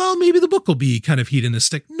thought, well, maybe the book will be kind of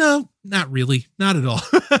hedonistic. No, not really, not at all.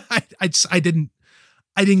 I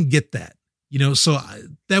didn't get that, So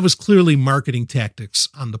that was clearly marketing tactics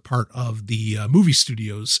on the part of the movie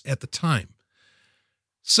studios at the time.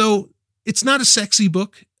 So it's not a sexy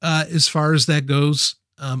book as far as that goes,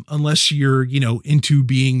 unless you're, into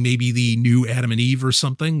being maybe the new Adam and Eve or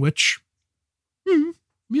something, which,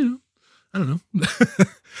 I don't know.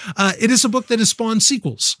 It is a book that has spawned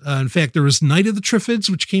sequels. In fact, there was Night of the Triffids,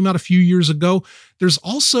 which came out a few years ago. There's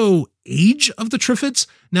also Age of the Triffids.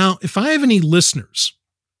 Now, if I have any listeners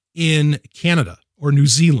in Canada or New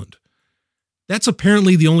Zealand, that's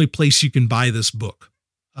apparently the only place you can buy this book,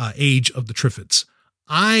 Age of the Triffids.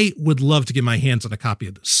 I would love to get my hands on a copy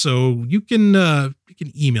of this. So you can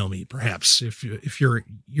email me, perhaps, if you're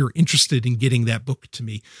interested in getting that book to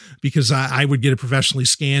me, because I would get it professionally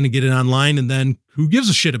scanned and get it online, and then who gives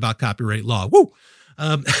a shit about copyright law? Woo!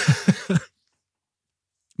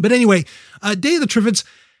 But anyway, Day of the Triffids,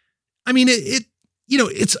 I mean,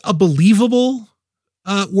 it's a believable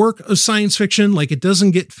work of science fiction. Like, it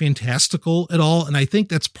doesn't get fantastical at all. And I think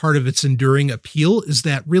that's part of its enduring appeal, is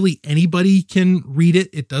that really anybody can read it.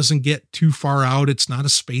 It doesn't get too far out. It's not a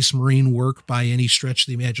Space Marine work by any stretch of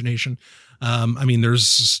the imagination. I mean,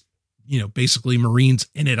 there's, basically Marines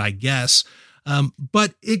in it, I guess.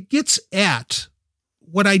 But it gets at,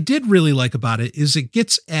 what I did really like about it is it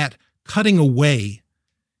gets at cutting away,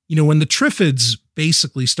 when the Triffids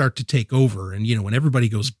basically start to take over, and, when everybody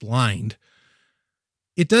goes blind,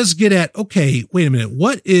 it does get at, okay, wait a minute,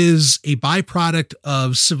 what is a byproduct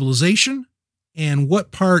of civilization and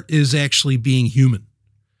what part is actually being human?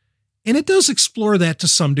 And it does explore that to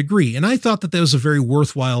some degree. And I thought that was a very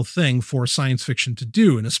worthwhile thing for science fiction to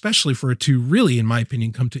do, and especially for it to really, in my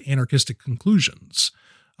opinion, come to anarchistic conclusions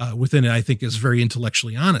within it. I think is very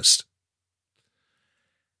intellectually honest.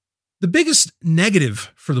 The biggest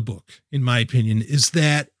negative for the book, in my opinion, is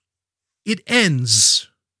that it ends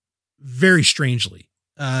very strangely.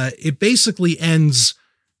 It basically ends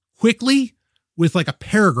quickly with like a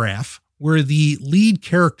paragraph where the lead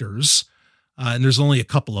characters, and there's only a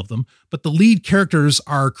couple of them, but the lead characters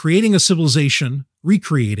are recreating a civilization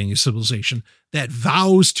that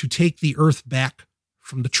vows to take the Earth back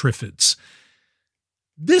from the Triffids.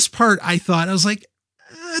 This part, I was like,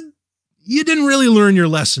 you didn't really learn your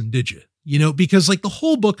lesson, did you? You know, because like the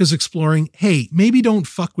whole book is exploring, hey, maybe don't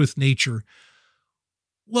fuck with nature.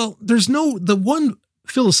 Well, the one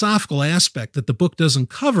philosophical aspect that the book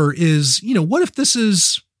doesn't cover is, you know, what if this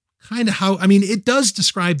is kind of how, I mean, it does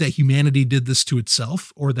describe that humanity did this to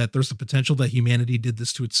itself, or that there's the potential that humanity did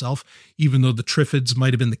this to itself, even though the Triffids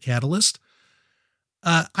might have been the catalyst.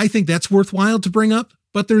 I think that's worthwhile to bring up,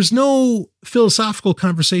 but there's no philosophical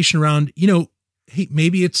conversation around, you know, hey,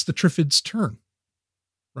 maybe it's the Triffids' turn,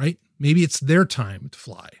 right? Maybe it's their time to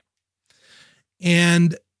fly.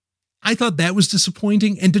 And I thought that was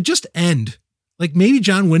disappointing. And to just end, like maybe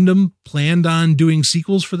John Wyndham planned on doing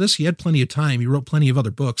sequels for this. He had plenty of time. He wrote plenty of other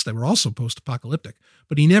books that were also post-apocalyptic,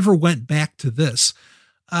 but he never went back to this.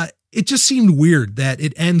 It just seemed weird that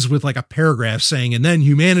it ends with like a paragraph saying, and then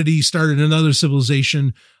humanity started another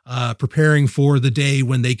civilization, preparing for the day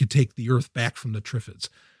when they could take the Earth back from the Triffids.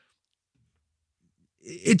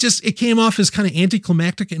 It came off as kind of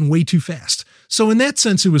anticlimactic and way too fast. So in that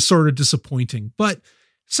sense, it was sort of disappointing, but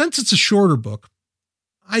since it's a shorter book,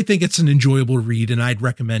 I think it's an enjoyable read and I'd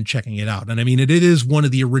recommend checking it out. And I mean, it is one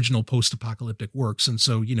of the original post-apocalyptic works. And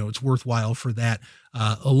so, you know, it's worthwhile for that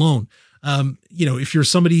alone. You know, if you're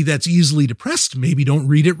somebody that's easily depressed, maybe don't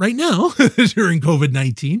read it right now during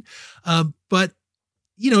COVID-19. But,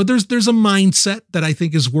 you know, there's a mindset that I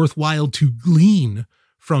think is worthwhile to glean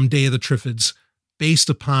from Day of the Triffids based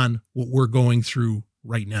upon what we're going through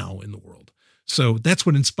right now in the world. So that's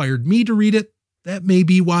what inspired me to read it. That may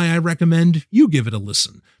be why I recommend you give it a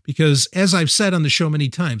listen, because as I've said on the show many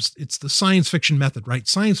times, it's the science fiction method, right?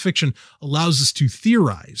 Science fiction allows us to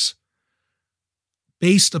theorize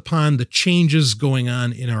based upon the changes going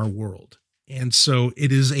on in our world. And so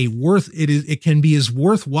it can be as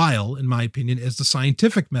worthwhile, in my opinion, as the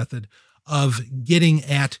scientific method of getting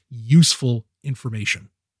at useful information.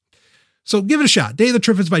 So give it a shot. Day of the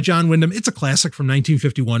Triffids by John Wyndham. It's a classic from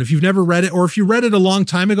 1951. If you've never read it, or if you read it a long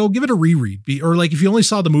time ago, give it a reread. Or like if you only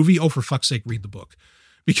saw the movie, oh, for fuck's sake, read the book,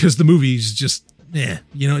 because the movie's just,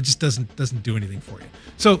 you know, it just doesn't do anything for you.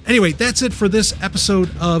 So anyway, that's it for this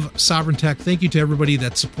episode of Sovereign Tech. Thank you to everybody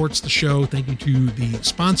that supports the show. Thank you to the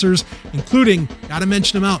sponsors, including, gotta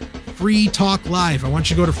mention them out, Free Talk Live. I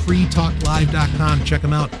want you to go to freetalklive.com. Check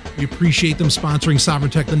them out. We appreciate them sponsoring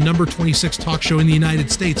Sovereign Tech, the number 26 talk show in the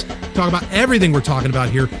United States. We talk about everything we're talking about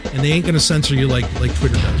here, and they ain't going to censor you like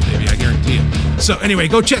Twitter does, baby. I guarantee you. So anyway,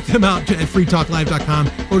 go check them out at freetalklive.com.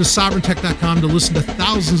 Go to sovereigntech.com to listen to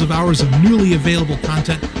thousands of hours of newly available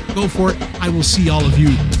content. Go for it. I will see all of you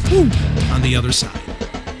on the other side.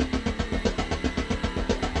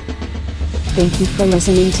 Thank you for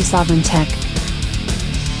listening to Sovereign Tech,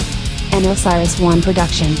 an Osiris One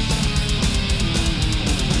production.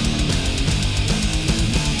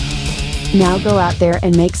 Now go out there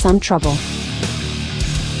and make some trouble.